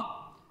guys are.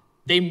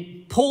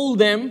 They pull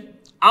them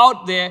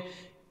out there,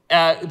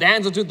 the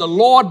hands of the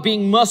Lord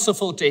being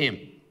merciful to him.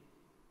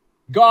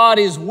 God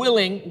is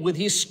willing with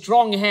his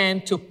strong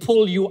hand to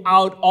pull you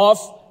out of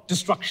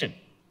destruction.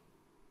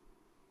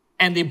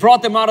 And they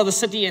brought them out of the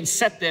city and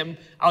set them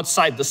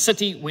outside the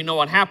city. We know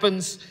what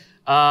happens.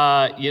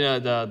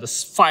 The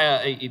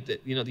fire,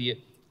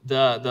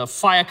 the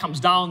fire comes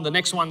down. The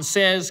next one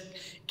says,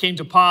 came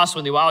to pass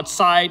when they were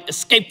outside,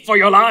 escape for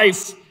your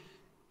life.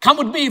 Come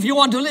with me if you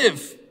want to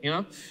live,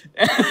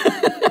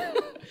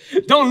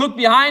 Don't look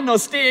behind nor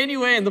stay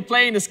anywhere in the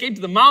plain. Escape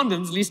to the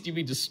mountains, lest you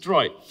be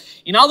destroyed.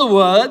 In other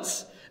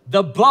words,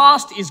 the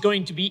blast is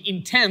going to be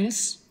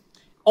intense.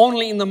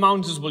 Only in the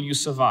mountains will you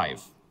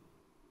survive.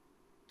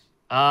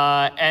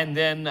 And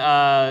then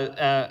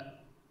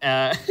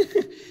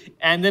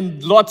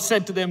Lot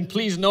said to them,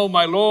 please know,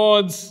 my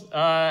lords,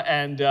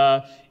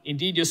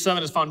 indeed your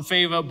servant has found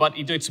favor, but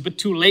it's a bit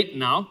too late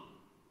now.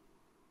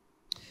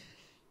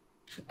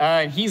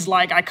 He's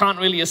like, I can't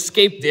really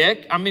escape there.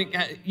 I mean,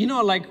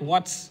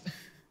 what's...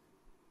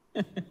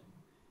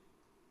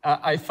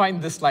 I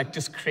find this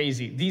just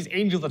crazy. These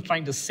angels are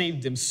trying to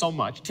save them so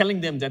much,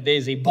 telling them that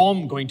there's a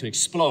bomb going to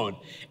explode.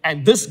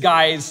 And this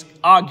guy's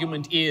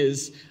argument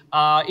is,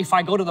 if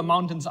I go to the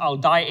mountains, I'll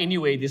die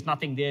anyway. There's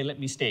nothing there. Let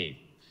me stay.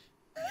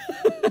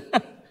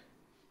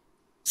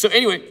 So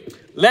anyway,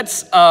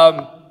 let's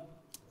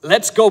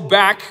go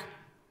back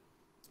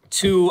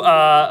to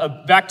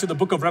the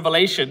book of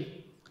Revelation,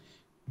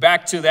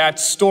 back to that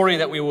story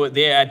that we were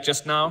there at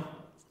just now.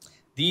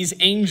 These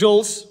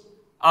angels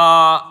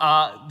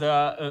are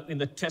in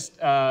the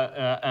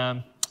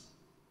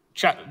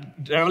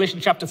Revelation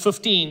chapter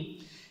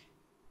 15.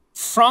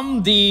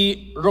 From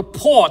the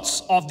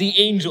reports of the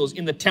angels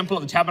in the temple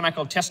of the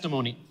tabernacle of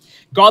testimony,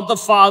 God the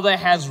Father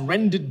has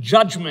rendered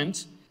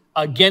judgment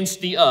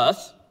against the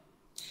earth.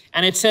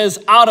 And it says,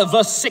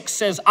 verse 6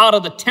 says, out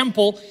of the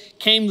temple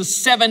came the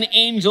 7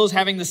 angels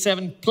having the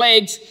 7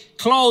 plagues,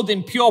 clothed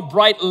in pure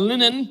bright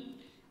linen,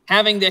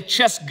 having their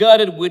chests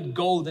girded with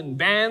golden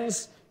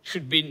bands.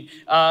 Should be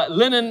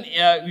linen.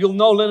 You'll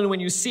know linen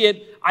when you see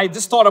it. I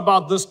just thought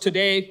about this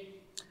today.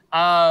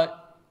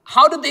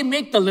 How did they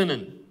make the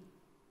linen?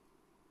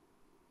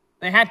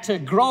 They had to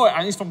grow it,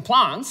 at least from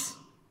plants.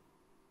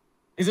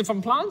 Is it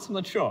from plants? I'm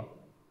not sure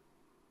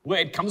where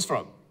it comes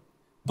from.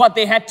 But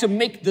they had to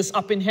make this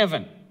up in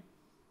heaven.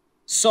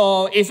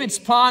 So if it's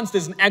plants,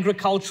 there's an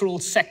agricultural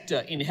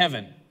sector in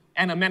heaven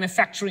and a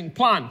manufacturing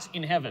plant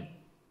in heaven.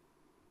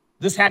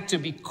 This had to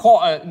be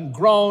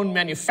grown,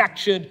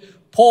 manufactured,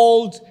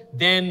 pulled,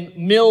 then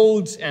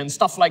milled and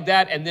stuff like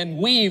that, and then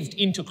weaved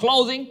into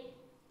clothing.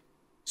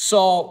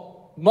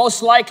 So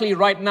most likely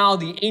right now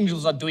the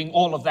angels are doing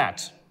all of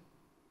that.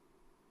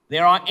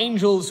 There are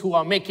angels who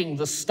are making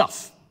this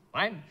stuff,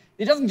 right?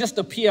 It doesn't just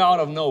appear out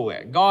of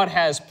nowhere. God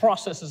has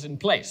processes in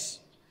place,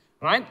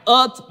 right?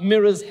 Earth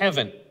mirrors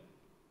heaven.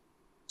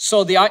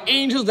 So there are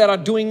angels that are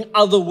doing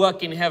other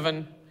work in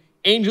heaven,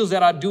 angels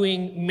that are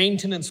doing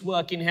maintenance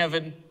work in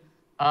heaven.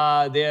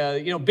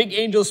 There are, big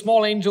angels,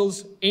 small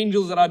angels,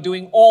 angels that are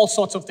doing all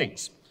sorts of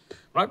things,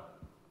 right?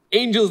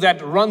 Angels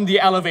that run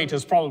the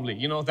elevators probably,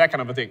 that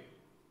kind of a thing.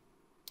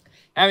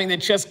 Having their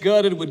chests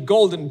girded with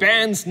golden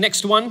bands.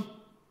 Next one.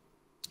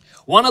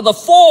 One of the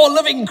 4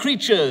 living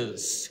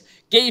creatures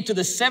gave to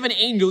the 7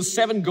 angels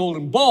 7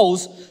 golden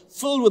bowls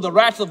filled with the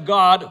wrath of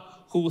God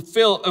who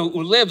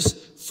lives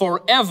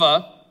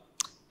forever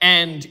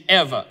and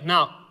ever.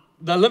 Now,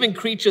 the living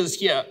creatures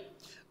here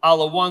are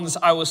the ones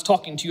I was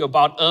talking to you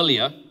about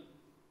earlier.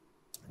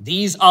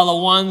 These are the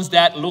ones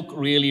that look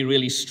really,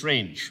 really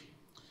strange.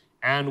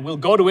 And we'll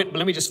go to it, but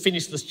let me just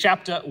finish this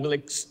chapter. We'll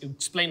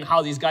explain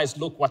how these guys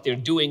look, what they're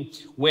doing,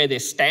 where they're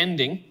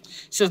standing.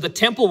 It says, the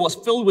temple was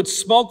filled with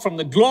smoke from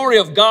the glory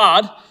of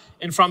God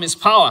and from his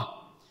power.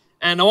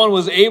 And no one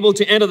was able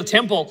to enter the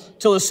temple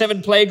till the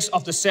 7 plagues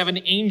of the 7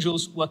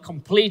 angels were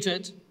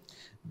completed.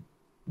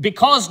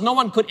 Because no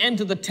one could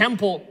enter the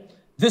temple,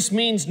 this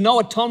means no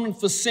atonement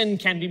for sin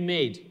can be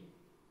made.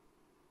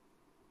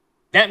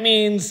 That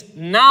means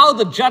now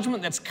the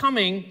judgment that's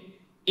coming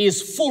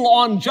is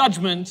full-on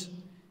judgment,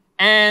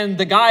 and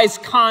the guys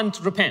can't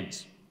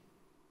repent.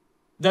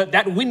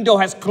 That window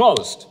has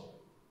closed.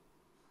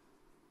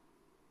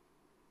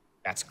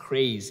 That's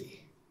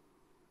crazy.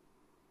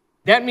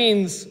 That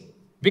means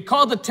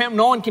because the temple,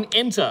 no one can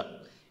enter.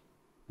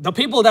 The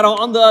people that are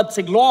on the earth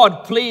say,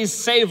 Lord, please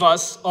save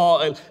us.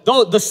 Or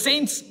though the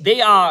saints, they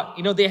are,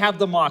 they have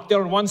the mark.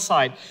 They're on one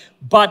side.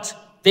 But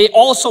they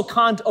also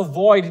can't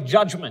avoid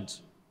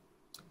judgment.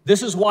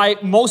 This is why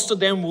most of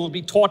them will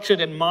be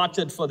tortured and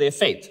martyred for their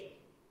faith.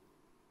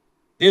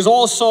 There's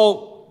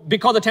also,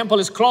 because the temple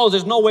is closed,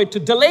 there's no way to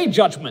delay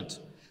judgment,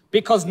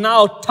 because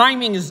now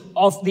timing is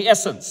of the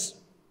essence.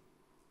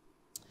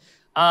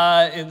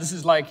 And this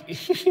is like,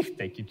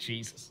 thank you,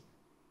 Jesus.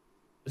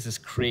 This is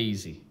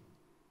crazy.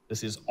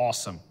 This is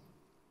awesome.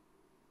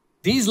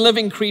 These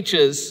living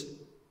creatures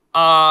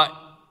are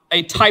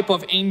a type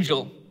of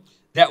angel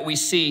that we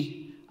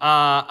see.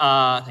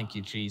 Thank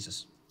you,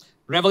 Jesus.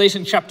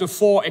 Revelation chapter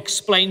 4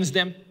 explains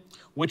them,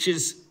 which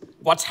is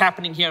what's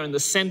happening here in the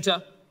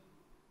center.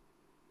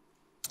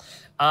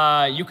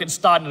 You can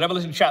start in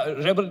Revelation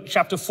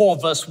chapter 4,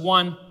 verse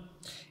 1.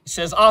 It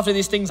says, after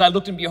these things I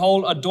looked, and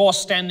behold, a door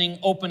standing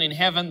open in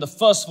heaven. The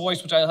first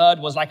voice which I heard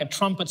was like a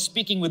trumpet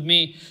speaking with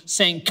me,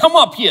 saying, come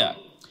up here,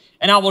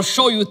 and I will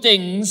show you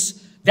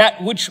things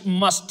that which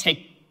must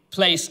take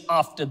place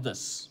after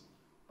this.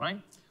 Right?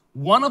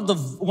 One of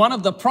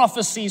the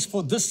prophecies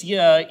for this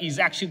year is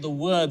actually the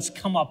words,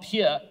 come up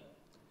here,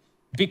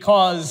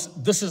 because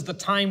this is the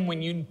time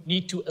when you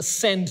need to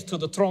ascend to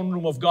the throne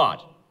room of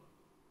God.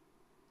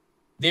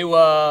 There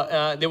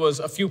was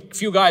a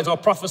few guys who were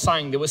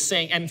prophesying. They were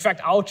saying, and in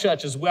fact, our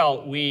church as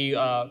well,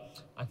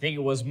 I think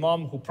it was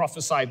Mom who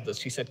prophesied this.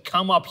 She said,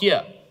 come up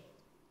here.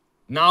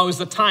 Now is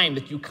the time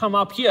that you come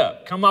up here.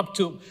 Come up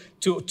to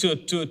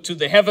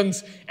the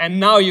heavens, and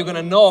now you're going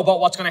to know about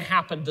what's going to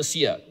happen this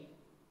year.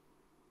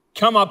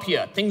 Come up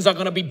here. Things are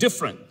going to be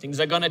different. Things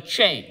are going to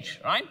change,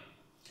 right?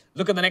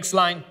 Look at the next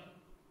line.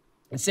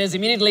 It says,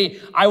 immediately,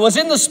 I was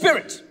in the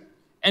Spirit,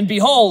 and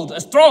behold, a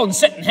throne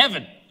set in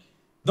heaven.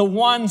 The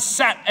one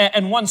sat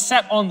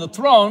on the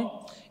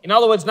throne. In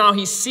other words, now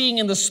he's seeing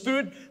in the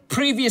Spirit.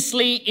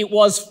 Previously, it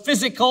was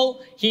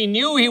physical. He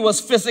knew he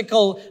was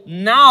physical.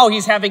 Now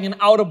he's having an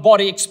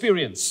out-of-body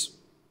experience.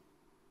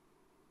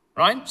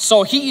 Right?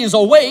 So he is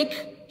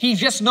awake. He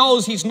just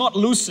knows he's not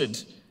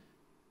lucid.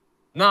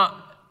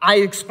 Now, I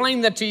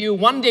explained that to you.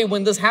 One day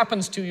when this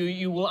happens to you,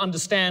 you will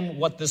understand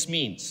what this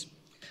means.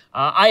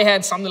 I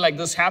had something like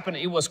this happen.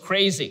 It was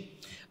crazy.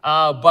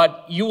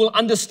 But you will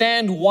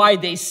understand why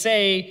they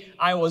say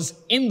I was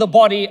in the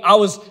body,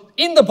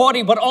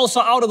 but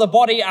also out of the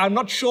body. I'm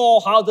not sure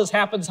how this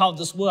happens, how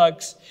this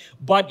works,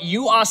 but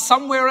you are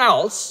somewhere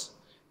else,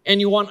 and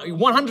you are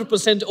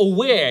 100%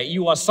 aware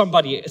you are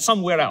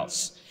somewhere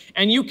else.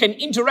 And you can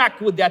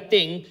interact with that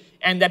thing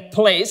and that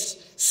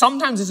place.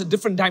 Sometimes it's a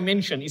different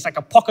dimension. It's like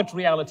a pocket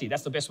reality.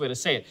 That's the best way to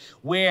say it.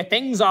 Where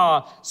things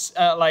are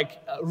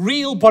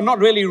real, but not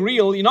really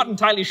real. You're not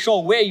entirely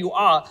sure where you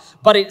are,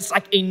 but it's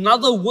like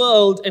another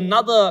world,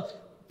 another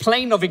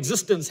plane of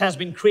existence has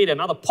been created.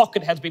 Another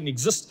pocket has been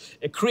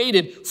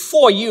created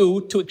for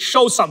you to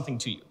show something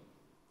to you.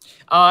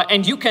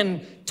 And you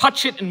can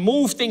touch it and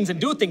move things and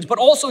do things, but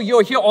also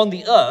you're here on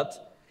the earth.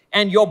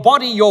 And your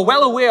body, you're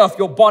well aware of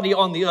your body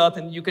on the earth,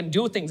 and you can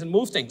do things and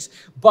move things.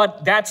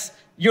 But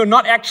you're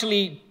not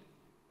actually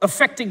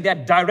affecting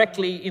that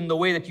directly in the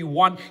way that you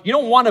want. You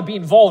don't want to be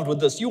involved with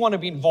this. You want to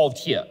be involved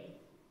here.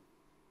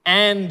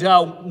 And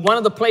one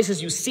of the places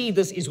you see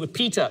this is with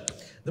Peter.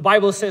 The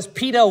Bible says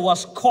Peter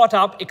was caught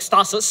up,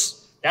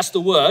 ecstasis, that's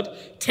the word,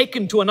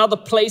 taken to another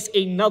place,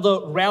 another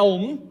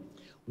realm,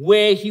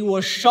 where he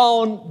was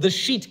shown the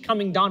sheet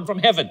coming down from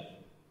heaven.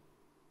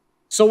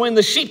 So when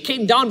the sheet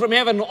came down from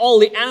heaven, all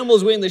the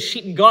animals were in the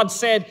sheet, and God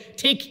said,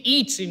 take,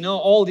 eat,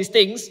 all these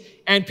things.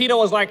 And Peter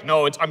was like,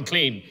 no, it's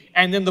unclean.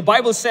 And then the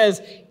Bible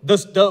says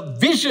the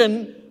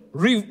vision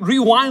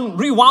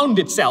rewound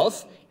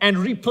itself and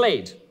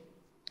replayed.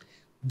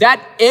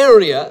 That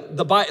area,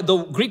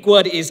 the Greek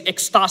word is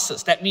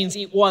ecstasis. That means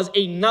it was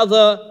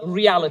another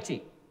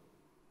reality.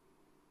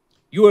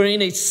 You are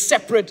in a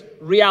separate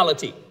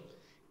reality.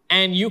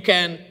 And you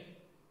can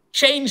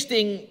change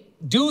things,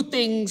 do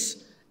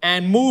things,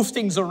 and move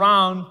things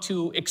around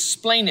to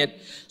explain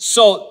it.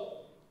 So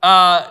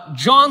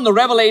John the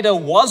Revelator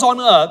was on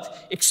earth,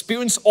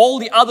 experienced all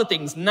the other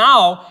things.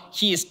 Now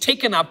he is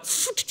taken up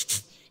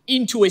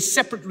into a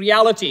separate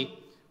reality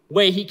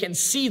where he can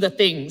see the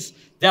things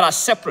that are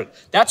separate.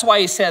 That's why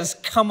he says,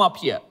 come up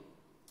here.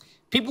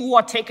 People who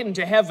are taken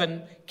to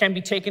heaven can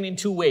be taken in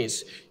two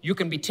ways. You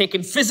can be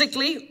taken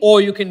physically,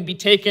 or you can be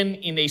taken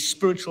in a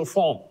spiritual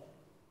form.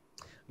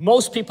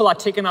 Most people are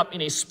taken up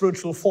in a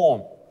spiritual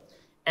form.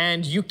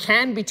 And you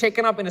can be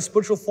taken up in a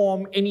spiritual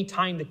form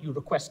anytime that you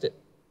request it.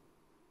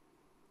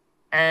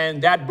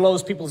 And that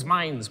blows people's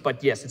minds,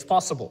 but yes, it's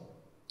possible.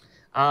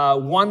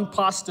 One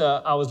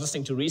pastor I was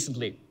listening to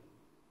recently,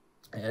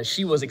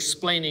 she was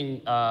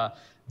explaining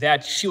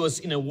that she was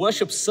in a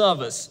worship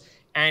service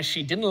and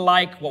she didn't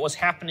like what was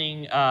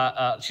happening.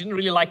 She didn't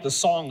really like the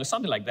song or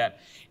something like that.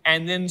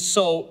 And then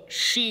so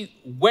she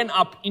went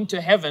up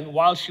into heaven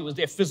while she was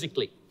there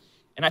physically.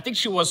 And I think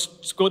she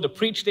was going to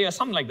preach there or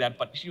something like that,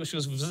 but she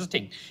was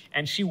visiting.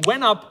 And she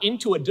went up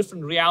into a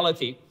different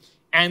reality,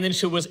 and then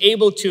she was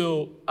able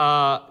to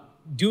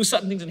do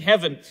certain things in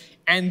heaven.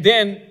 And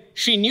then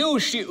she knew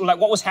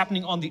what was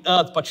happening on the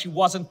earth, but she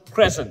wasn't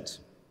present.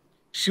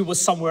 She was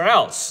somewhere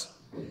else.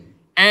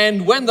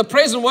 And when the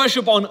praise and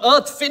worship on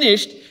earth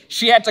finished,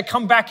 she had to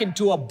come back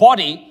into a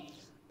body,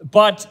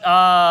 but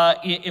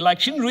she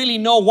didn't really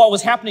know what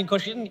was happening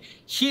because she didn't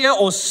hear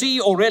or see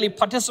or really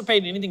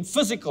participate in anything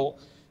physical.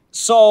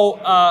 So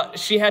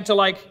she had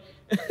to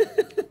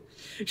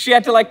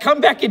come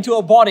back into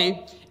her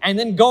body and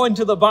then go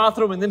into the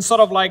bathroom and then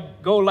sort of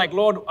go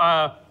Lord,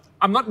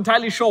 I'm not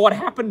entirely sure what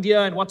happened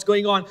here and what's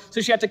going on.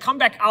 So she had to come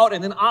back out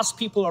and then ask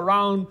people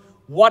around,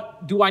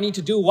 what do I need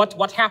to do?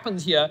 What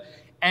happens here?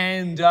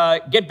 And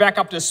get back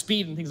up to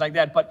speed and things like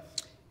that. But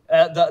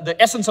the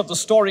essence of the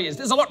story is,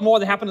 there's a lot more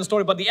that happened in the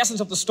story, but the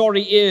essence of the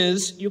story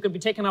is you can be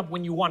taken up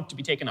when you want to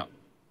be taken up.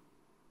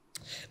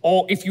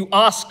 Or if you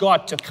ask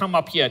God to come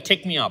up here,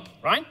 take me up,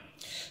 right?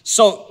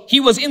 So he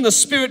was in the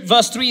Spirit,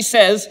 verse 3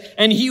 says,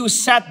 and he who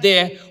sat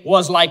there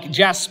was like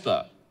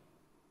jasper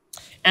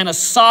and a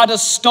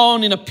sardis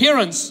stone in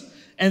appearance.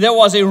 And there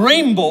was a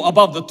rainbow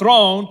above the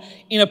throne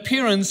in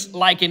appearance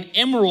like an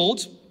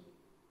emerald.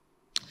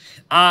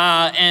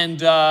 There's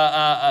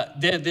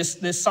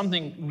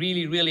something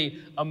really,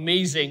 really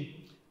amazing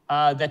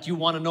that you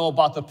want to know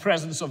about the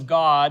presence of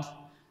God.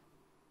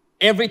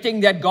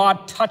 Everything that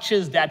God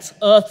touches that's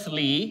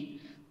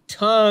earthly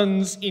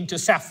turns into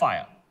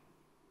sapphire.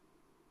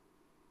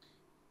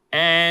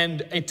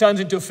 And it turns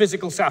into a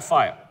physical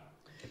sapphire.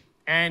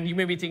 And you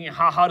may be thinking,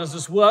 how does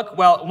this work?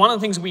 Well, one of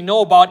the things we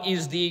know about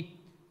is the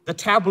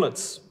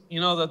tablets,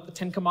 the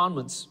Ten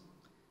Commandments.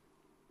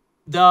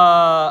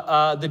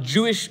 The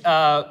Jewish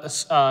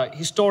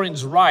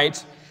historians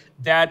write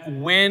that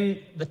when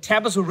the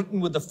tablets were written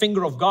with the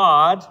finger of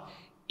God,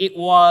 it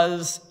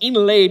was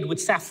inlaid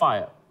with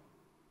sapphire.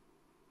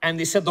 And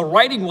they said the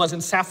writing was in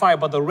sapphire,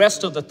 but the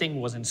rest of the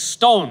thing was in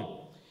stone.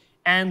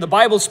 And the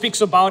Bible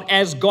speaks about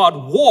as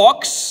God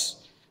walks,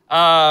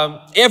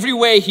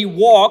 everywhere he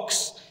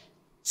walks,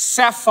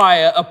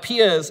 sapphire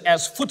appears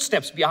as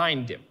footsteps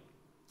behind him,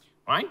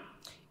 right?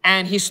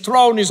 And his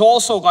throne is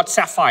also got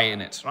sapphire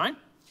in it, right?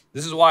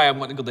 This is why I'm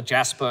going to go the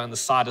jasper and the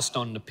sardis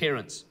stone in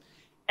appearance.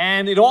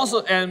 And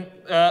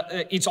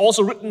it's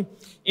also written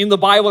in the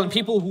Bible, and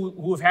people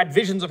who have had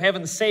visions of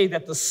heaven say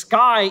that the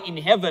sky in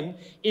heaven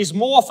is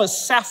more of a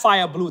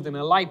sapphire blue than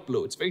a light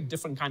blue. It's a very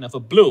different kind of a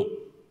blue.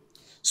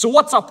 So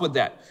what's up with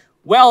that?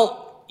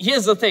 Well,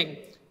 here's the thing.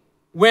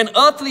 When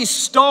earthly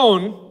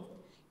stone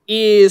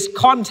is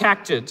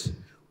contacted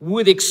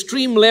with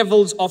extreme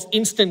levels of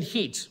instant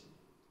heat,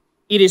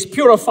 it is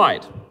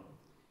purified.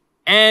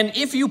 And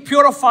if you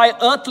purify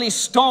earthly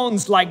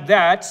stones like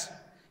that,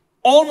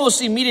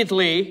 almost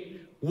immediately,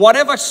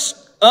 whatever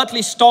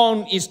earthly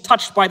stone is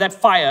touched by that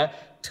fire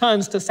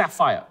turns to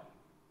sapphire.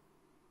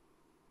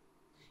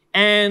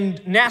 And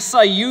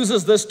NASA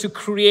uses this to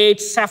create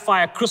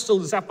sapphire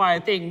crystals, sapphire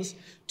things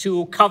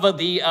to cover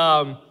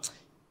the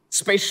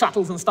space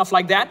shuttles and stuff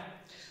like that.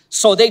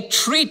 So they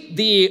treat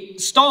the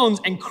stones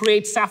and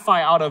create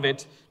sapphire out of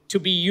it to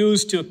be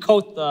used to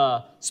coat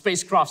the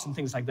spacecrafts and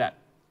things like that.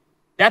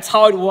 That's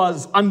how it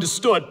was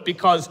understood,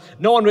 because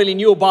no one really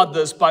knew about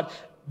this, but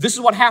this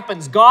is what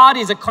happens. God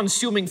is a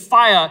consuming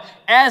fire.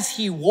 As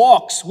he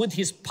walks with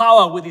his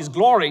power, with his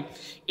glory,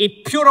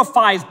 it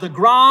purifies the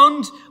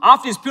ground.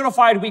 After it's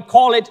purified, we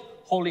call it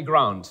holy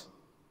ground.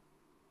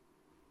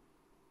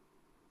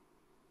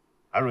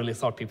 I really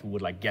thought people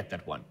would get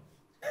that one.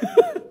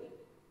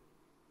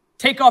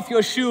 Take off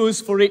your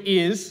shoes, for it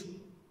is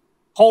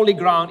holy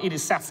ground, it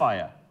is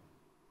sapphire.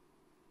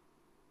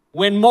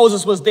 When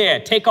Moses was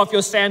there, take off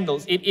your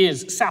sandals, it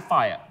is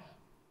sapphire.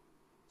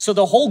 So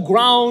the whole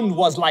ground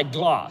was like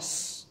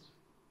glass,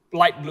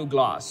 light blue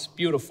glass.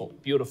 Beautiful,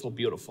 beautiful,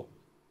 beautiful.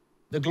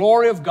 The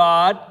glory of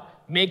God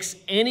makes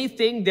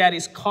anything that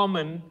is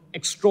common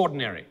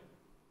extraordinary,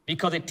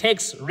 because it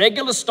takes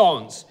regular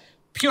stones,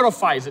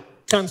 purifies it,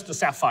 turns to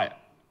sapphire.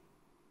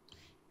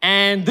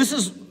 And this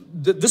is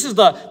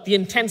the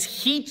intense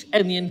heat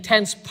and the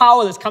intense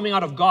power that's coming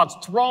out of God's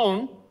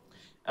throne.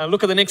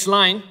 Look at the next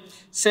line.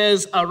 It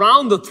says,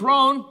 around the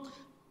throne,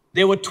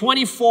 there were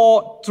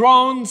 24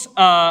 thrones,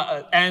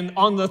 and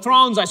on the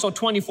thrones I saw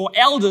 24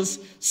 elders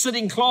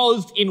sitting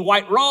clothed in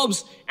white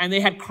robes, and they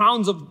had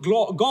crowns of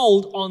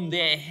gold on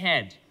their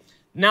head.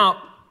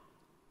 Now,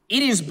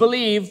 it is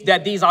believed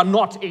that these are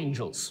not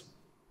angels,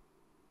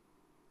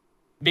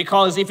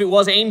 because if it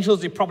was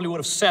angels, they probably would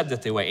have said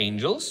that they were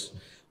angels.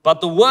 But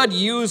the word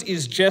used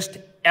is just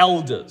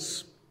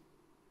elders.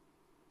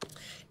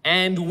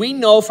 And we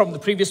know from the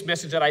previous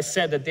message that I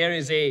said that there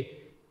is a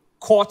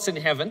courts in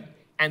heaven,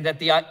 and that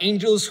there are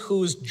angels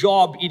whose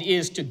job it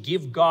is to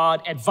give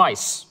God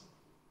advice.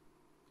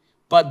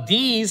 But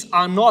these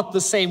are not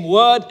the same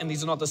word, and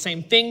these are not the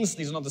same things,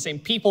 these are not the same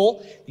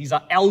people, these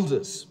are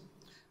elders.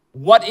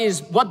 What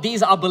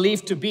these are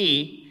believed to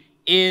be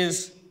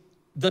is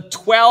the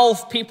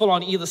 12 people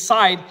on either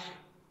side.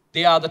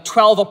 They are the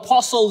 12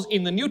 apostles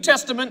in the New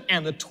Testament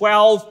and the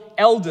 12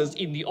 elders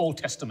in the Old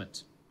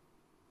Testament.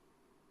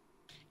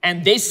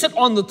 And they sit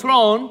on the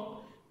throne,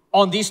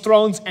 on these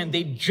thrones, and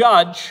they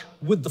judge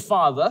with the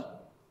Father.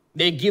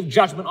 They give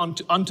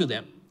judgment unto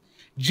them.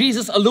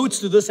 Jesus alludes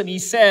to this, and he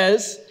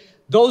says,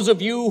 those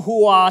of you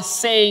who are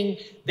saying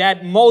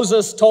that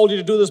Moses told you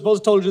to do this,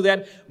 Moses told you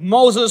that,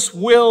 Moses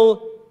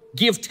will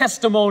give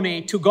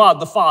testimony to God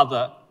the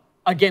Father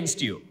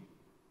against you.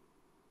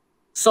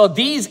 So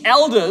these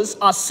elders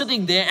are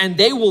sitting there, and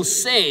they will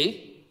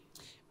say,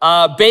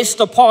 based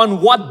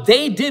upon what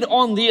they did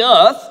on the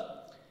earth,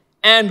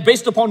 and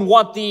based upon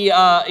what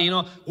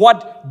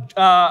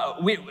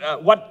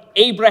what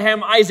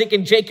Abraham, Isaac,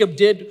 and Jacob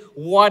did,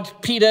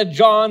 what Peter,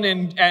 John,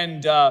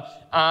 and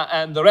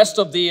the rest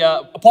of the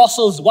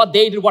apostles, what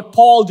they did, what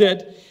Paul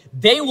did,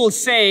 they will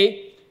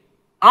say,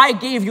 I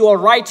gave you a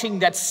writing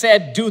that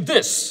said, do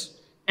this,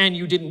 and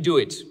you didn't do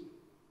it.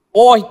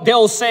 Or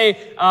they'll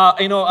say,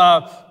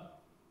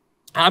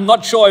 I'm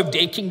not sure if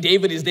King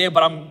David is there,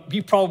 but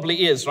he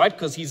probably is, right?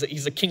 Because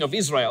he's a king of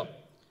Israel.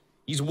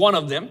 He's one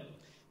of them.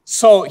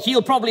 So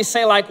he'll probably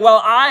say like,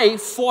 well, I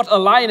fought a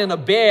lion and a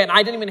bear and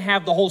I didn't even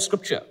have the whole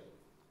scripture.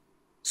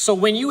 So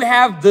when you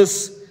have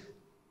this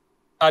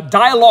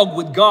dialogue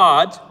with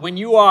God, when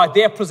you are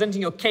there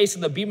presenting your case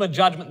in the Bema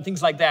judgment and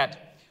things like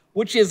that,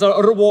 which is a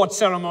reward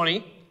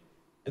ceremony,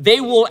 they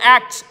will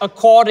judge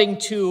according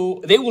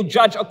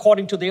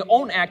to their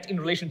own act in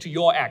relation to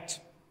your act.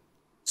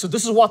 So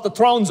this is what the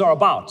thrones are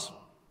about.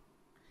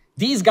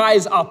 These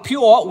guys are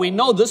pure. We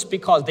know this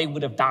because they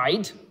would have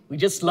died. We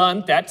just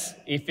learned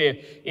that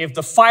if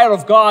the fire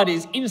of God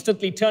is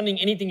instantly turning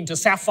anything into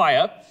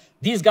sapphire,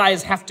 these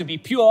guys have to be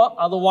pure,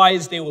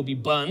 otherwise they will be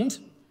burned,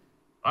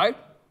 right?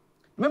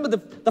 Remember,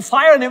 the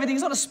fire and everything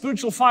is not a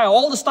spiritual fire.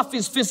 All the stuff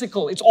is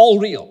physical. It's all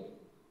real.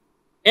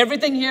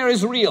 Everything here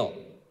is real.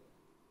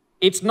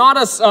 It's not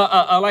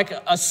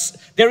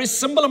there is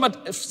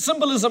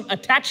symbolism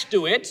attached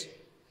to it,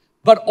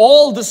 but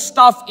all the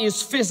stuff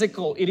is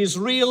physical. It is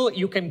real.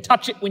 You can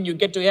touch it when you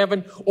get to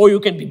heaven, or you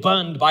can be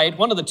burned by it.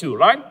 One of the two,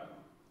 right?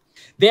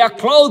 They are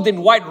clothed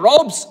in white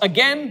robes.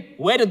 Again,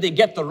 where did they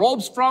get the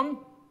robes from?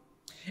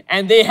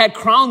 And they had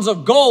crowns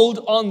of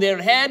gold on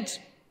their head.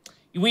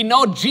 We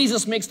know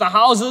Jesus makes the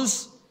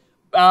houses,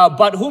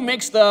 but who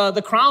makes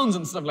the crowns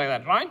and stuff like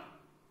that, right?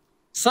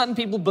 Certain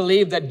people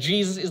believe that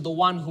Jesus is the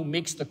one who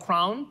makes the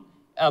crown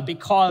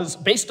because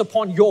based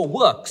upon your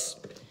works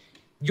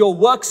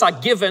are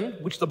given,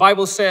 which the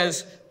Bible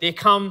says they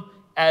come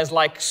as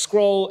like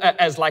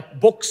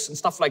books and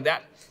stuff like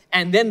that.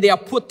 And then they are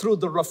put through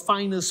the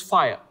refiner's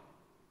fire.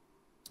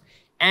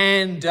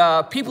 And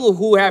people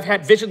who have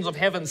had visions of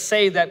heaven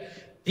say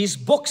that these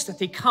books that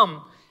they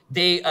come,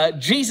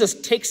 Jesus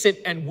takes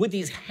it and with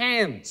his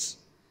hands,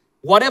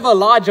 whatever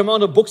large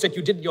amount of books that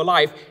you did in your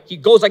life, he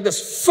goes like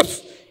this,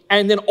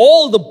 and then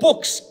all the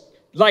books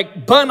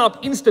like burn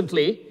up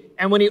instantly.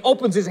 And when he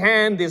opens his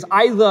hand, there's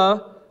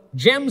either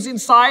gems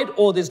inside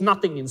or there's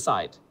nothing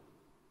inside.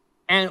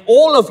 And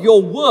all of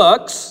your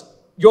works,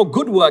 your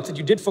good works that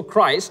you did for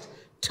Christ,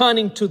 turn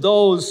into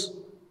those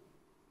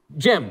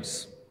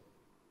gems.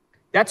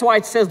 That's why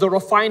it says the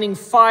refining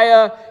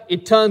fire,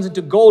 it turns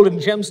into gold and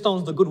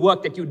gemstones, the good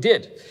work that you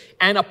did.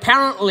 And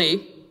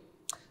apparently,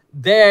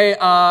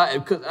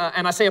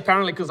 and I say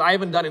apparently because I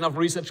haven't done enough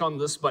research on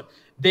this, but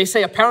they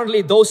say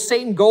apparently those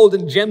same gold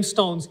and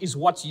gemstones is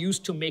what's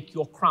used to make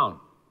your crown.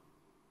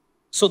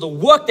 So the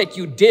work that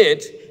you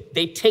did,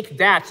 they take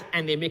that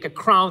and they make a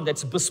crown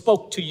that's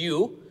bespoke to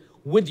you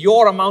with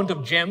your amount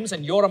of gems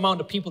and your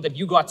amount of people that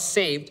you got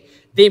saved.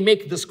 They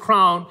make this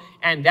crown,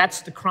 and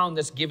that's the crown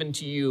that's given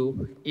to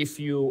you if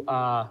you,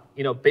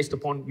 based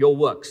upon your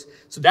works.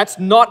 So that's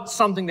not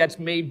something that's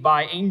made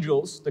by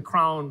angels, the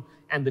crown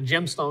and the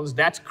gemstones.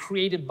 That's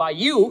created by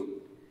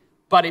you,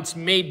 but it's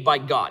made by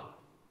God.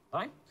 All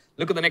right?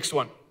 Look at the next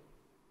one.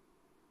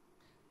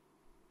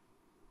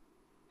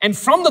 And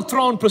from the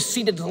throne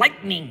proceeded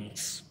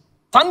lightnings,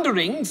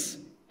 thunderings,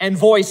 and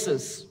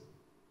voices.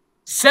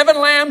 7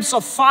 lamps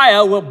of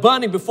fire were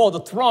burning before the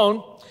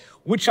throne,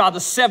 which are the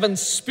 7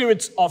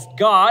 spirits of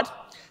God.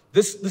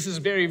 This is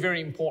very,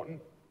 very important.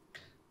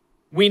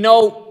 We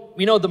know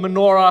the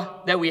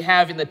menorah that we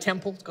have in the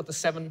temple. It's got the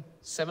seven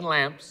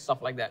lamps,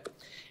 stuff like that.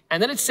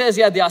 And then it says,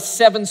 there are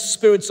 7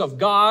 spirits of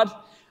God.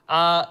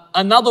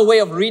 Another way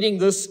of reading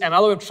this,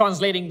 another way of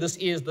translating this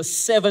is the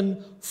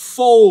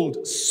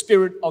 7-fold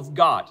Spirit of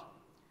God.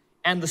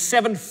 And the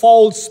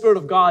 7-fold Spirit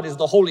of God is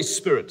the Holy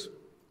Spirit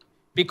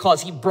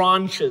because he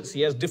branches.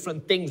 He has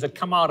different things that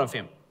come out of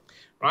him,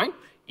 right?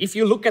 If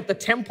you look at the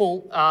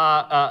temple,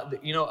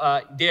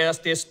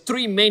 there's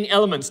 3 main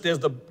elements. There's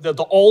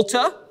the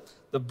altar,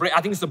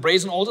 I think it's the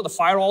brazen altar, the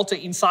fire altar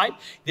inside.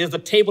 There's the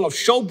table of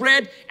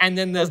showbread, and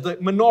then there's the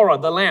menorah,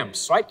 the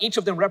lamps, right? Each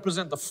of them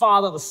represent the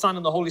Father, the Son,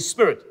 and the Holy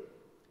Spirit.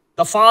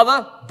 The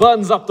Father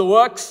burns up the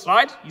works,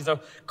 right? He's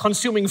a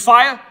consuming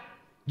fire.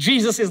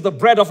 Jesus is the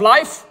bread of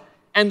life,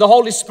 and the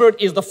Holy Spirit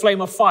is the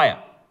flame of fire.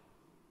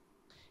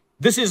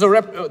 This is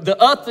the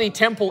earthly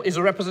temple is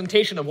a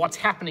representation of what's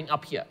happening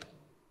up here.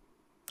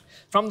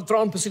 From the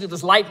throne proceeded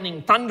this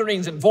lightning,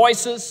 thunderings, and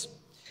voices.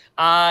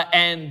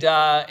 And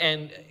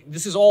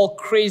this is all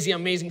crazy,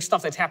 amazing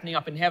stuff that's happening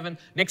up in heaven.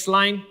 Next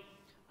line.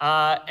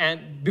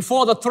 And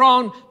before the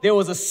throne, there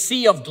was a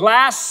sea of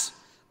glass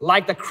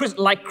like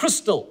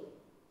crystal.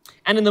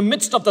 And in the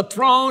midst of the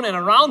throne and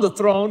around the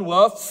throne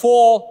were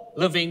 4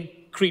 living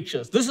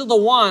creatures. These are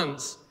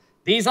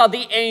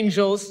the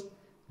angels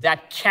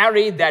that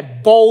carry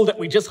that bowl that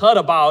we just heard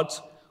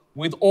about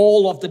with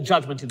all of the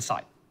judgment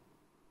inside.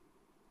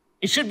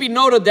 It should be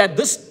noted that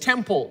this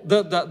temple,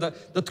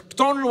 the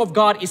throne room of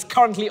God is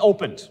currently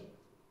opened.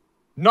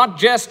 Not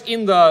just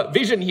in the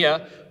vision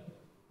here,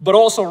 but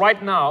also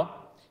right now.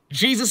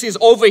 Jesus is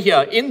over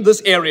here in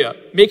this area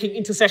making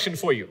intercession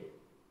for you.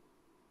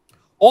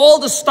 All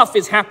the stuff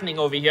is happening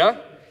over here,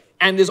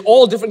 and there's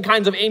all different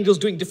kinds of angels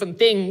doing different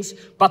things,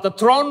 but the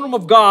throne room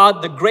of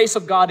God, the grace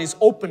of God is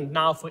opened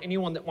now for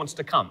anyone that wants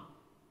to come.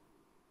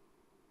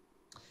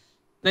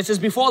 And it says,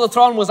 before the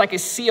throne was like a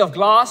sea of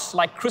glass,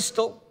 like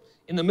crystal.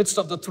 in the midst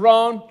of the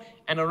throne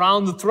and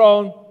around the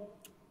throne.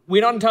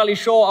 We're not entirely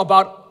sure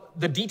about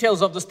the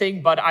details of this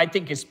thing, but I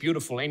think it's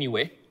beautiful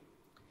anyway.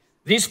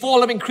 These 4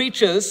 living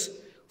creatures,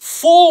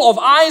 full of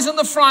eyes in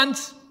the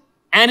front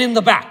and in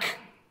the back,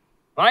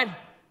 right?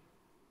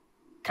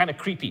 Kind of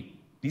creepy,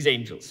 these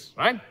angels,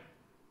 right?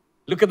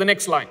 Look at the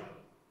next line.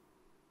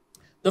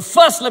 The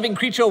first living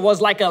creature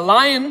was like a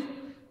lion.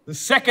 The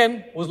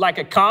second was like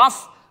a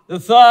calf. The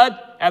third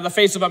had the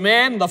face of a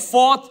man. The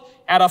fourth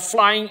had a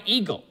flying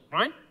eagle,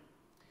 right?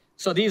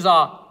 So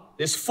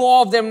there's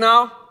 4 of them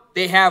now.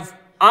 They have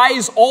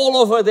eyes all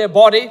over their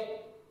body.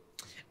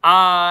 Look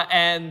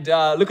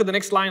at the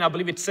next line. I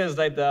believe it says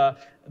that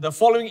the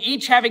following,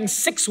 each having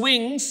 6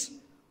 wings,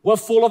 were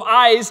full of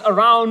eyes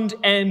around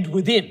and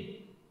within.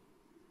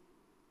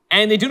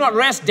 And they do not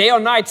rest day or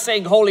night,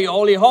 saying, Holy,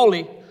 holy,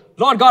 holy,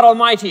 Lord God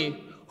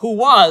Almighty, who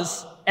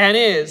was and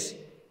is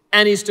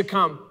to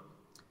come.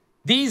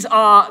 These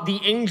are the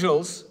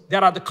angels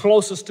that are the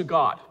closest to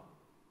God.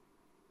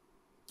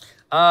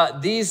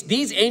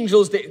 These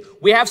angels,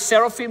 we have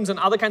seraphims and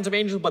other kinds of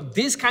angels, but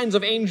these kinds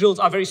of angels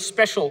are very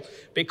special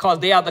because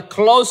they are the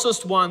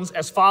closest ones,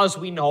 as far as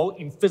we know,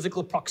 in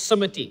physical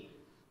proximity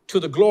to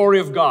the glory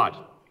of God.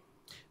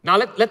 Now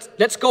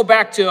let's go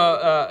back to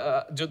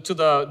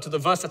the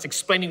verse that's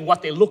explaining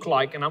what they look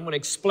like, and I'm going to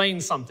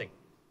explain something,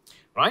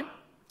 right?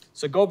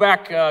 So go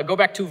back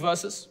 2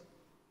 verses.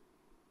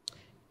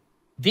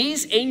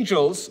 These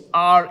angels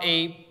are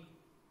a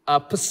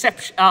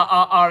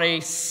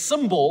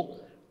symbol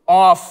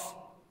of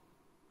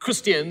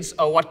Christians,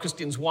 or what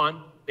Christians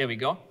want. There we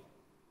go.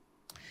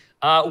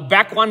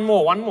 Back one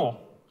more.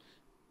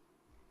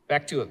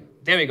 Back to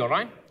it. There we go,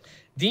 right?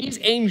 These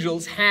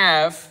angels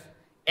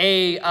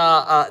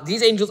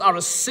these angels are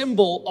a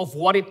symbol of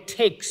what it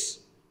takes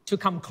to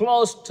come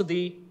close to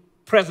the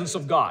presence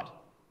of God.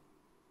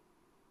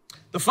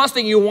 The first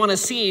thing you want to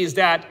see is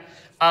that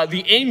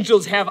the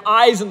angels have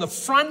eyes in the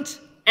front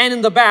and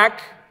in the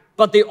back,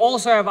 but they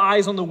also have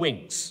eyes on the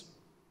wings.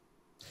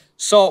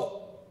 So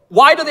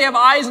why do they have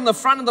eyes in the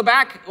front and the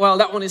back? Well,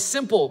 that one is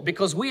simple,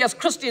 because we as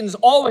Christians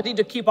always need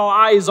to keep our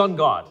eyes on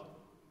God.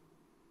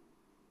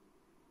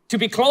 To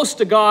be close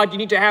to God, you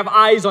need to have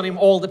eyes on Him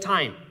all the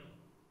time.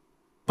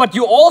 But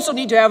you also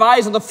need to have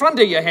eyes on the front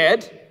of your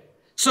head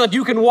so that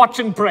you can watch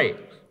and pray.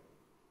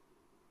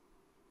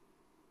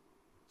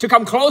 To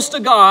come close to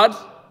God,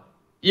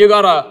 you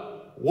gotta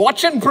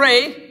watch and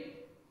pray,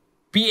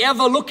 be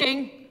ever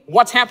looking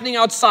what's happening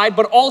outside,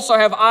 but also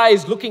have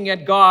eyes looking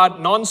at God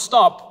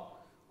nonstop.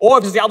 Or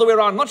if it's the other way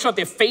around, I'm not sure if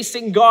they're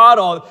facing God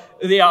or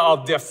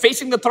they're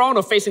facing the throne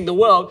or facing the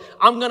world.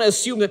 I'm going to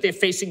assume that they're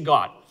facing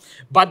God.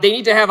 But they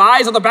need to have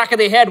eyes on the back of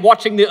their head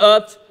watching the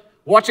earth,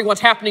 watching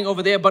what's happening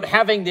over there, but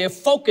having their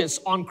focus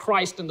on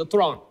Christ and the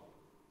throne.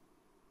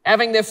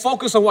 Having their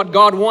focus on what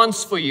God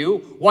wants for you,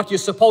 what you're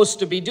supposed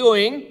to be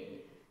doing.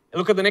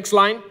 Look at the next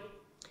line.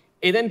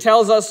 It then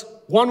tells us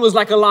one was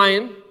like a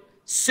lion,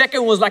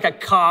 second was like a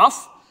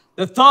calf,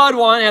 the third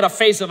one had a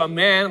face of a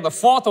man, and the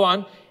fourth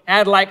one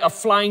had like a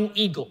flying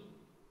eagle.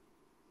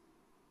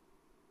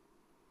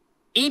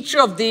 Each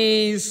of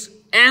these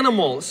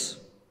animals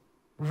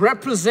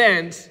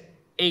represent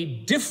a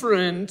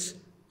different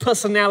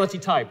personality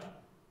type.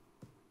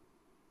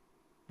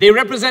 They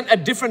represent a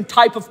different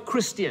type of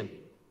Christian.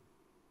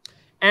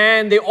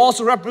 And they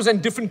also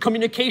represent different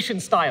communication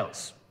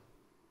styles.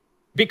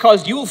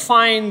 Because you'll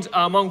find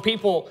among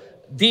people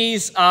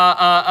these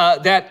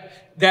not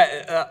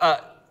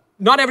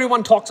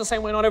everyone talks the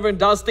same way, not everyone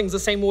does things the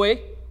same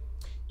way.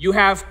 You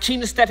have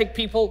kinesthetic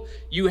people,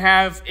 you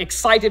have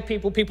excited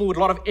people, people with a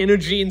lot of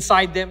energy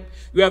inside them.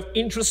 You have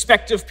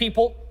introspective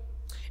people,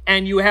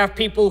 and you have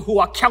people who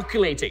are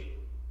calculating,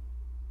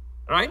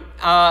 right?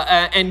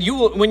 And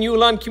when you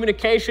learn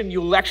communication,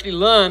 you'll actually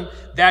learn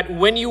that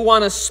when you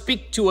want to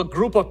speak to a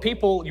group of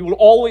people, you will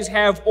always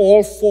have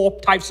all 4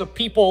 types of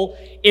people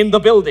in the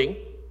building.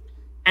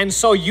 And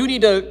so you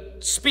need to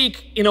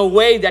speak in a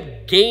way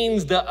that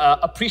gains the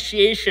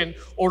appreciation,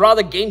 or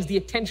rather gains the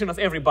attention of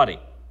everybody.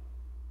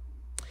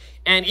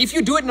 And if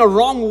you do it in a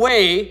wrong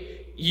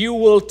way, you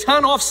will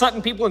turn off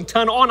certain people and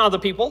turn on other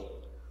people.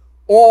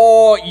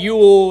 Or you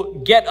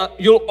will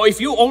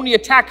if you only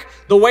attack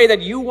the way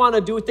that you want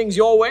to do things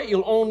your way,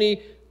 you'll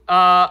only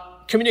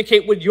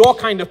communicate with your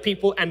kind of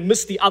people and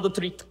miss the other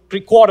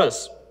three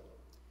quarters.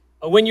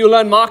 When you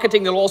learn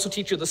marketing, they'll also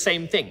teach you the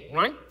same thing,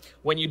 right?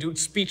 When you do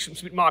speech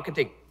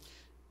marketing.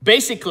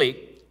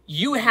 Basically,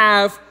 you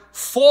have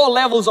 4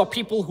 levels of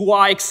people who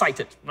are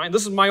excited, right?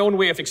 This is my own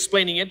way of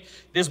explaining it.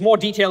 There's more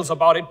details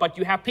about it, but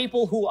you have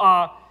people who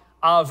are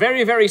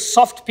very, very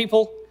soft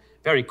people,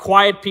 very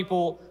quiet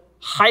people,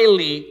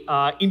 highly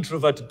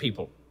introverted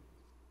people.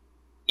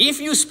 If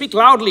you speak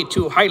loudly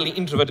to highly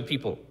introverted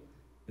people,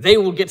 they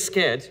will get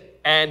scared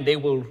and they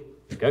will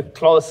get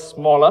close,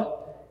 smaller,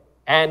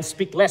 and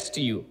speak less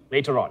to you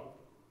later on.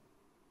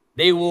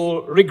 They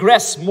will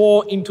regress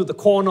more into the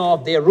corner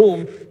of their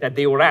room that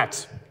they were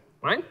at,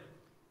 right?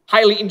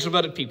 Highly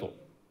introverted people.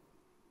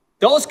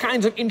 Those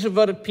kinds of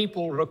introverted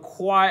people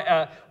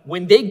require,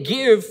 when they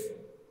give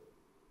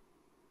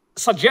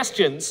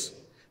suggestions,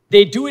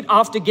 They do it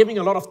after giving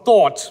a lot of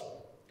thought,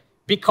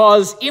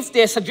 because if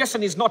their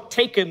suggestion is not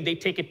taken, they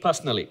take it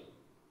personally.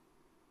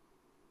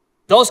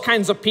 Those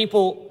kinds of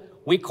people,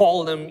 we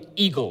call them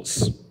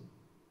eagles.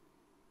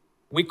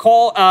 We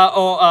call,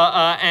 the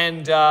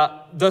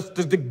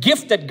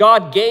gift that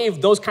God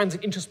gave those kinds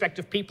of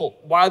introspective people,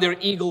 while they're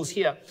eagles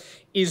here,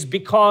 is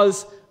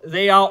because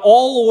they are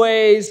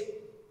always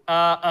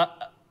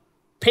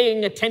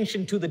paying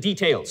attention to the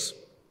details.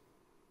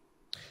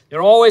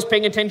 They're always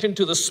paying attention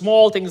to the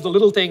small things, the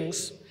little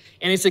things.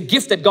 And it's a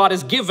gift that God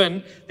has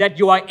given, that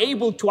you are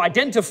able to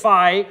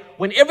identify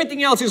when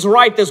everything else is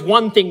right, there's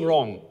one thing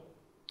wrong.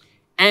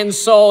 And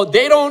so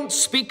they don't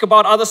speak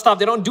about other stuff.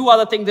 They don't do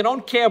other things. They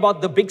don't care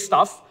about the big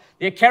stuff.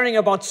 They're caring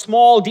about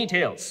small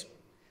details.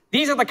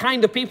 These are the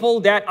kind of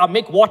people that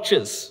make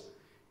watches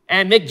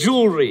and make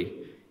jewelry,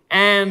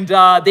 and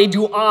they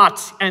do art.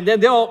 And they're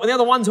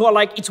the ones who are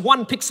like, it's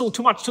 1 pixel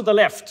too much to the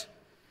left.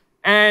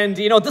 And,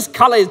 this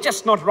color is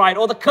just not right.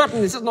 Or the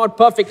curtain is just not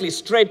perfectly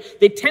straight.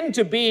 They tend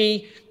to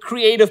be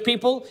creative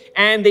people,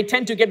 and they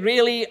tend to get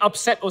really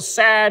upset or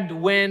sad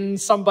when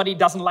somebody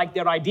doesn't like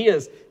their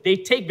ideas.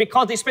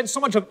 Because they spend so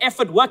much of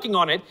effort working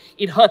on it,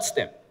 it hurts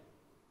them,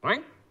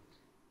 right?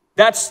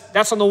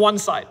 That's on the one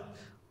side.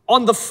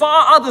 On the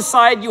far other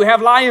side, you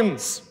have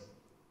lions.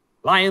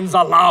 Lions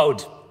are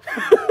loud.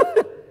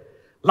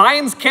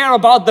 Lions care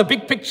about the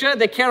big picture.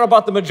 They care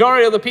about the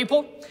majority of the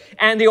people.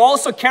 And they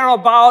also care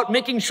about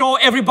making sure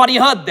everybody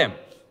heard them.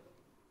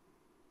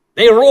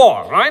 They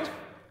roar, right?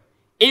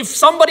 If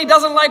somebody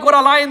doesn't like what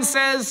a lion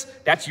says,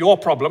 that's your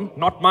problem,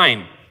 not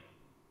mine.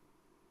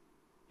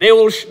 They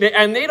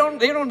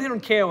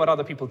don't care what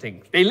other people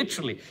think. They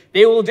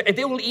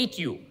will eat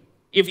you.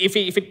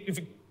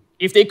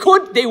 If they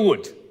could, they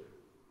would,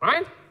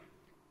 right?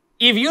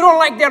 If you don't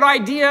like their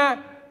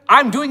idea,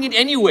 I'm doing it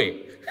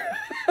anyway.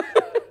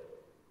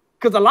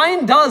 Because a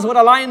lion does what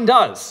a lion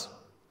does.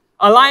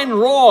 A lion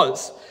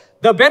roars.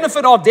 The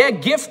benefit of their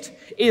gift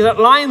is that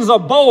lions are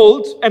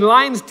bold, and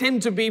lions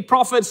tend to be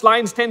prophets,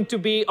 lions tend to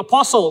be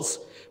apostles,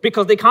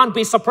 because they can't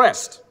be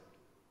suppressed.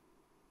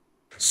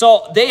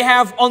 So they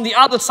have, on the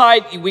other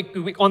side,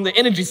 on the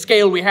energy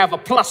scale, we have a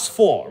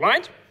 +4,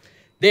 right?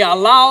 They are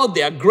loud,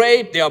 they are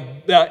great, they are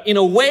in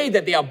a way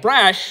that they are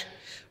brash.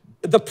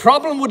 The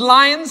problem with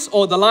lions,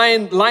 or the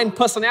lion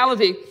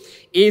personality,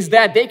 is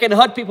that they can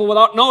hurt people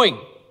without knowing,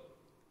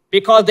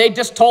 because they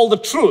just told the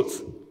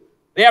truth.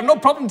 They have no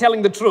problem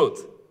telling the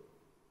truth,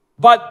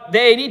 but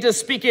they need to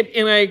speak it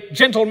in a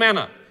gentle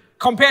manner.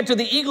 Compared to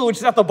the eagle, which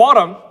is at the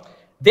bottom,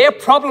 their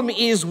problem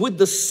is with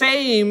the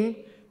same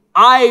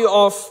eye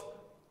of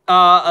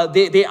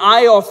the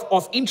eye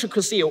of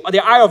intricacy, or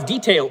the eye of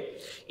detail.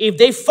 If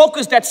they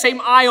focus that same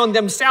eye on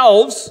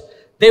themselves,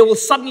 they will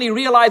suddenly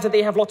realize that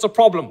they have lots of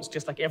problems,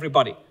 just like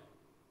everybody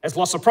has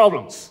lots of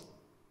problems.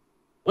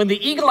 When the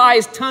eagle eye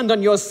is turned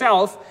on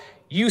yourself,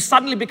 you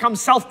suddenly become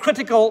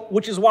self-critical,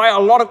 which is why a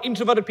lot of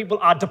introverted people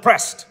are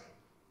depressed,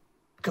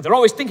 because they're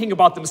always thinking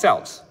about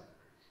themselves.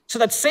 So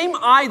that same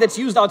eye that's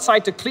used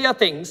outside to clear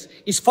things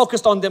is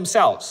focused on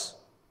themselves.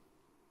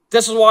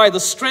 This is why the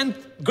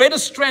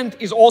greatest strength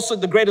is also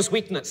the greatest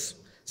weakness.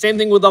 Same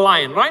thing with the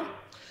lion, right?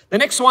 The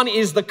next one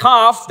is the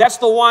calf. That's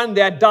the one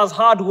that does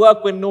hard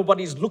work when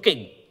nobody's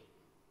looking.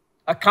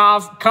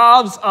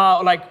 Calves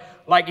are like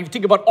if you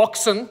think about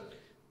oxen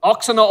are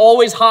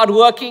always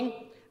hardworking.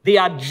 They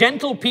are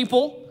gentle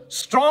people,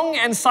 strong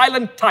and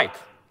silent type.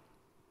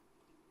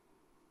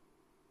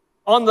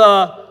 On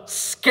the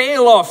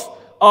scale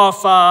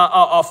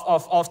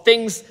of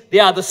things, they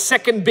are the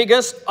second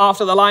biggest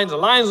after the lions. The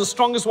lions are the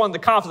strongest one, the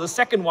calf is the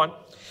second one.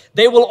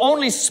 They will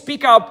only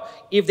speak up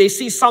if they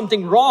see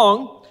something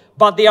wrong,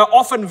 but they are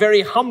often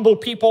very humble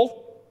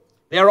people.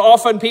 They are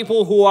often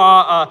people who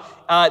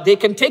they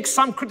can take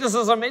some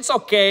criticism. It's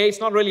okay, it's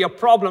not really a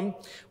problem,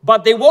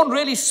 but they won't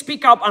really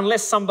speak up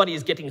unless somebody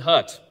is getting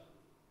hurt.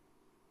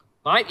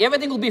 Right?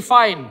 Everything will be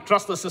fine.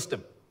 Trust the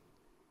system.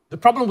 The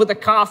problem with the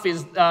calf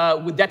is,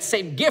 with that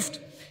same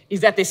gift,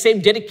 is that the same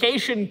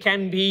dedication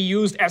can be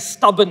used as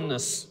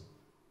stubbornness.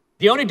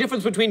 The only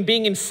difference between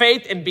being in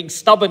faith and being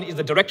stubborn is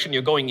the direction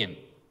you're going in.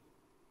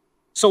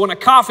 So when a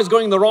calf is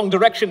going in the wrong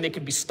direction, they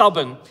can be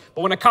stubborn.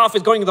 But when a calf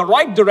is going in the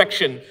right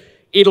direction,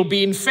 it'll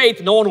be in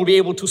faith. No one will be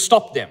able to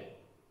stop them.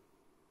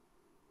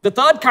 The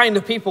third kind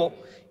of people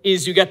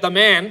is you get the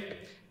man.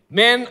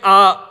 Men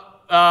are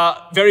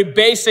very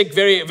basic,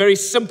 very, very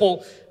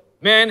simple.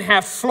 Men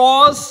have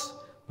flaws,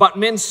 but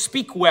men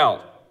speak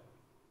well.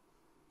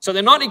 So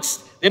they're not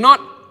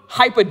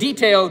hyper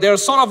detailed. They're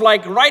sort of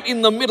like right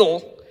in the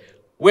middle,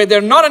 where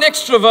they're not an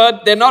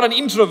extrovert, they're not an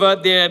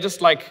introvert. They're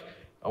just like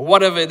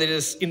whatever it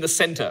is in the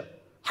center,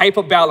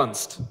 hyper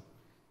balanced.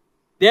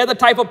 They're the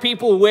type of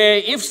people where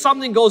if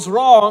something goes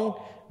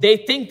wrong, they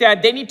think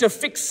that they need to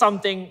fix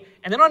something,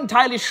 and they're not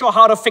entirely sure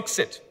how to fix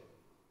it.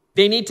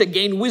 They need to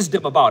gain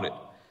wisdom about it.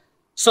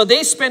 So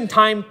they spend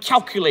time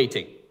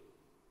calculating.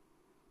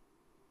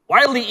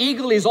 While the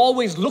eagle is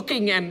always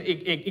looking and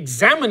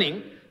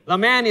examining, the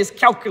man is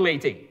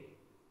calculating.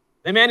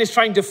 The man is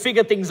trying to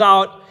figure things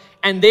out,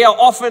 and they are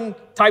often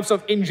types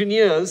of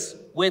engineers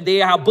where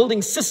they are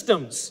building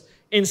systems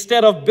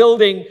instead of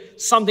building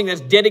something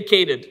that's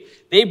dedicated.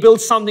 They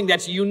build something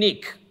that's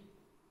unique.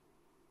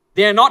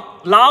 They're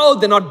not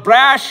loud, they're not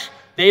brash,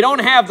 they don't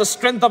have the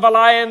strength of a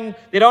lion,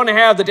 they don't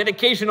have the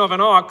dedication of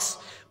an ox,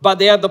 but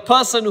they are the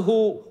person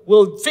who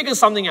will figure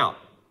something out.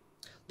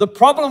 The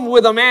problem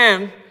with a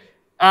man,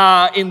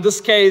 in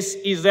this case,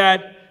 is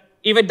that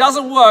if it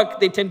doesn't work,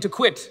 they tend to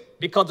quit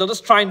because they'll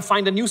just try and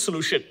find a new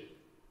solution,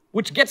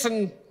 which gets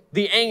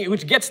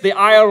the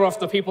ire of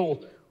the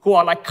people who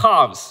are like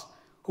calves,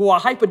 who are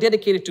hyper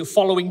dedicated to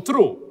following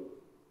through.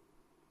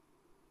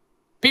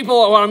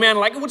 People who are a man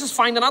like, we'll just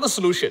find another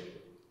solution.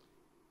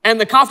 And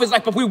the calf is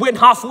like, but we went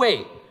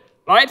halfway,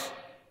 right?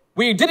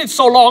 We did it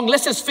so long,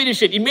 let's just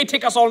finish it. It may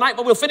take us all night,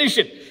 but we'll finish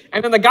it.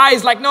 And then the guy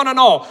is like,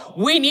 no.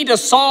 We need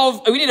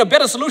a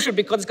better solution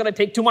because it's going to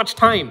take too much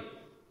time.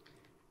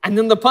 And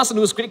then the person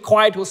who's pretty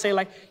quiet will say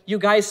like, you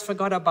guys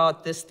forgot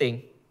about this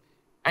thing.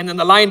 And then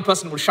the lion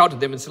person will shout at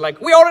them and say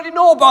like, we already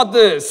know about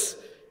this.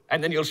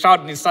 And then you'll shout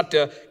and you start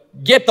to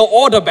get the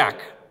order back.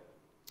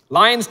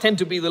 Lions tend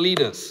to be the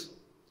leaders.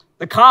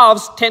 The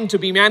calves tend to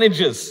be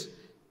managers.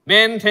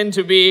 Men tend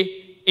to be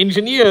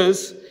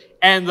engineers,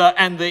 and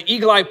the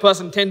eagle-eyed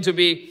person tend to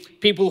be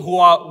people who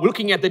are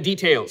looking at the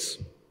details.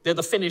 They're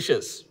the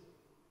finishers.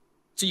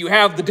 So you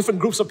have the different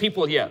groups of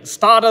people here. The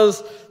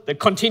starters, the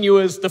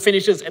continuers, the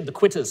finishers, and the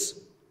quitters.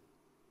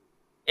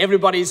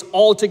 Everybody's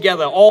all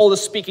together, all the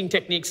speaking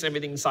techniques and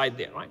everything inside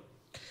there, right?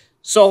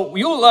 So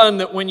you'll learn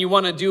that when you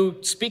want to do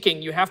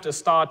speaking, you have to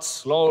start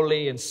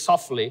slowly and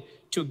softly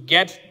to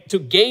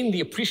gain the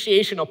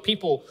appreciation of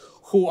people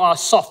who are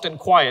soft and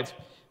quiet.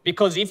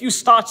 Because if you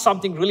start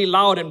something really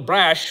loud and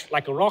brash,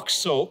 like a rock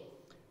show,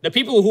 the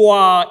people who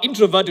are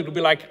introverted will be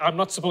like, I'm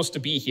not supposed to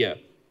be here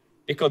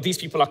because these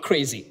people are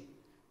crazy.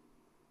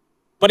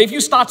 But if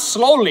you start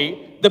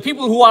slowly, the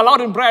people who are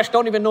loud and brash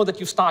don't even know that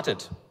you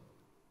started.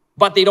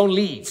 But they don't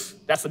leave.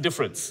 That's the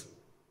difference.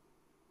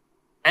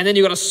 And then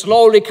you got to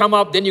slowly come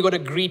up, then you got to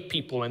greet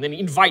people and then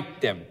invite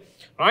them,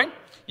 right?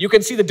 You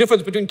can see the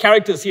difference between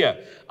characters here.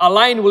 A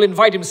lion will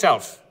invite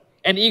himself.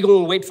 An eagle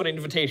will wait for an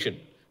invitation.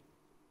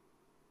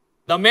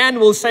 The man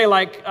will say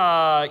like,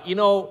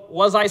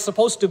 was I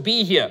supposed to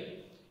be here?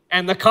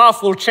 And the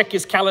calf will check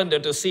his calendar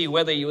to see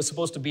whether he was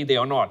supposed to be there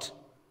or not.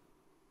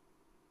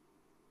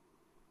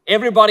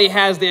 Everybody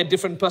has their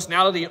different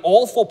personality.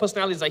 All four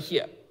personalities are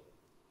here.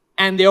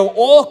 And they're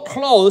all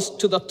close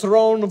to the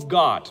throne of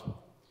God.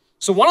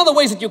 So one of the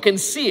ways that you can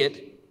see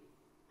it,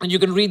 and you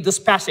can read this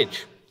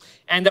passage,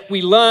 and that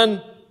we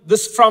learn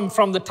this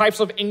from the types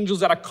of angels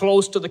that are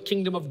close to the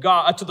kingdom of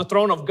God, to the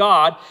throne of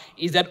God,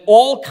 is that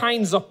all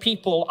kinds of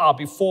people are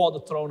before the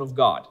throne of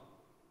God.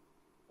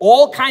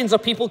 All kinds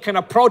of people can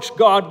approach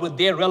God with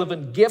their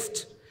relevant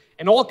gift,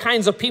 and all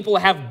kinds of people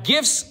have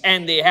gifts,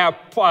 and they have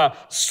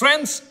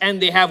strengths,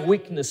 and they have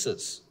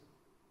weaknesses.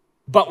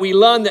 But we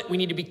learn that we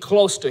need to be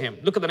close to Him.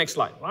 Look at the next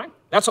slide, right?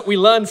 That's what we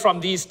learn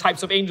from these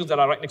types of angels that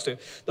are right next to Him.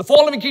 The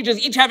four living creatures,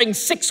 each having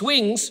 6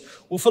 wings,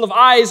 were full of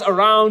eyes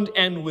around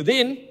and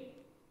within.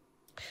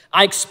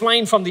 I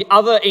explained from the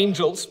other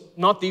angels,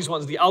 not these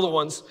ones, the other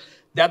ones,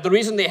 that the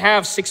reason they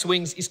have 6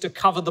 wings is to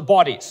cover the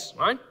bodies,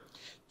 right?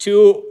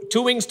 Two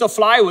wings to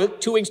fly with,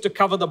 2 wings to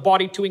cover the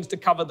body, 2 wings to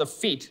cover the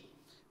feet,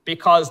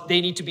 because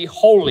they need to be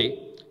holy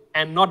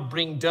and not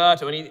bring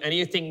dirt or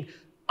anything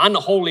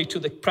unholy to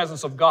the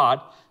presence of God,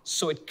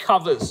 so it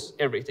covers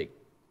everything,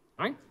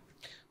 right?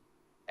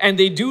 And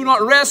they do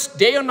not rest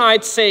day or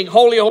night, saying,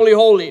 holy, holy,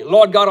 holy,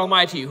 Lord God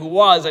Almighty, who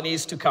was and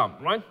is to come,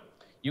 right?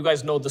 You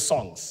guys know the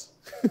songs.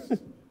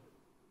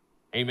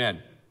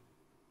 Amen.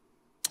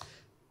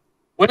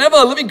 Whenever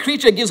a living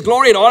creature gives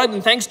glory and honor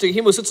and thanks to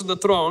Him who sits on the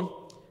throne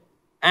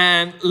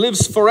and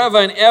lives forever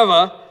and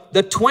ever,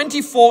 the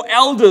 24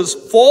 elders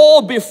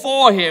fall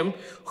before Him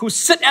who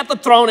sit at the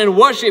throne and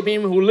worship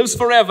Him who lives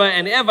forever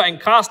and ever, and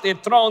cast their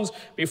thrones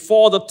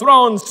before the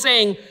throne,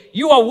 saying,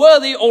 you are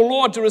worthy, O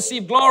Lord, to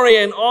receive glory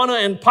and honor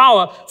and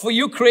power, for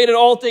you created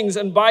all things,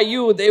 and by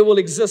you they will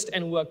exist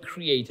and were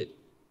created.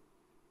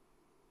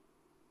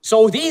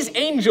 So these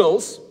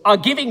angels are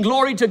giving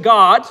glory to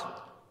God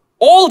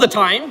all the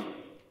time,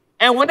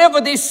 and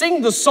whenever they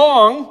sing the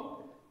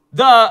song,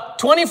 the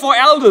 24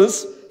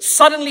 elders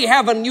suddenly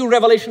have a new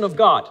revelation of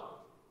God.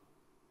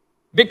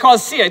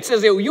 Because here it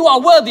says, you are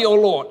worthy, O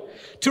Lord,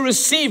 to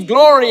receive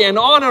glory and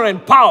honor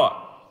and power.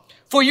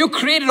 For you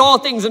created all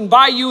things, and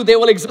by you they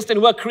will exist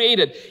and were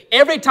created.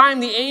 Every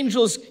time the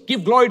angels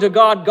give glory to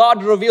God,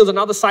 God reveals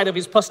another side of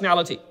His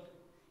personality.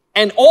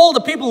 And all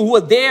the people who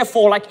are there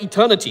for like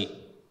eternity,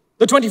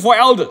 the 24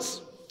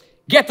 elders,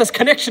 get this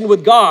connection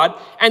with God,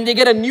 and they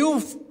get a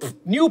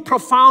new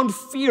profound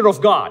fear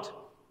of God.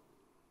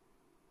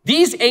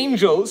 These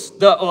angels,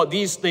 the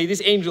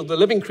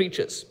living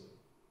creatures,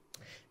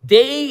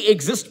 they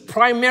exist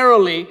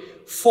primarily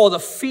for the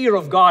fear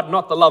of God,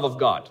 not the love of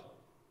God.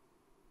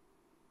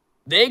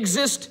 They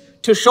exist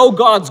to show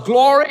God's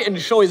glory and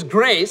to show His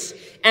grace,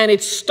 and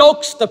it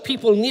stokes the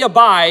people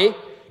nearby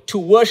to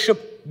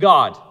worship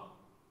God.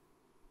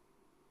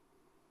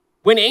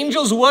 When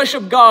angels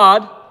worship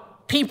God,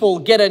 people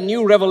get a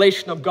new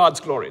revelation of God's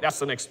glory. That's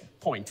the next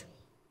point.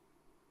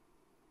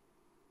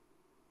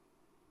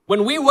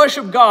 When we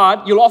worship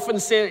God, you'll often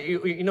say,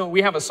 you know,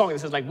 we have a song that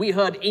says, like, we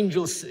heard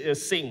angels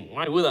sing,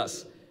 right, with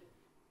us.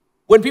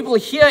 When people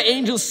hear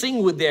angels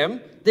sing with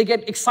them, they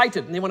get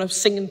excited and they want to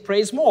sing and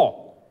praise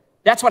more.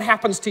 That's what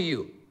happens to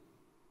you.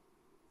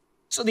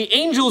 So the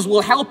angels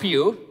will help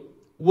you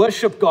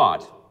worship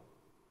God.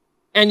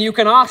 And you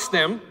can ask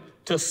them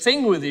to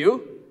sing with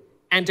you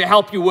and to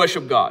help you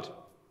worship God.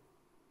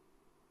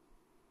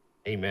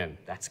 Amen.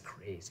 That's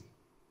crazy.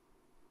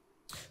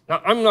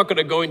 Now, I'm not going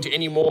to go into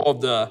any more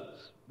of the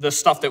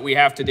stuff that we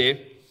have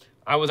today.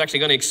 I was actually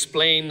going to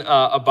explain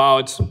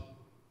about...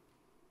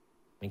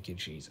 Thank you,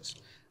 Jesus.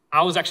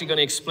 I was actually going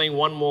to explain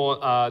one more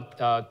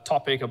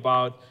topic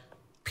about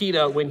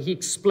Peter when he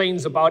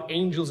explains about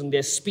angels and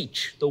their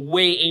speech, the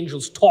way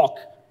angels talk.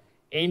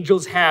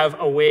 Angels have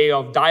a way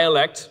of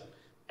dialect,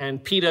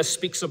 and Peter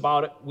speaks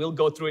about it. We'll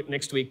go through it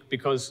next week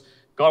because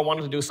God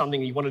wanted to do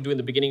something he wanted to do in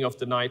the beginning of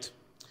the night.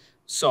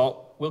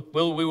 So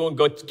we won't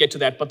get to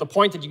that. But the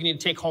point that you need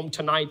to take home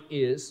tonight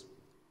is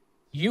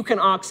you can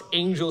ask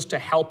angels to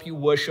help you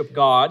worship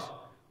God.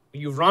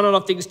 You've run out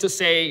of things to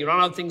say. You run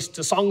out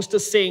of songs to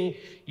sing.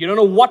 You don't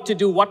know what to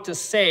do, what to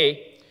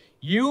say.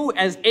 You,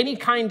 as any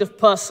kind of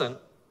person,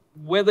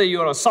 whether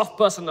you're a soft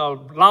person or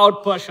a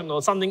loud person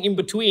or something in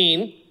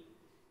between,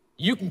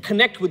 you can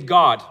connect with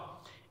God.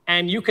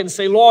 And you can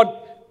say, Lord,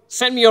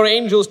 send me your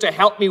angels to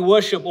help me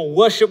worship or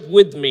worship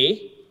with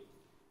me.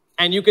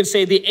 And you can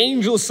say, the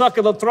angels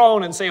circle the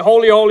throne and say,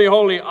 holy, holy,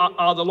 holy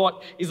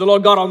is the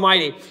Lord God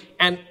Almighty.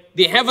 And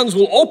the heavens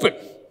will open.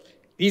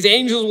 These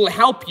angels will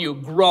help you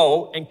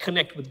grow and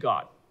connect with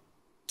God.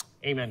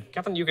 Amen.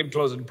 Catherine, you can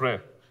close in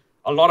prayer.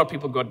 A lot of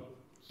people got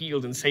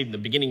healed and saved in the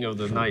beginning of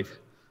the night.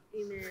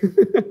 Amen.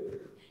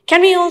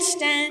 Can we all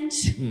stand?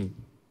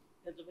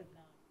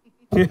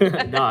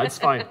 No, it's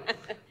fine.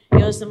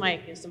 Here's the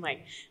mic.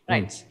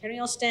 Right. Can we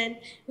all stand?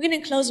 We're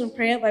going to close in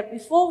prayer, but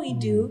before we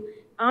do,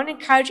 I want to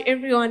encourage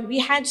everyone. We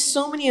had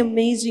so many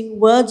amazing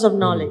words of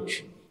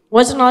knowledge.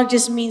 Words of knowledge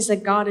just means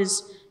that God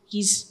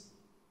He's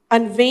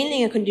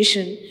unveiling a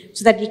condition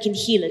so that He can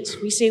heal it.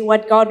 We say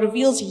what God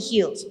reveals, He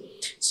heals.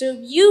 So if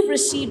you've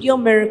received your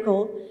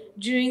miracle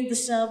during the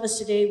service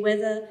today,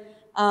 whether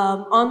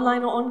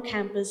online or on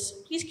campus,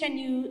 please can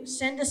you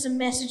send us a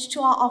message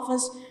to our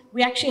office.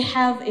 We actually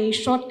have a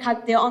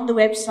shortcut there on the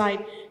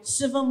website,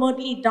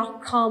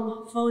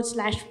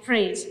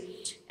 silvermoodley.com/praise.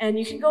 And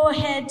you can go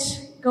ahead,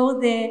 go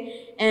there,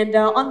 and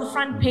on the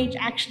front page,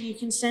 actually, you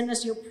can send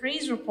us your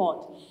praise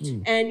report.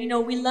 And, you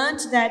know, we learned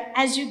that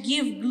as you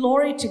give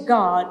glory to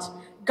God,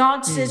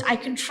 God says, I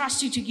can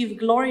trust you to give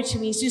glory to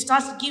me. So He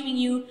starts giving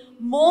you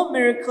more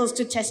miracles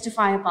to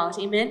testify about.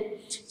 Amen?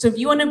 So if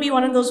you want to be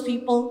one of those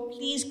people,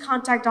 please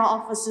contact our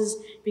offices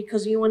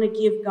because we want to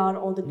give God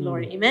all the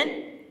glory.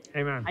 Amen?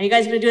 Amen. Are you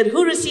guys going to do it?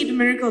 Who received a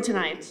miracle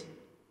tonight?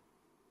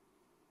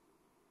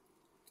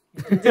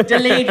 The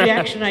delayed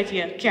reaction right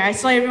here. Okay, I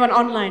saw everyone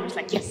online. It was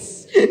like,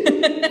 yes.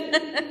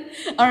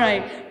 All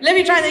right. Let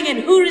me try that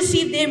again. Who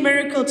received their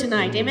miracle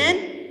tonight?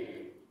 Amen?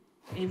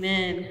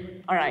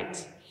 Amen. All right.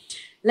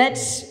 We're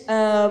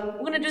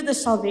going to do the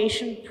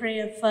salvation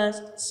prayer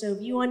first. So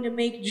if you want to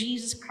make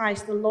Jesus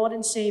Christ the Lord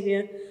and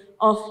Savior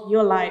of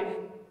your life,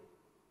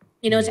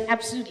 you know, it's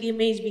absolutely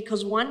amazing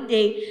because one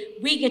day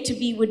we get to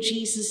be with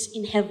Jesus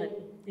in heaven.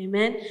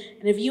 Amen.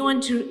 And if you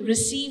want to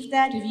receive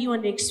that, if you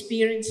want to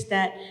experience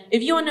that,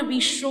 if you want to be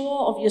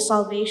sure of your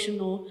salvation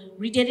or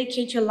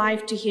rededicate your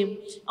life to Him,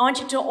 I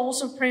want you to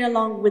also pray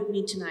along with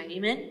me tonight.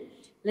 Amen.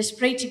 Let's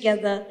pray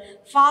together.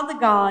 Father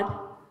God,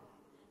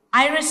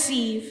 I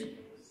receive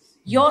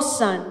your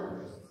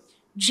Son,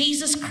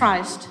 Jesus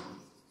Christ,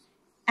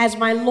 as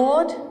my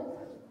Lord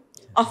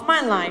of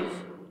my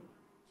life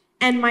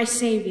and my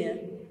Savior.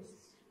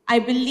 I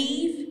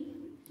believe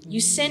you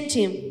sent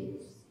Him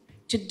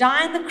to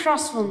die on the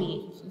cross for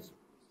me.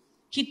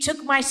 He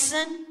took my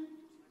sin.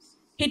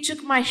 He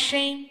took my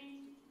shame.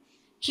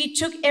 He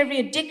took every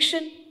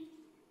addiction,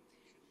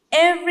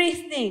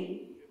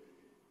 everything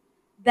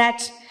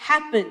that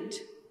happened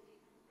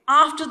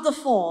after the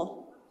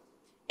fall,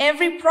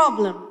 every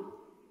problem,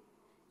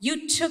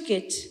 you took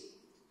it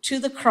to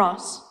the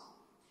cross.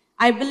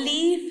 I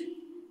believe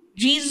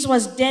Jesus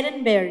was dead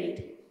and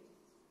buried.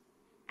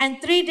 And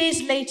 3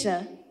 days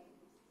later,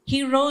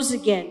 He rose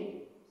again,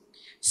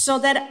 so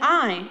that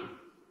I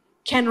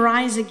can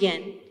rise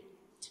again,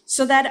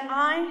 so that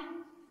I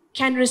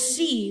can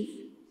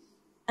receive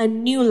a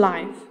new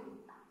life.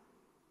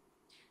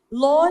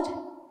 Lord,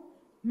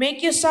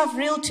 make yourself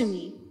real to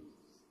me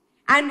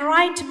and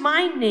write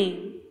my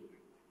name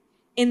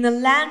in the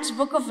Lamb's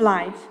Book of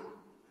Life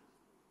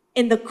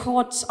in the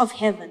courts of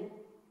heaven.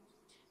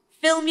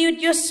 Fill me with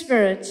your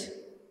Spirit.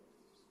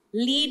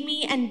 Lead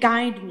me and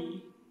guide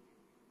me.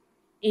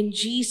 In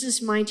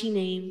Jesus' mighty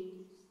name,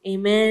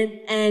 amen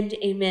and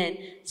amen.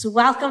 So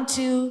welcome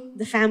to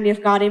the family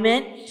of God,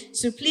 amen.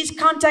 So please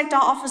contact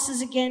our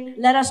offices again.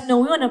 Let us know.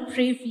 We want to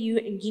pray for you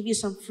and give you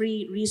some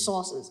free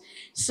resources.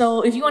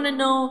 So if you want to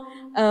know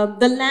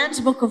the Lamb's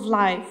Book of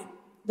Life,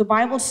 the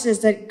Bible says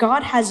that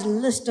God has a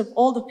list of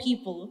all the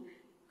people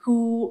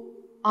who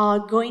are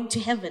going to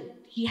heaven.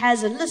 He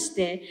has a list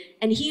there,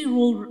 and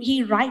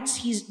he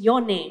writes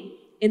your name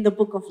in the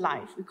book of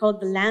life. We call it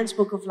the Lamb's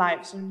Book of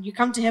Life. So when you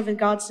come to heaven,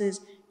 God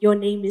says, your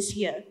name is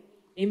here.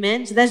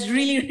 Amen? So that's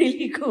really,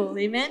 really cool.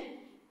 Amen?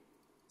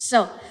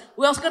 So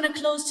we're also going to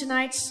close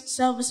tonight's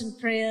service in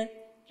prayer.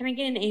 Can I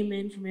get an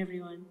amen from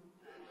everyone?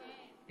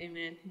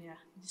 Amen. Yeah,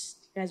 you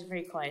guys are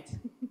very quiet.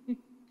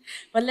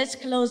 But let's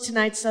close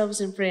tonight's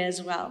service in prayer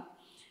as well.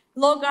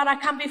 Lord God, I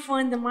come before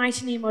in the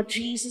mighty name of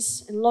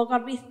Jesus. And Lord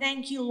God, we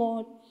thank you,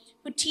 Lord,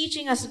 for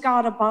teaching us,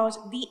 God,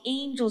 about the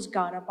angels,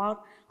 God,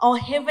 about our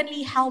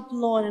heavenly help,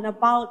 Lord, and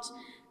about,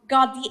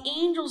 God, the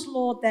angels,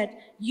 Lord, that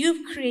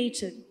you've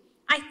created.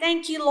 I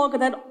thank you, Lord,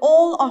 God, that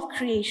all of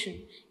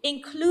creation,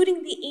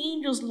 including the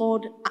angels,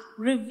 Lord,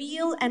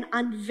 reveal and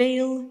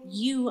unveil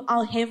you,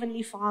 our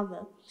Heavenly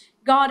Father.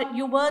 God,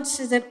 your word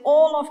says that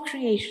all of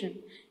creation,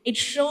 it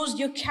shows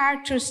your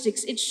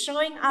characteristics. It's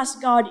showing us,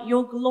 God,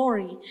 your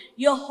glory,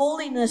 your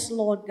holiness,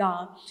 Lord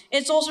God.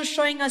 It's also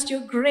showing us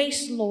your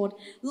grace, Lord.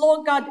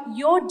 Lord God,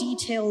 your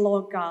detail,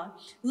 Lord God.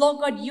 Lord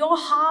God, your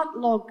heart,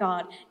 Lord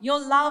God. Your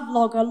love,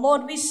 Lord God.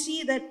 Lord, we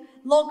see that,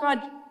 Lord God,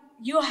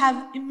 you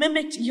have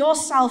mimicked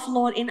yourself,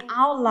 Lord, in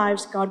our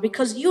lives, God,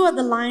 because you are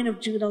the Lion of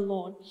Judah,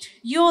 Lord.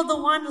 You are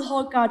the one,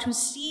 Lord God, who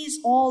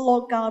sees all,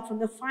 Lord God, from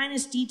the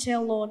finest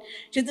detail, Lord,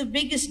 to the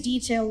biggest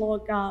detail,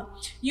 Lord God.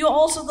 You are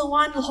also the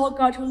one, Lord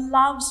God, who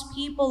loves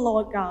people,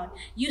 Lord God.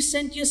 You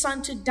sent your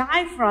Son to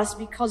die for us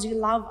because you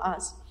love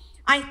us.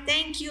 I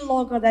thank you,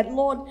 Lord God, that,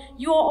 Lord,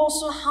 you are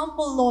also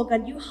humble, Lord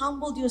God. You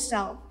humbled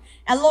yourself.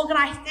 And, Lord God,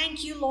 I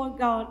thank you, Lord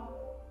God,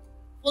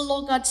 for,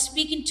 Lord God,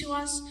 speaking to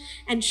us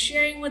and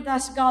sharing with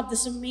us, God,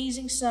 this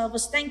amazing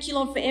service. Thank you,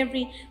 Lord, for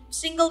every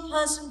single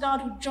person,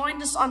 God, who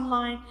joined us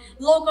online.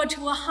 Lord God,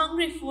 who are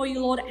hungry for you,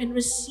 Lord, and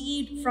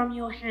received from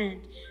your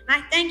hand.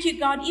 And I thank you,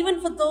 God, even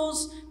for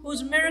those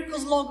whose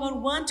miracles, Lord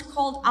God, weren't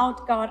called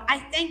out, God. I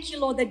thank you,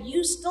 Lord, that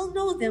you still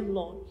know them,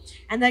 Lord.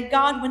 And that,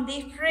 God, when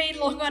they pray,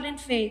 Lord God, in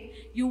faith,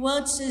 your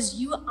word says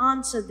you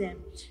answer them.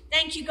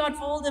 Thank you, God,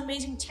 for all the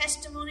amazing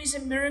testimonies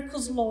and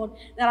miracles, Lord,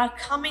 that are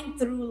coming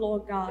through,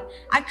 Lord God.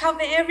 I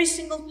cover every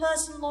single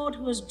person, Lord,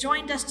 who has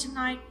joined us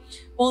tonight,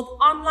 both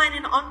online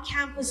and on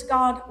campus,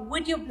 God,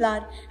 with your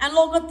blood. And,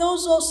 Lord God,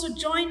 those also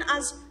join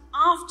us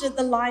after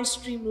the live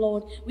stream,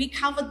 Lord. We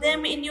cover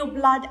them in your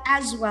blood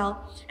as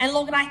well. And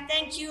Lord, I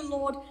thank you,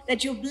 Lord,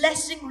 that your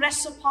blessing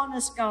rests upon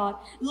us, God.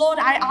 Lord,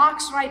 I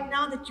ask right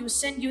now that you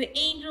send your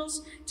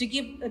angels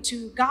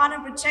to guard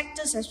and protect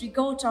us as we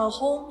go to our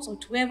homes or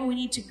to wherever we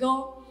need to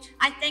go.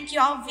 I thank you,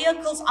 our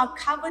vehicles are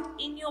covered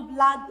in your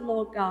blood,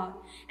 Lord God.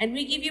 And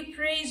we give you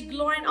praise,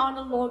 glory, and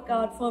honor, Lord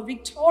God, for a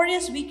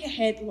victorious week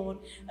ahead, Lord.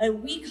 A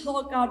week,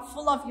 Lord God,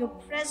 full of your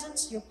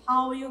presence, your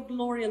power, your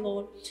glory,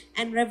 Lord,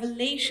 and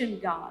revelation,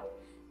 God.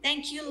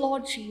 Thank you,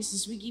 Lord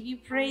Jesus. We give you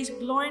praise,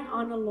 glory, and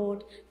honor,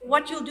 Lord, for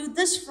what you'll do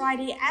this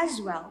Friday as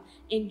well.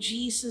 In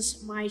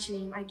Jesus' mighty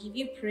name, I give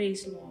you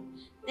praise, Lord.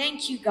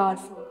 Thank you, God,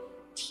 for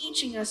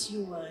teaching us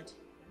your word.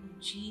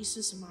 In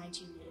Jesus'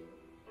 mighty name.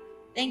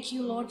 Thank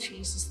you, Lord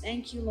Jesus.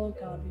 Thank you, Lord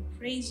God. We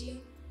praise you.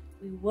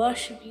 We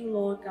worship you,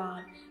 Lord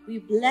God. We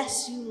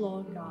bless you,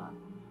 Lord God.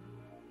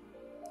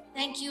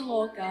 Thank you,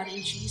 Lord God,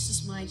 in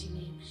Jesus' mighty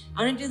name.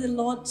 I'm going to do the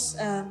Lord's,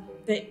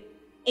 the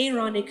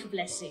Aaronic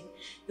blessing.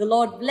 The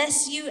Lord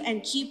bless you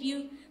and keep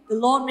you. The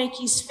Lord make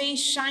his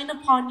face shine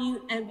upon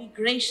you and be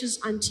gracious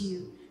unto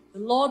you. The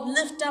Lord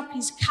lift up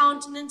his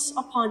countenance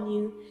upon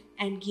you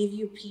and give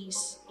you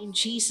peace. In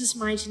Jesus'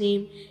 mighty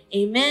name,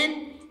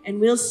 amen. And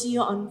we'll see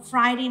you on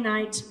Friday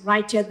night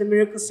right here at the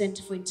Miracle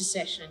Center for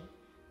Intercession.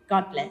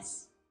 God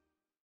bless.